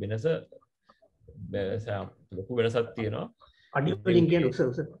 මෙයාගේ වෙනස ලොකු වෙනසක් තියෙනවා. අඩි වලින් කියන්නේ උස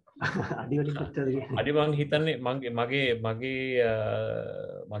අඩි වලින් කොච්චරද කියන්නේ? අඩි මං හිතන්නේ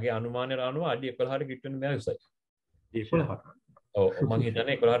මගේ අනුමානයට අනුව අඩි 11ට කිට් වෙන මෙයා උසයි. 11ට. ඔව් මං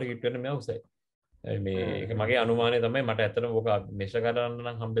හිතන්නේ 11ට කිට් වෙන මෙයා උසයි. මේක මගේ අනුමානය තමයි. මට ඇත්තටම ඔක මෙෂර් කරන්න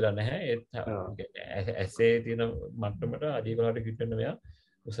නම් හම්බෙලා නැහැ. ඒත් ඇසේ තියෙන මට්ටමට අඩි 11ට කිට් වෙන මෙයා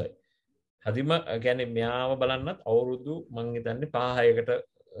උසයි. හදිම කියන්නේ මෙයාව බලන්නත් අවුරුදු මං හිතන්නේ 5-6කට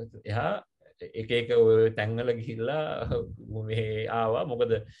එහා එක ඔය තැන්වල ගිහිල්ලා මේ ආවා.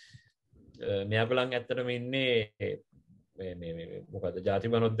 මොකද මෙයාගොල්ලන් ඇත්තටම ඉන්නේ මේ මොකද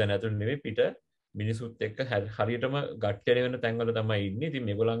ජාති මනෝද්‍යාන ඇතුළේ නෙවෙයි පිට මිනිසුත් එක්ක හරියටම ගැටෙන වෙන තැන්වල තමයි ඉන්නේ. ඉතින්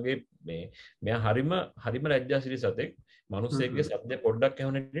මේගොල්ලන්ගේ මෙයා හරිම ලැජ්ජාශීලී සතෙක්. මිනිස්සෙක්ගේ සද්ද පොඩ්ඩක්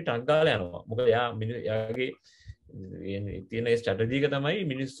ඇහුණෙට ටක් ගාලා යනවා. මොකද එයාගේ තියෙන ස්ට්‍රැටජි එක තමයි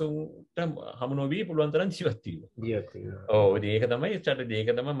මිනිස්සුන්ට හමු නොවී පුළුවන් තරම් ජීවත් වීම. ඔව් ඒක තමයි ස්ට්‍රැටජි.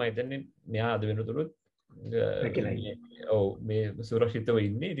 ඒක තමයි මම හිතන්නේ මෙයා අද වෙනතුරුත් ඔව් මේ සුරක්ෂිතව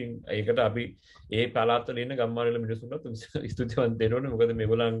ඉන්නේ. ඉතින් ඒකට අපි ඒ පළාත්වල ඉන්න ගම්මානවල මිනිස්සුන්ට ස්තුතිවන්ත වෙන්න ඕනේ. මොකද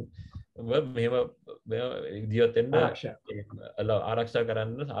මේගොල්ලන් මෙහෙම ජීවත් වෙන්න ආරක්ෂා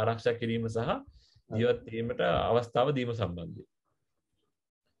කරන්න ආරක්ෂා කිරීම සහ ජීවත් වීමට අවස්ථාව දීම සම්බන්ධයි.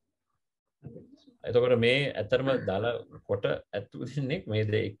 එතකොට මේ ඇත්තටම දාල කොට ඇතු දෙන්නෙක් මේ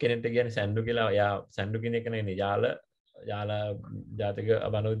එක්කෙනෙක්ට කියන්නේ සැන්ඩු කියලා. එයා සැන්ඩු කියන එක නෙවෙයි යාල ජාතික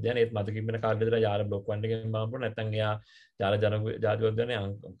වනෝද්‍යානය. ඒත් මතක ඉන්න කාලේ ඉඳලා යාල බ්ලොක් 1 එකෙන් බාම්පුවා. නැත්නම් එයා යාල ජාතිෝද්‍යානයේ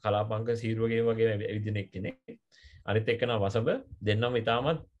කලාපංක සීරුවගේ වගේ ඇවිදින එක්කෙනෙක්. අනිත් එක්කෙනා වසබ දෙන්නම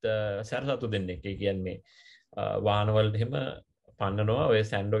ඉතාමත් සැරසතු දෙන්නෙක්. ඒ කියන්නේ වාහනවල එහෙම පන්නනවා. ඔය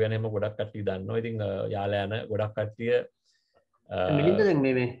සැන්ඩෝ ගැන එහෙම ගොඩක් කට්ටිය දන්නවා. ඉතින් යාල යන ගොඩක් කට්ටිය මිලින්ද දැන්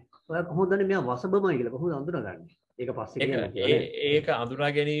මේ ඔයා කොහොමද දන්නේ මෙයා වසබමයි කියලා කොහොමද අඳුනගන්නේ? ඒක පස්සේ කියන්නේ. ඒක අඳුනා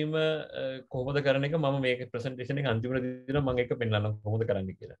ගැනීම කොහොමද කරන එක මම මේක ප්‍රසන්ටේෂන් එක අන්තිමට දීලා මම ඒක පෙන්නන්නම් කොහොමද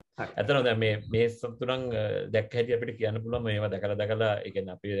කරන්නේ කියලා. ඇත්තටම දැන් මේ සතුරන් දැක්ක හැටි අපිට කියන්න පුළුවන් මේවා දැකලා ඒ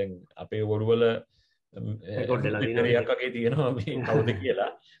කියන්නේ අපි දැන් අපේ ඔරුවල වගේ තියෙනවා මේ කවුද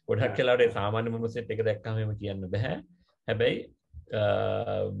කියලා. ගොඩක් වෙලාවට සාමාන්‍ය මොනසෙට් එක දැක්කම එහෙම කියන්න බෑ. හැබැයි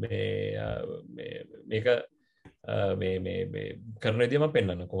මේක මේ කරන විදිය මම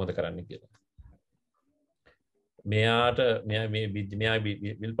පෙන්නන්න කොහොමද කරන්නේ කියලා. මෙයා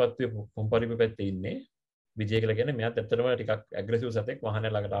විල්පත්තුවේ පොම්පරිප පැත්තේ ඉන්නේ. විජය කියලා කියන්නේ මෙයාත් ඇත්තටම ටිකක් ඇග්‍රෙසිව් සතෙක්. වාහනය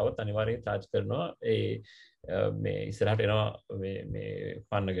ළඟට આવත් අනිවාර්යෙන් චාර්ජ් කරනවා. මේ ඉස්සරහට එනවා මේ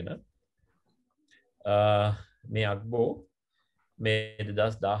පන්නගෙන. මේ අක්බෝ මේ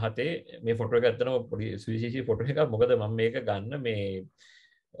 2017 මේ ෆොටෝ එක ඇත්තටම පොඩි සුවිශේෂී ෆොටෝ එකක්. මොකද මම මේක ගන්න මේ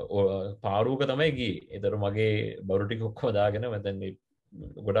පාරුවක තමයි ගියේ. ඒතර මගේ බරු ටික ඔක්කොම දාගෙන මම දැන් මේ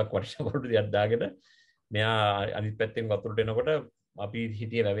ගොඩක් වර්ෂ බරු ටිකක් දාගෙන මෙයා අනිත් පැත්තෙන් වතුරට එනකොට අපි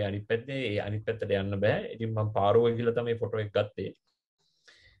හිටියේ වැවේ අනිත් පැත්තේ. ඒ අනිත් පැත්තට යන්න බෑ. ඉතින් මම පාරුවේ ගිහලා තමයි ෆොටෝ එක ගත්තේ.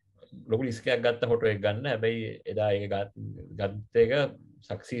 ලොකු රිස්ක් එකක් ගත්ත ෆොටෝ එක ගන්න. හැබැයි එදා ඒක ගත්ත එක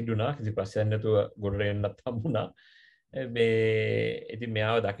සක්සීඩ් වුණා. කිසි ප්‍රශ්නයක් නැතුව ගොඩට එන්නත් හම්බුණා. මේ ඉතින්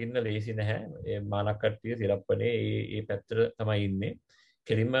මෙයාව දකින්න ලේසි නැහැ. ඒ මානක් කට්ටිය සිරප්පනේ ඒ පැත්තට තමයි ඉන්නේ.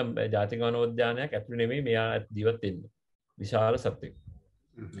 කෙලින්ම ජාතික වනෝද්‍යානයක් ඇතුළේ නෙමෙයි මෙයා ජීවත් වෙන්නේ. විශාල සත්වෙක්.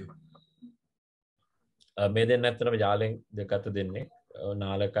 මේ දෙන්න ඇත්තටම යාලෙන් දෙකට දෙන්නේ.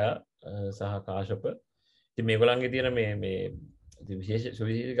 නාලකයා සහ කාශ්‍යප. ඉතින් මේගොල්ලන්ගේ තියෙන මේ විශේෂ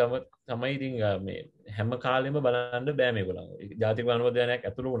සුවිශේෂීකම තමයි ඉතින් මේ හැම කාලෙම බලන්න බෑ මේගොල්ලන්. ජාතික වනෝද්‍යානයක්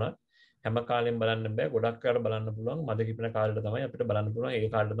ඇතුළු වුණත් හැම කාලෙම බලන්න බෑ. ගොඩක් කාලෙ බලන්න පුළුවන්. මද කිපෙන කාලෙට තමයි අපිට බලන්න පුළුවන්. ඒ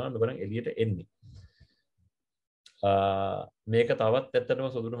කාලෙට තමයි මේගොල්ලන් එළියට එන්නේ. මේක තවත් ඇත්තටම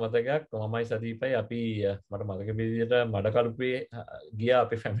සුදුසු මතකයක්. මමයි සදීපයි අපි මට මතක විදිහට මඩකලුපේ ගියා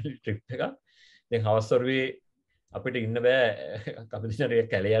අපේ ෆැමිලි ට්‍රිප් එකක්. දැන් හවස් වරුවේ අපිට ඉන්න බෑ කපිලිෂනරේ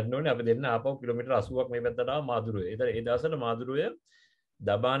කැලේ යන්න ඕනේ. අපි දෙන්න ආපහු කිලෝමීටර් 80ක් මේ පැත්තට ආව මාදුරුවේ. ඒතර ඒ දවස්වල මාදුරුවේ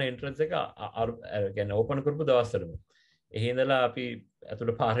දබාන එන්ට්‍රන්ස් එක කියන්නේ ඕපන් කරපු දවස්වලම. එහි ඉඳලා අපි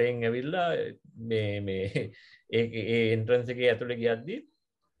ඇතුළේ පාරෙන් ඇවිල්ලා මේ ඒ එන්ට්‍රන්ස් එකේ ඇතුළේ ගියද්දි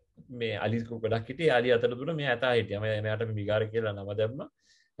මේ අලි ගොඩක් හිටියේ. අලි අතර දුර මේ ඇතා හිටියා. මෙයාට මිගාර කියලා නම දැම්මා.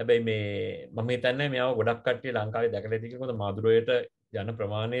 හැබැයි මේ මම හිතන්නේ මෙයාව ගොඩක් කට්ටිය ලංකාවේ දැකලා ඇති කියලා. මොකද මාදුරුවේට යන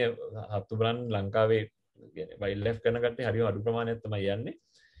ප්‍රමාණය හත්තු බලන් ලංකාවේ වයිල්ඩ් ලයිෆ් කරන කට්ටිය හරිම අඩු ප්‍රමාණයක් තමයි යන්නේ.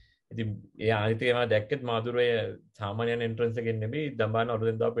 ඉතින් ඒ අනිත් ඒවා දැක්කෙත් මාදුරුවේ සාමාන්‍යයෙන් එන්ට්‍රන්ස් එකෙන් නෙමෙයි දඹාන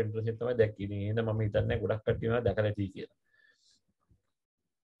ඔරුවෙන් දාපු එන්ට්‍රන්ස් එක තමයි දැක්කේ. ඉතින් එහෙනම් මම හිතන්නේ ගොඩක් කට්ටිය මේවා දැකලා ඇති කියලා.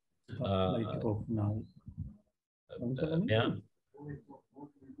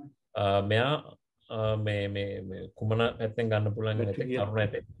 මෙයා මේ කුමන පැත්තෙන් ගන්න පුළුවන් නැති කරුණ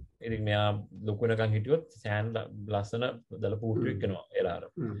ඇති. ඉතින් මෙයා ලොකු වෙනකන් හිටියොත් සෑන් ලස්සන දල පුටුවෙක් වෙනවා එලාර.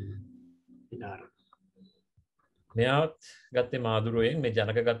 මෙයාත් ගත්තේ මාදුරුවෙන් මේ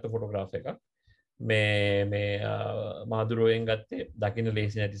ජනක ගත්ත ෆොටෝග්‍රාෆ් එකක්. මේ මාදුරුවෙන් ගත්තේ දකින්න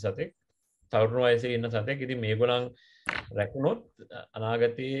ලේසි නැති සතෙක්. තරුණ වයසේ ඉන්න සතෙක්. ඉතින් මේගොල්ලන් රැකුණොත්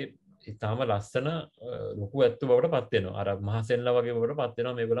අනාගතයේ ඉතාම ලස්සන ලොකු ඇත්තු බවට පත් වෙනවා. අර මහසෙන්ලා වගේ බවට පත්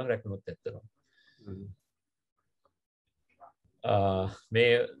වෙනවා මේගොල්ලන් රැකුණොත් ඇත්තටම.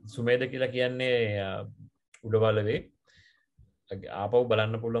 මේ සුමේද කියලා කියන්නේ උඩවලවේ ආපහු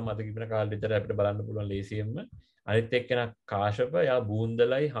බලන්න පුළුවන් මත කිපෙන කාලෙ විතර අපිට බලන්න පුළුවන් ලේසියෙන්ම. අනිත් එක්කෙනා කාශ්‍යප යා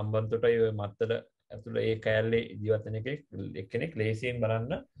බූන්දලයි හම්බන්තොටයි ඔය මත්තල ඇතුළේ ඒ කෑල්ලේ ජීවත් වෙන එක්කෙනෙක් ලේසියෙන්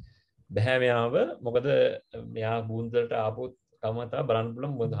බලන්න බෑ මෙයාව. මොකද මෙයා බූන්දලට ආපු කමතා බලන්න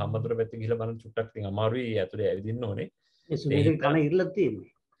පුළුවන්. මොකද හම්බන්තොට පැත්තේ ගිහිල්ලා බලන්න චුට්ටක් ඉතින් අමාරුයි. ඇතුලේ ඇවිදින්න ඕනේ. ඒ සුමේද කන ඉරලා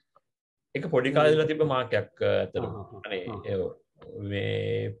තියෙන්නේ. ඒක පොඩි කාලේ ඉඳලා තිබ්බ මාක්කයක් ඇත්තටම. අනේ මේ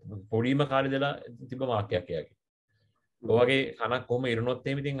පොඩිම කාලේ ඉඳලා තිබ්බ මාක්කයක් එයාගේ. ඔය වගේ කනක් කොහොම ඉරුණොත්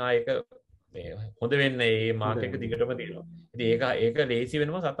එහෙම ඉතින් ආයෙක මේ හොඳ වෙන්නේ මේ මාක් එක දිගටම තියෙනවා. ඉතින් ඒක ලේසි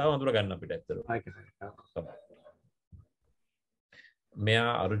වෙනවා සතාව අඳුර ගන්න අපිට ඇත්තටම.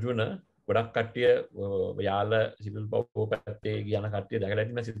 මෙයා අර්ජුන ගොඩක් කට්ටිය යාල සිතුල්පව් පැත්තේ ගියන කට්ටිය දැකලා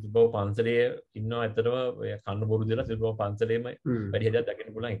ඉන්න සිතුල්පව් පන්සලේ ඉන්නවා ඇත්තටම ඔය කන්න බොරු දෙලා සිතුල්පව් පන්සලේම වැඩි හරියක්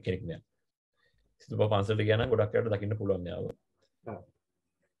දකින්න පුළුවන් එක්කෙනෙක් මෙයා. සිතුල්පව් පන්සලට ගියා නම් ගොඩක් අයට දකින්න පුළුවන් මෙයාව.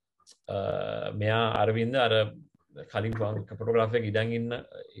 මෙයා අරවින්ද අර කලින් ෆොටෝග්‍රාෆර් එක ඉඳන් ඉන්න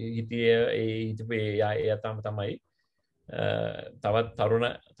හිටියේ ඒ හිටපු එයා තමයි තවත්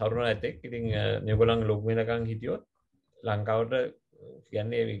තරුණ ඇතෙක්. ඉතින් මේගොල්ලන් ලොකු වෙනකන් හිටියොත් ලංකාවට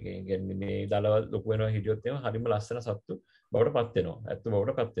කියන්නේ මේ දලවල් ලොකු වෙනවා හිටියොත් එහෙම හරිම ලස්සන සත්තු බවට පත් වෙනවා. ඇත්තු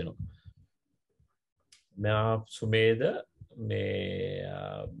බවට පත් වෙනවා. මෙයා සුමේද මේ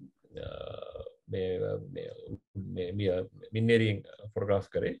මින්නේරියෙන් ෆොටෝග්‍රාෆ්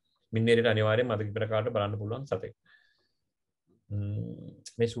කරේ. මින්නේරියට අනිවාර්යෙන් මතක ඉපර කාට බලන්න පුළුවන් සතෙක්.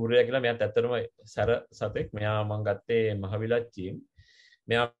 මේ සූර්යයා කියලා මෙයාත් ඇත්තටම සැර සතෙක්. මෙයා මම ගත්තේ මහවිලච්චියෙන්.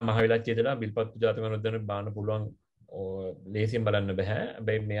 මෙයා මහවිලච්චිය ඉඳලා බිල්පත්තු ජාතක වනෝද්‍යානෙ බාන්න පුළුවන් ලේසියෙන් බලන්න බෑ.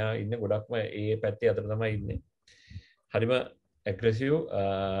 හැබැයි මෙයා ඉන්නේ ගොඩක්ම ඒ පැත්තේ අතර තමයි ඉන්නේ. හරිම ඇග්‍රෙසිව්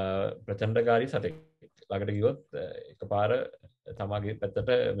ප්‍රචණ්ඩකාරී සතෙක්. ළඟට ගියොත් එකපාර තමාගේ පැත්තට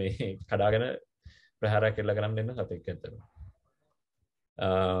මේ කඩාගෙන ප්‍රහාරයක් කෙල්ල කරන්න එන්න සතෙක් ඇත්තටම.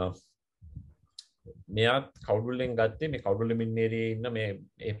 මෙයාත් කවුඩුල්ලෙන් ගත්තේ මේ කවුඩුල්ල මින්නේරියේ ඉන්න මේ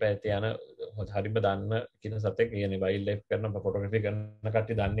ඒ පැත්තේ යන හරිම දන්න කියන සතෙක්. කියන්නේ වයිල්ඩ් ලයිෆ් කරන ෆොටෝග්‍රැෆි කරන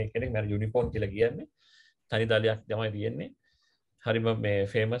කට්ටිය දන්නේ කෙනෙක්. මම යුනිකෝන් කියලා කියන්නේ. තනි දලයක් තමයි තියෙන්නේ. හරිම මේ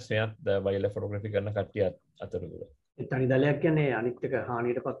ෆේමස් මෙයාත් වයිල්ඩ් ලයිෆ් ෆොටෝග්‍රැෆි කරන කට්ටිය අතරතුර. ඒ තනි දලයක් කියන්නේ අනිත් එක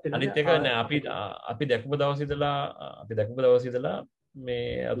හානියටපත් වෙන. අනිත් එක නෑ අපි දැකපු දවස් ඉඳලා මේ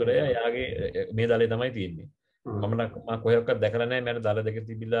අතුරේ යාගේ මේ දලේ තමයි තියෙන්නේ. මම කොහෙවත් දැකලා නැහැ. මට දල දෙක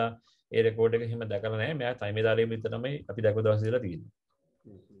තිබිලා ඒ රෙකෝඩ් එක එහෙම දැකලා නැහැ. මම තයි මේ දලේ විතර තමයි අපි දැකපු දවස් ඉඳලා තියෙන්නේ.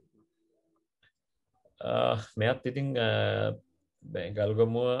 මෙයාත් ඉතින්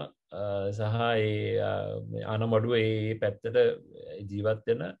ගල්ගමුව සහ ඒ ආනමඩුව ඒ පැත්තට ජීවත්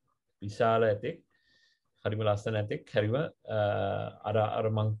වෙන විශාල ඇතෙක්. හරිම ලස්සන ඇතෙක්. හරිම අර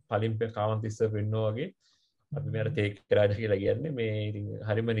මං පලින් කාවන් තිස්ස පෙන්නවා වගේ අපි මෙයාට තේක් රාජ කියලා කියන්නේ මේ ඉතින්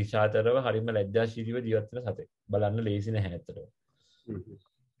හරිම නිශාතරව හරිම ලැජ්ජාශීලීව ජීවත් වෙන සතෙක්. බලන්න ලේසි නැහැ ඇත්තටම.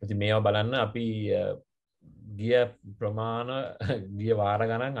 ඉතින් මේවා බලන්න අපි ගිය ප්‍රමාණ ගිය වාර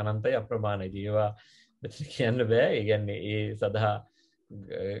ගණන් අනන්තයි අප්‍රමාණයි. ඒවා කියන්න බෑ. ඒ කියන්නේ ඒ සඳහා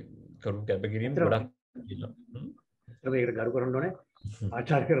කරු කැපකිරීම ගොඩක් ඉන්නවා. මේකට ගරු කරන්න ඕනේ.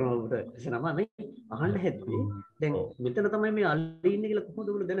 ආචාර්ය කරනවට එසේනම මේ අහන්න හැදුවේ. දැන් මෙතන තමයි මේ අල්ලි ඉන්නේ කියලා කොහොමද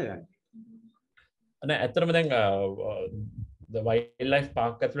ඔයගොල්ලෝ දැනගන්නේ? නෑ ඇත්තටම දැන් වයිල්ඩ් ලයිෆ්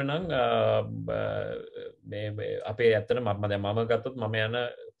පාක් ඇතුළේ නම් මේ අපේ ඇත්තටම මම ගත්තොත් මම යන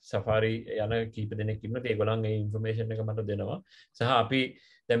සෆාරි යන කීප දෙනෙක් ඉන්නවා. ඒගොල්ලන් ඒ ඉන්ෆර්මේෂන් එක මට දෙනවා. සහ අපි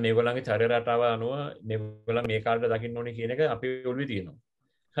දැන් මේගොල්ලන්ගේ චර්ය රටාව අනුව මේගොල්ලන් මේ කාලේට දකින්න ඕනේ කියන එක අපි ඔළුවේ තියෙනවා.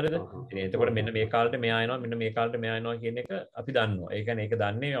 හරිද? ඉතින් එතකොට මෙන්න මේ කාලේට මෙයා එනවා මෙන්න මේ කාලේට මෙයා එනවා කියන එක අපි දන්නවා. ඒ කියන්නේ ඒක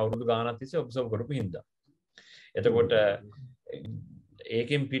දන්නේ අවුරුදු ගාණක් තිස්සේ ඔබ්සර්ව් කරපු හින්දා. එතකොට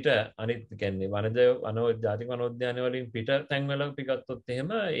ඒකෙන් පිට අනිත් කියන්නේ ජාතික වනෝද්‍යාන වලින් පිට තැන්වල අපි ගත්තොත්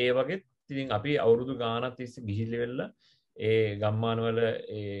එහෙම ඒ වගේ ඉතින් අපි අවුරුදු ගාණක් තිස්සේ ගිහිල්ලා ඒ ගම්මානවල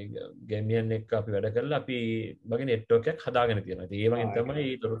ඒ ගැමියන් එක්ක අපි වැඩ කරලා අපි වගේ නෙට්වර්ක් එකක් හදාගෙන තියෙනවා. ඉතින් ඒ වගේ තමයි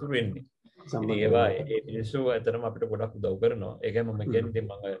ඒ තොරතුරු එන්නේ. ඉතින් ඒවා ඒ මිනිස්සු අතරම අපිට ගොඩක් උදව් කරනවා. ඒකයි මම කියන්නේ ඉතින්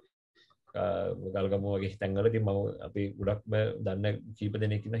මම ගල්ගමුව වගේ තැන්වලදී මම අපි ගොඩක්ම දන්න කීප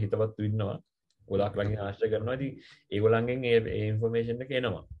දෙනෙක් ඉන්න හිතවත්තු ඉන්නවා. ගොඩක් ළඟින් ආශ්‍රය කරනවා. ඉතින් ඒගොල්ලන්ගෙන් ඒ ඉන්ෆර්මේෂන් එක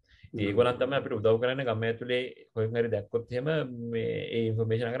එනවා. ඉතින් ඒගොල්ලන් තමයි අපිට උදව් කරන්නේ ගම ඇතුලේ කොහෙන් හරි දැක්කොත් එහෙම මේ ඒ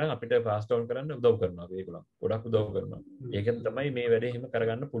ඉන්ෆර්මේෂන් අරන් අපිට පාස් ඩවුන් කරන්න උදව් කරනවා. අපි ඒගොල්ලන් ගොඩක් උදව් කරනවා. ඒකෙන් තමයි මේ වැඩේ එහෙම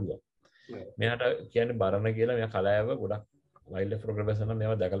කරගන්න පුළුවන්. මෙයාට කියන්නේ බරණ කියලා මෙයා කලාව ගොඩක් වයිල්ඩ් ලයිෆ් ෆොටෝග්‍රැෆර්ස් නම්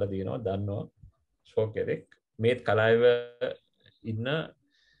මේවා දැකලා තියෙනවා, දන්නවා. ෂෝක් කෙරෙක් මේත් කලාව ඉන්න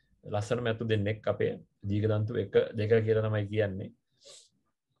ලස්සන මැතු දෙන්නෙක් අපේ දීගදන්තු 1 2 කියලා තමයි කියන්නේ.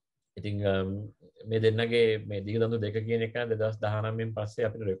 ඉතින් මේ දෙන්නගේ මේ දීගදන්තු 2 කියන එක 2019 න් පස්සේ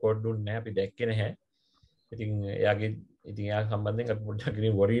අපිට රෙකෝඩ් දුන්නේ නැහැ, අපි දැක්කේ නැහැ. ඉතින් එයා සම්බන්ධයෙන් අපි පොඩ්ඩක්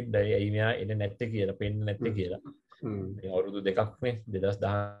ඉතින් වොරිඩ් ඇයි මෙයා එන්නේ නැත්තේ කියලා, පෙන්නේ නැත්තේ කියලා. ඉතින් අවුරුදු 2ක් නේ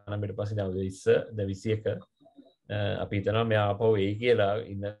 2019 ඊට පස්සේ දැන් 21 අපි හිතනවා මෙයා ආපහු එයි කියලා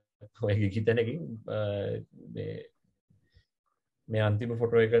ඉන්න ඔය කිතනකින් මේ අන්තිම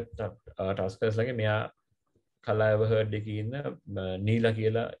ෆොටෝ එක ටස්කර්ස් ලගේ මෙයා කලාව හර්ඩ් එකේ ඉන්න නීලා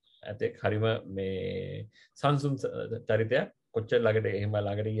කියලා ඇතෙක් හරිම මේ සංසුන් චරිතයක්. කොච්චර ළඟට එහෙම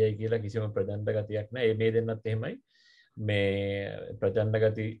ළඟට ගියයි කියලා කිසිම ප්‍රචණ්ඩ ගතියක් නැහැ. මේ දෙන්නත් එහෙමයි. මේ ප්‍රචණ්ඩ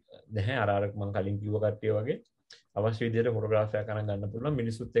ගති නැහැ. අර මම කලින් කිව්ව කට්ටිය වගේ අවශ්‍ය විදිහට ෆොටෝග්‍රාෆියක් කරන් ගන්න පුළුවන්.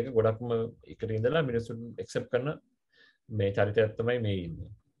 මිනිස්සුත් එක්ක ගොඩක්ම එකට ඉඳලා මිනිස්සු ඇක්සෙප්ට් කරන මේ චරිතයක් තමයි මේ ඉන්නේ.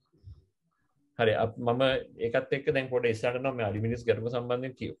 හරි මම ඒකත් එක්ක දැන් පොඩ්ඩක් ඉස්සරහට යනවා. මේ අලිමිනිස් ගැටුම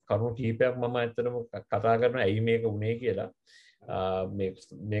සම්බන්ධයෙන් කරුණු කිහිපයක් මම ඇත්තටම කතා කරනවා ඇයි මේක වුනේ කියලා.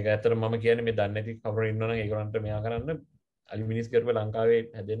 මේක ඇත්තටම මම කියන්නේ මේ දන්නේ නැති කවුරු ඉන්නවනම් ඒගොල්ලන්ට මෙයා කරන්න අලිමිනිස් ගැටුම ලංකාවේ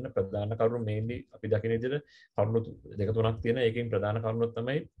හැදෙන්න ප්‍රධාන කරුණු මේන්ලි අපි දකින විදිහට කරුණු දෙක තුනක් තියෙනවා. ඒකෙන් ප්‍රධාන කරුණුව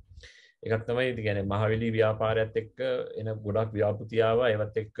තමයි එකක් තමයි කියන්නේ මහවැලි ව්‍යාපාරයත් එක්ක එන ගොඩක් ව්‍යාපෘති ආවා.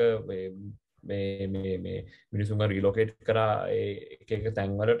 ඒවත් එක්ක මේ මිනිසුන්ව රිලොකේට් කරා එක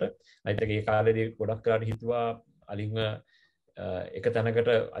තැන්වලට. අනිත් එක ඒ කාලේදී ගොඩක් කරාට හිතුවා අලින්ව එක තැනකට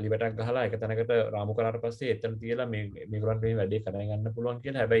අලි වැටක් ගහලා එක තැනකට රාමු කරාට පස්සේ එතන තියලා මේගොල්ලන්ට මේ වැඩේ කරගෙන යන්න පුළුවන්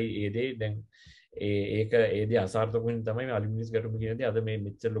කියලා. හැබැයි ඒ දේ දැන් ඒ දේ අසාර්ථක වෙන තමයි මේ අලිමිනිස් ගැටුම කියන දේ අද මේ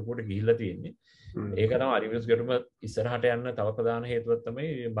මෙච්චර ලොකුවට ගිහිල්ලා තියෙන්නේ. ඒක තමයි අලිමිනිස් ගැටුම ඉස්සරහට යන්න තව ප්‍රධාන හේතුවක්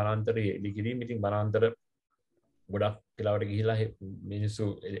තමයි බලාන්තරයේ එලිකිරීම. ඉතින් බලාන්තර ගොඩක් කියලාවට ගිහිලා මිනිස්සු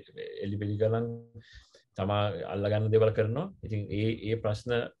එලිපෙලි ගලන් තමා අල්ලගන්න දේවල් කරනවා. ඉතින් ඒ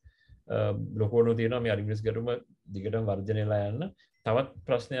ප්‍රශ්න ලොකුවම තියෙනවා මේ අලිමිනිස් ගැටුම දිගටම වර්ධනය වෙලා යන්න. තවත්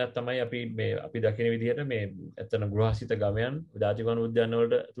ප්‍රශ්නයක් තමයි අපි දකින විදිහට මේ ඇත්තන ගෘහස්ථිත ගමයන් ජාතික වනෝද්‍යාන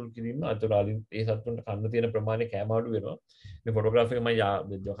වලට ඇතුල් කිරීම අතර ඒ සත්තුන්ට කන්න තියෙන ප්‍රමාණය කෑම අඩු වෙනවා. මේ ෆොටෝග්‍රාෆි එක මම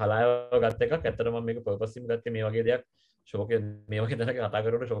කලාව ගත්ත එකක්. ඇත්තට මම මේක පර්පස්ලිම ගත්තේ මේ වගේ දෙයක් ෂෝකේස් මේ වගේ දෙයක් කතා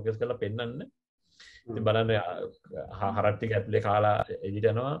කරනකොට ෂෝකේස් කරලා පෙන්නන්න. ඉතින් බලන්න හරක් ටික ඇතුලේ කාලා එළියට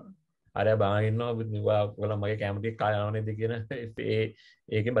යනවා. අරයා බාගෙන ඉන්නවා ඔයගොල්ලෝ මගේ කැම ටික කාලා යනවා නේද කියන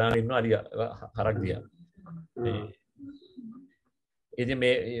ඒකේ බලන්න ඉන්නවා අලියා හරක් දිහා. ඉතින්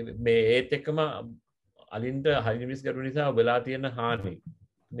මේ ඒත් එක්කම අලින්ට හරිමිස් ගැටුම නිසා වෙලා තියෙන හානි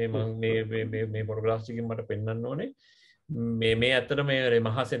මේ ෆොටෝග්‍රාෆ්ස් එකකින් මට පෙන්වන්න ඕනේ. මේ ඇත්තට මේ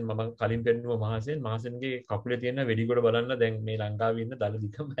මහසෙන් මම කලින් පෙන්නුව මහසෙන්ගේ කකුලේ තියෙන වෙඩිගොඩ බලන්න දැන් මේ ලංකාවේ ඉන්න දල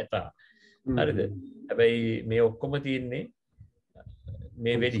දිගම ඇතා. හරිද? හැබැයි මේ ඔක්කොම තියෙන්නේ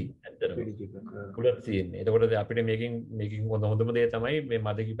මේ වෙඩි ඇත්තටම කුලක් තියෙන්නේ. එතකොට අපිට මේකෙන් හොඳම දේ තමයි මේ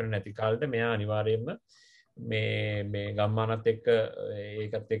මද කිපෙන නැති කාලෙට මෙයා අනිවාර්යයෙන්ම මේ ගම්මානත් එක්ක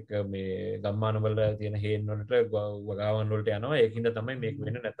ඒකත් එක්ක මේ ගම්මාන වල තියෙන හේන් වලට වගාවන් වලට යනවා. ඒකින්ද තමයි මේක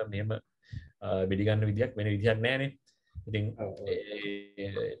වෙන්නේ. නැත්නම් මෙහෙම වෙඩි ගන්න විදියක් වෙන විදියක් නැහැනේ. ඉතින්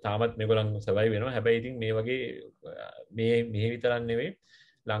තාමත් මේගොල්ලන් සර්වයිව් වෙනවා. හැබැයි ඉතින් මේ වගේ මේ විතරක් නෙවෙයි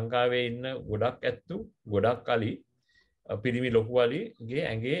ලංකාවේ ඉන්න ගොඩක් ඇත්තු ගොඩක් අලි පිරිමි ලොකු අලිගේ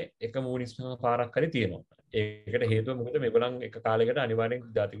ඇඟේ එක මූණිස් පාරක් හරි තියෙනවා. ඒකට හේතුව මොකද මේගොල්ලන් එක කාලයකට අනිවාර්යෙන්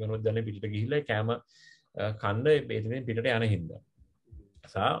ජාතික වනෝද්‍යානයේ පිටට ගිහිල්ලා කැම කන්න එතනින් පිටට යන හින්දා.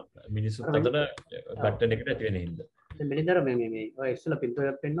 මිනිස්සුත් අතර ගැටෙන එකට ඇති වෙන හින්දා. දැන් මෙලින්දර මේ ඔය ඉස්සලා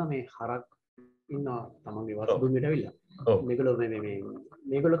පින්තෝයක් පෙන්නවා මේ හරක් ඉන්නවා තමන්ගේ වස්තු භූමියට ඇවිල්ලා. ඔව්. මේගොල්ලෝ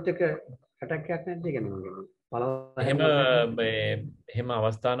මේගොල්ලොත් එක්ක ඇටැක් එකක් නැද්ද කියන්නේ මම එහෙම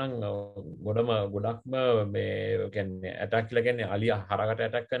අවස්ථා නම් ගොඩක්ම මේ කියන්නේ ඇටැක් කියලා කියන්නේ අලිය හරකට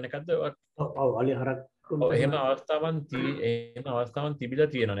ඇටැක් කරන එකක්ද? ඔව් අලිය හරක්. එහෙම අවස්ථාවන්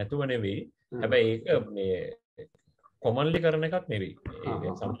තිබිලා තියෙනවා නැතුව නෙවෙයි. හැබැයි ඒක මේ කොමන්ලි කරන එකක් නෙවෙයි.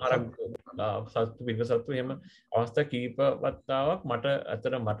 සමහරක් සත්තු පිළිසත්තු එහෙම අවස්ථා කීප වතාවක්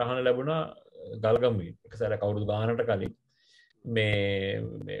මට අහන්න ලැබුණා ගල්ගමුවේ. එක සැරයක් අවුරුදු ගානකට කලින් මේ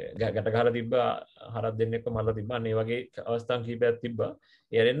ගැට ගහලා තිබ්බා හරක් දෙන්නෙක්ව මරලා තිබ්බා. අන්න ඒ වගේ අවස්ථා කීපයක් තිබ්බා.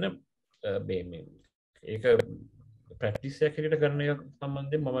 ඒරෙන්න මේ ඒක ප්‍රැක්ටිස් එකක් හැටියට කරන එක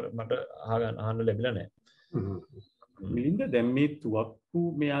සම්බන්ධයෙන් මට අහන්න ලැබිලා නැහැ. මිලින්ද දැන් මේ තුවක්කු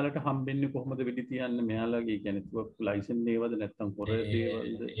මෙයාලට හම්බෙන්නේ කොහොමද වෙඩි තියන්න මෙයාලගේ කියන්නේ තුවක්කු ලයිසන් නේවද නැත්නම් පොර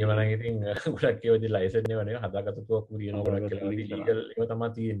දේවල්ද ඒව නම් ඉතින් ගොඩක් ඒවා ඉතින් ලයිසන් නේව නෙවෙයි හදාගත්ත තුවක්කු දිනන ගොඩක් කියලා ලීගල් ඒව තමයි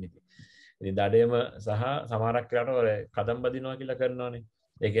තියෙන්නේ ඉතින් දඩේම සහ සමහරක් වෙලාවට ඔය කදම් බදිනවා කියලා කරනවානේ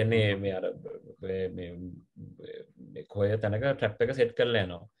ඒ කියන්නේ මේ අර මේ කොය තැනක ට්‍රැප් එක සෙට් කරලා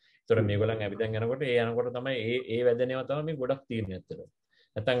යනවා ඒතර මේගොල්ලන් ඇවිදන් යනකොට ඒ යනකොට තමයි ඒ වැදෙනේවා තමයි මේ ගොඩක් තියෙන්නේ ඇත්තට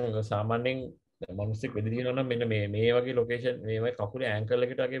නැත්නම් සාමාන්‍යයෙන් මනුස්සෙක් වෙදි දිනනවා නම් මෙන්න මේ වගේ ලොකේෂන් මේ වගේ කකුලේ ඇන්කල්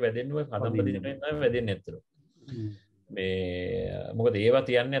එකට වගේ වැදෙන්නේ ඔය කදම් බදින තමයි වැදෙන්නේ ඇත්තට මේ මොකද ඒවා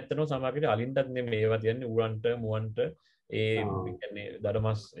තියන්නේ ඇත්තටම සමහරවිට අලින්ටත් නෙමෙයි ඒවා තියන්නේ ඌරන්ට මුවන්ට ඒ කියන්නේ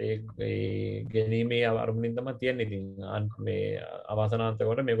දඩමස් ඒ ගැනීමේ අරමුණින් තමයි තියන්නේ ඉතින් මේ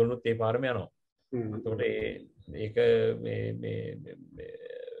අවසනාන්තකොට මේගොල්ලොත් ඒ පාරම යනවා එතකොට ඒක මේ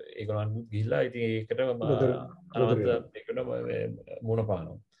ඒගොල්ලන් ගිහිල්ලා ඉතින් ඒකට ඒකට මුණ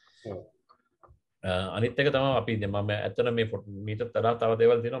පානවා අනිත් එක තමයි අපි දැන් මම ඇත්තට මේ මීට වඩා තව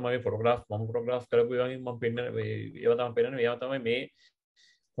දේවල් තියෙනවා මම ෆොටෝග්‍රාෆ් කරපු ඒවා මම පෙන්නන ඒවා තමයි පෙන්නන්නේ ඒවා තමයි මේ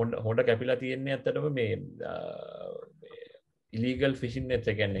හොඳ කැපිලා තියෙන්නේ ඇත්තටම මේ ඉලීගල් ෆිෂින් නෙට්ස්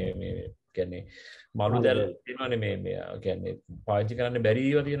කියන්නේ මලු දැල් තියෙනවානේ මේ කියන්නේ පාවිච්චි කරන්න බැරි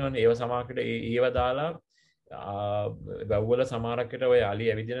ඒවා තියෙනවානේ ඒවා සමහරකට ඒවා දාලා වැව්වල සමහරකට ඔය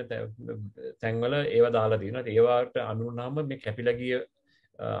අලි ඇවිදින තැන්වල ඒවා දාලා තියෙනවා ඒවාට අනුනම මේ කැපිලා ගිය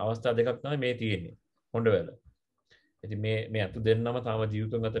අවස්ථා දෙකක් තමයි මේ තියෙන්නේ හොඬවැල. ඉතින් මේ අතු දෙන්නම තාම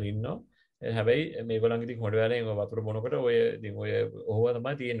ජීවිතුන් අතර ඉන්නවා. හැබැයි මේගොල්ලන් ඉතින් හොඬවැලෙන් වතුර බොනකොට ඔය ඉතින් ඔය ඔහොව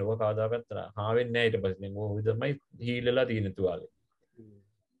තමයි තියෙන්නේ. ඔය කවදාකවත් හාවෙන්නේ නැහැ ඊට පස්සේ. දැන් ඔය තමයි හීලලා තියෙන තුවාලේ.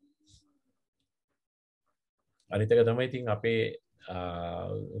 අනිත් එක තමයි ඉතින් අපේ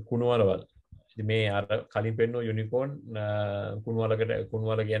කුණුවලවල්. ඉතින් මේ අර කලින් පෙන්නෝ යුනිකෝන්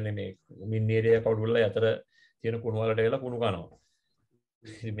කුණුවල කියන්නේ මේ මින්නේරිය කවුරුල්ල අතර තියෙන කුණුවලට වෙලා කුණු කනවා.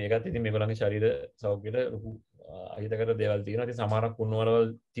 මේකත් ඉතින් මේගොල්ලන්ගේ ශරීර සෞඛ්‍යයට ලොකු අහිතකර දේවල් තියෙනවා. ඉතින් සමහරක්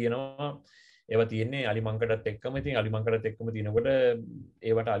කුණුවලවල් තියෙනවා. ඒවා තියෙන්නේ අලි මංකඩත් එක්කම. ඉතින් අලි මංකඩත් එක්කම තියෙනකොට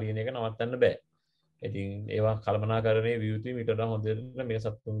ඒවට අලියන එක නවත්තන්න බෑ. ඉතින් ඒවා කළමනාකරණයේ වියුතුයි මීට වඩා හොඳට මේ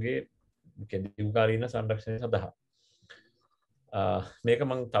සත්තුන්ගේ දිව්කාලීන සංරක්ෂණය සඳහා. මේක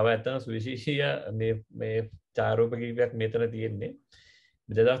මම තව ඇත්තන සුවිශේෂීය මේ ඡායාරූප කීපයක් මෙතන තියෙන්නේ.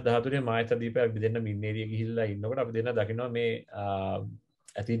 2013 මායිත දීපයක් දෙන්න මින්නේරිය ගිහිල්ලා ඉන්නකොට අපි දෙන්න දකිනවා මේ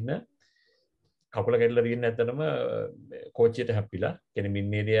ඇතින්න කකුල කැඩලා තියෙන ඇත්තටම කෝච්චියට හැප්පිලා කියන්නේ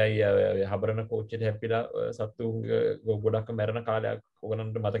මින්නේරියයි හබරන කෝච්චියට හැප්පිලා සත්තුන් ගොඩක් මැරෙන කාලයක්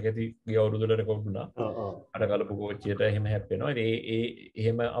ඕගනන්ට මතක ඇති ගිය අවුරුදු වල රෙකෝඩ් වුණා. අර කලපු කෝච්චියට එහෙම හැප්පෙනවා. ඉතින්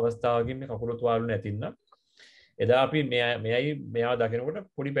එහෙම අවස්ථාවකින් මේ කකුල තුවාලු නැතිනම් එදා අපි මෙයාව දකිනකොට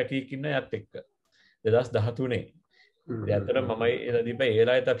පොඩි පැටියෙක් ඉන්න යත් එක්ක 2013 ඇත්තට මමයි එදා දීප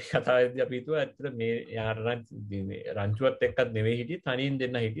ඒලායත් අපි කතා කරද්දී අපි හිතුවා ඇත්තට මේ යාර රංචුවත් එක්කත් නෙවෙයි හිටියේ තනියෙන්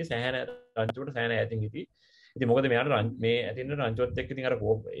දෙන්න හිටියේ සෑහෙන රංචුවට සෑහෙන ඈතින් හිටියේ. ඉතින් මොකද මෙයාට මේ ඇතින්න රංචුවත් එක්ක ඉතින් අර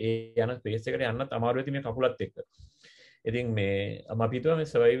ඒ යන ස්පේස් එකට යන්නත් අමාරු වෙති මේ කකුලත් එක්ක. ඉතින් මේ මම හිතුවා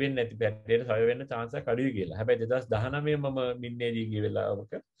මේ සර්වයිව් වෙන්නේ නැති පැටේට සර්වයිව් වෙන්න chance එකක් අඩුයි කියලා. හැබැයි 2019 මම මින්නේදී ගිය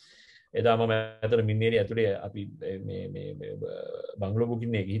වෙලාවක එදා මම ඇතර මින්නේරිය ඇතුලේ අපි මේ බංගලෝ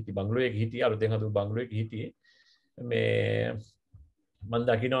බුකින් එකේ හිටියේ බංගලෝ එකේ හිටියේ අලුතෙන් හදපු බංගලෝ එකේ හිටියේ මේ මම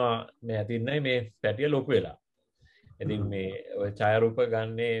දකිනවා මේ ඇතින්නයි මේ පැටිය ලොකු වෙලා. ඉතින් මේ ඔය ඡායාරූප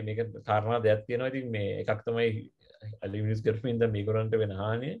ගන්නේ මේක කාරණා දෙයක් තියෙනවා. ඉතින් මේ එකක් තමයි අලිවිස් කරමින්ද මේගොල්ලන්ට වෙන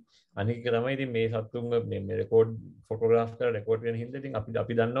හානිය. අනික තමයි ඉතින් මේ සත්තුන් මේ රෙකෝඩ් ෆොටෝග්‍රාෆ් කරලා රෙකෝඩ් වෙන හින්දා ඉතින්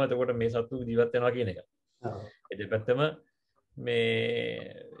අපි දන්නවා එතකොට මේ සත්තු ජීවත් වෙනවා කියන එක. ඒ දෙපැත්තම මේ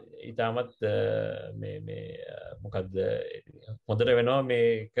ඉතාමත් මොකක්ද හොඳට වෙනවා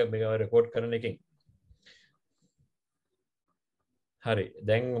මේක රෙකෝඩ් කරන එකෙන්. හරි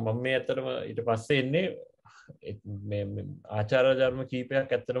දැන් මම මේ ඇත්තටම ඊට පස්සේ එන්නේ මේ ආචාර ධර්ම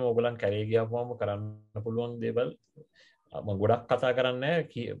කීපයක් ඇත්තටම ඔයගලන් කැලේ ගියාම කරන්න පුළුවන් දේවල් මම ගොඩක් කතා කරන්නේ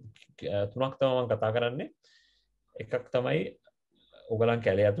තුනක් තමයි මම කතා කරන්නේ. එකක් තමයි ඔයගලන්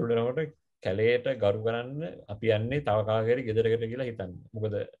කැලේ ඇතුළට යනකොට කැලේට ගරු කරන්න අපි යන්නේ තව කාගෙරි ගෙදරකට කියලා හිතන්න.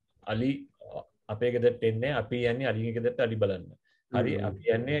 මොකද අලි අපේ ගෙදරට එන්නේ අපි යන්නේ අලිගේ ගෙදරට අලි බලන්න. හරි අපි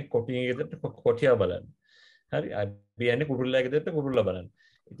යන්නේ කොටිගේ ගෙදරට කොටියා බලන්න. හරි අපි යන්නේ කුරුල්ලා ගෙදරට කුරුල්ලා බලන්න.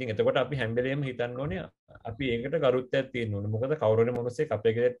 ඉතින් එතකොට අපි හැම වෙලේම හිතන්න ඕනේ අපි ඒකට ගරුත්වයක් තියෙන්න ඕනේ. මොකද කවුරුනේ මොනසෙක්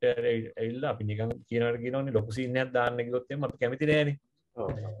අපේ ගෙදරට ඇවිල්ලා අපි නිකන් කියනවානේ ලොකු සීන් එකක් දාන්න ගියොත් එම්ම අපි කැමති නෑනේ.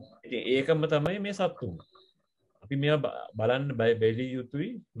 ඉතින් ඒකම තමයි මේ සත්තුන්. අපි මේවා බලන්න බැලිය යුතුයි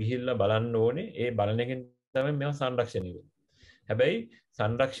ගිහිල්ලා බලන්න ඕනේ. ඒ බලන එකෙන් තමයි මේවා සංරක්ෂණය වෙන්නේ. හැබැයි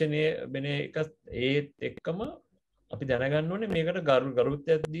සංරක්ෂණය වෙන එක ඒත් එක්කම අපි දැනගන්න ඕනේ මේකට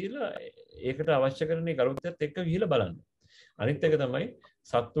ගරුත්වයක් දීලා ඒකට අවශ්‍ය කරන ගරුත්වයත් එක්ක ගිහිල්ලා බලන්න. අනිත් එක තමයි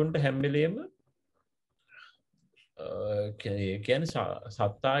සත්තුන්ට හැම වෙලේම කියන්නේ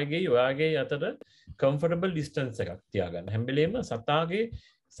සත්තාගේ ඔයාගේ අතර කම්ෆර්ටබල් ඩිස්ටන්ස් එකක් තියාගන්න. හැම වෙලේම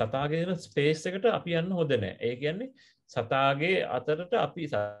සතාගේ ස්පේස් එකට අපි යන්න හොඳ නැහැ. ඒ කියන්නේ සතාගේ අතරට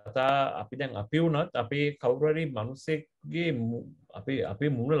අපි දැන් අපි වුණත් අපේ කවුරු හරි මිනිස්සෙක්ගේ අපේ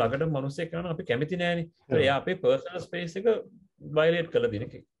මුණ ළඟට මිනිස්සෙක් කරනවා අපි කැමති නැහැනේ. එයා අපේ පර්සනල් ස්පේස් එක වයලේට් කරලා දින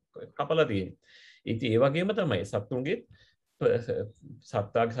කපලා තියෙන්නේ. ඉතින් ඒ වගේම තමයි සත්තුන්ගේ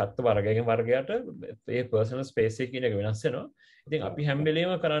සත්තු වර්ගයෙන් වර්ගයට ඒ පර්සනල් ස්පේස් එක කියන එක වෙනස් වෙනවා. ඉතින් අපි හැම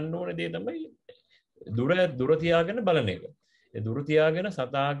වෙලේම කරන්න ඕන දේ තමයි දුර තියාගෙන බලන එක. ඒ දුර තියාගෙන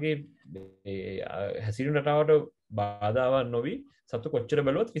සතාගේ හැසිරීම රටාවට බාධාවක් නොවි සතු කොච්චර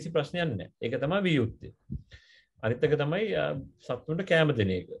බැලුවත් කිසි ප්‍රශ්නයක් නැහැ. ඒක තමයි විය යුත්තේ. අනිත් එක තමයි සත්තුන්ට කැම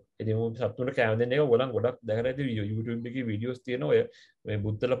දෙන එක. ඉතින් සත්තුන්ට කැම දෙන එක ඔයගොල්ලන් ගොඩක් දැකලා ඇති YouTube එකේ වීඩියෝස් තියෙනවා. ඔය මේ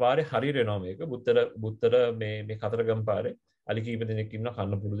බුත්තල පාරේ හරියට එනවා මේක. බුත්තල මේ කතරගම පාරේ අලි කීප දෙනෙක් ඉන්නවා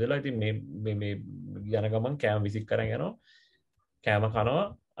කන්න පුරුදුලා. ඉතින් මේ යන ගමන් කැම විසික් කරන් යනවා. කැම කනවා.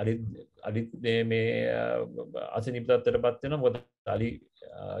 අලි මේ අසනීප තත්ත්වයටපත් වෙනවා. මොකද අලි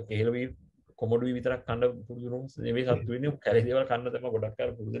කෙහෙලවි කොමඩුයි විතරක් කන්න පුරුදු නෙවෙයි සත්තු වෙන්නේ. කැලේ දේවල් කන්න තමයි ගොඩක් අර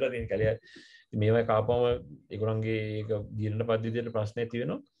පුරුදුලා තියෙන කැලේ. මේවා කාපම ඒගොල්ලන්ගේ ඒක ජීර්ණ පද්ධතියට ප්‍රශ්න ඇති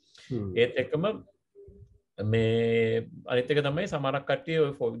වෙනවා. ඒත් එක්කම මේ අනිත් එක තමයි සමහරක් කට්ටිය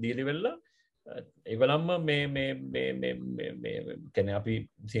ඔය දීලි වෙලා ඒගොල්ලන්ම මේ කියන්නේ අපි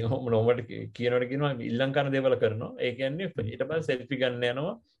සිංහම නෝමඩ කියනවා ඉල්ලම් කරන දේවල් කරනවා. ඒ කියන්නේ ඊට පස්සේ සෙල්ෆි ගන්න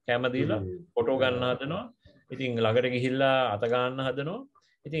යනවා, කැම දීලා ෆොටෝ ගන්න හදනවා. ඉතින් ළඟට ගිහිල්ලා අත ගන්න හදනවා.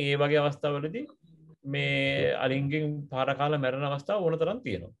 ඉතින් ඒ වගේ අවස්ථාවලදී මේ අලින්ගෙන් පාර කාලා මැරෙන අවස්ථා ඕන තරම්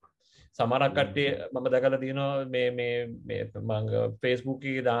තියෙනවා. සමහරක් කට්ටිය මම දැකලා තියෙනවා මේ මම Facebook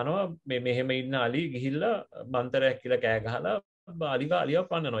එකේ දානවා මේ මෙහෙම ඉන්න අලි ගිහිල්ලා මන්තරයක් කියලා කෑ ගහලා අලිව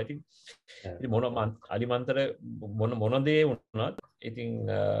පන්නනවා. ඉතින් මොන අලි මන්තර මොන දේ වුණත් ඉතින්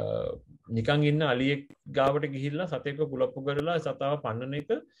නිකන් ඉන්න අලියෙක් ගාවට ගිහිල්ලා සතෙක්ව කුලප්පු කරලා සතාව පන්නන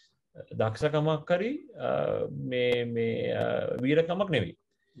එක දක්ෂකමක් හරි මේ වීරකමක් නෙවෙයි.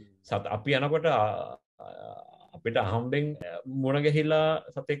 අපි යනකොට අපිට අහම්බෙන් මුණ ගැහිලා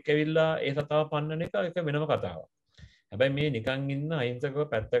සතෙක් ඇවිල්ලා ඒ සතාව පන්නන එක වෙනම කතාවක්. හැබැයි මේ නිකන් ඉන්න අහිංසකව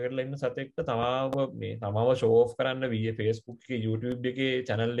පැත්ත කරලා ඉන්න සතෙක්ට තමාව ෂෝ ඔෆ් කරන්න වීඩියෝ Facebook එකේ YouTube එකේ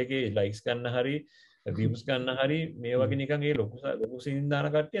channel එකේ likes ගන්න හරි views ගන්න හරි මේ වගේ නිකන් ඒ ලොකු සීන් දාන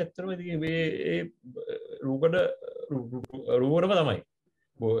කට්ටිය ඇත්තටම ඉතින් මේ රූකඩම තමයි.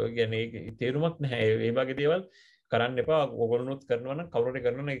 කියන්නේ තේරුමක් නැහැ. ඒ වගේ දේවල් කරන්න එපා. ඔයගොල්ලොත් කරනවා නම් කවුරු හරි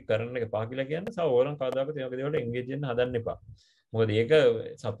කරනවා නම් ඒක කරන්න එපා කියලා කියන්නේ. ඕගොල්ලන් කවදාකවත් ඒ වගේ දේවල් එන්ගේජ් වෙන්න හදන්න එපා. මොකද ඒක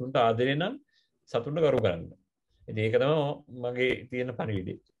සතුන්ට ආදරේ නම් සතුන්ට ගරු කරන්න. ඉතින් ඒක තමයි මගේ තියෙන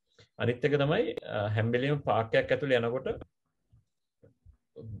පණිවිඩය. අනිත් එක තමයි හැම වෙලෙම පාර්කයක් ඇතුලේ යනකොට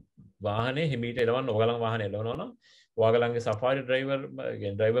වාහනේ හිමීට එලවන්න. ඔයගලන් වාහනේ එලවනවා නම් ඔයගලන්ගේ සෆාරි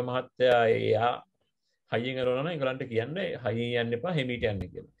ඩ්‍රයිවර් මහත්තයා එයා හයියෙන් එලවනවා නම් ඒගොල්ලන්ට කියන්නේ හයියෙන් යන්න එපා හිමීට යන්න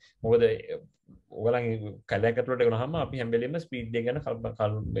කියලා. මොකද ඔයගලන් කැලයක් ඇතුලට ගියාම අපි හැම වෙලෙම ස්පීඩ් එක ගැන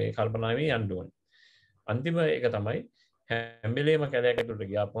කල්පනාවෙන් යන්න ඕනේ. අන්තිම එක තමයි හැම වෙලෙම කැලයක් ඇතුලට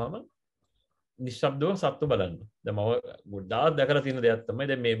ගියාපුවාම නිශ්ශබ්දව සත්තු බලන්න. දැන් මම ගොඩාක් දැකලා තියෙන දෙයක් තමයි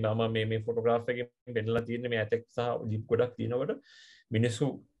දැන් මේ ෆොටෝග්‍රාෆ් එකෙන් පෙන්නලා තියෙන මේ ඇතෙක් සහ ජීප් ගොඩක් තියෙනකොට මිනිස්සු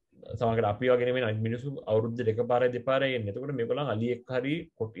සමහරවිට අපි වගේ නෙමෙයි මිනිස්සු අවුරුද්ද දෙකපාරයි දෙපාරයි එන්නේ. එතකොට මේගොල්ලන් අලියෙක් හරි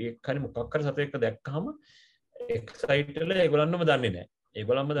කොටියෙක් හරි මොකක් හරි සතෙක්ව දැක්කහම එක්සයිට් වෙලා ඒගොල්ලන්ම දන්නේ නැහැ.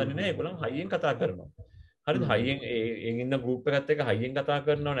 ඒගොල්ලන් හයියෙන් කතා කරනවා. හරිද? හයියෙන් ඒ ඉන්න ගෲප් එකත් එක්ක හයියෙන් කතා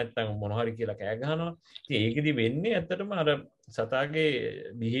කරනවා නැත්නම් මොන හරි කියලා කෑ ගහනවා. ඉතින් ඒකෙදි වෙන්නේ ඇත්තටම අර සතාගේ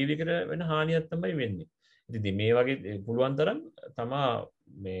බිහේවියර් එකට වෙන හානියක් තමයි වෙන්නේ. ඉතින් මේ වගේ පුළුවන් තරම් තමා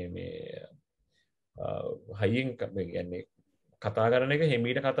මේ හයියෙන් කියන්නේ කතා කරන එක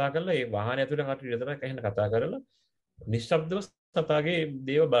හිමීට කතා කරලා ඒ වාහනේ ඇතුලේ කටට විතරක් ඇහෙන කතා කරලා නිශ්ශබ්දව සතාගේ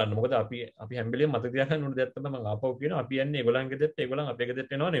දේව බලන්න. මොකද අපි හැම වෙලේම මතක තියාගන්න ඕන දෙයක් තමයි මම ආපහු කියනවා අපි යන්නේ ඒගොල්ලන්ගේ දෙයට ඒගොල්ලන් අපේ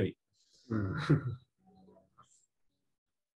ගෙදරට එනවා නෙවෙයි.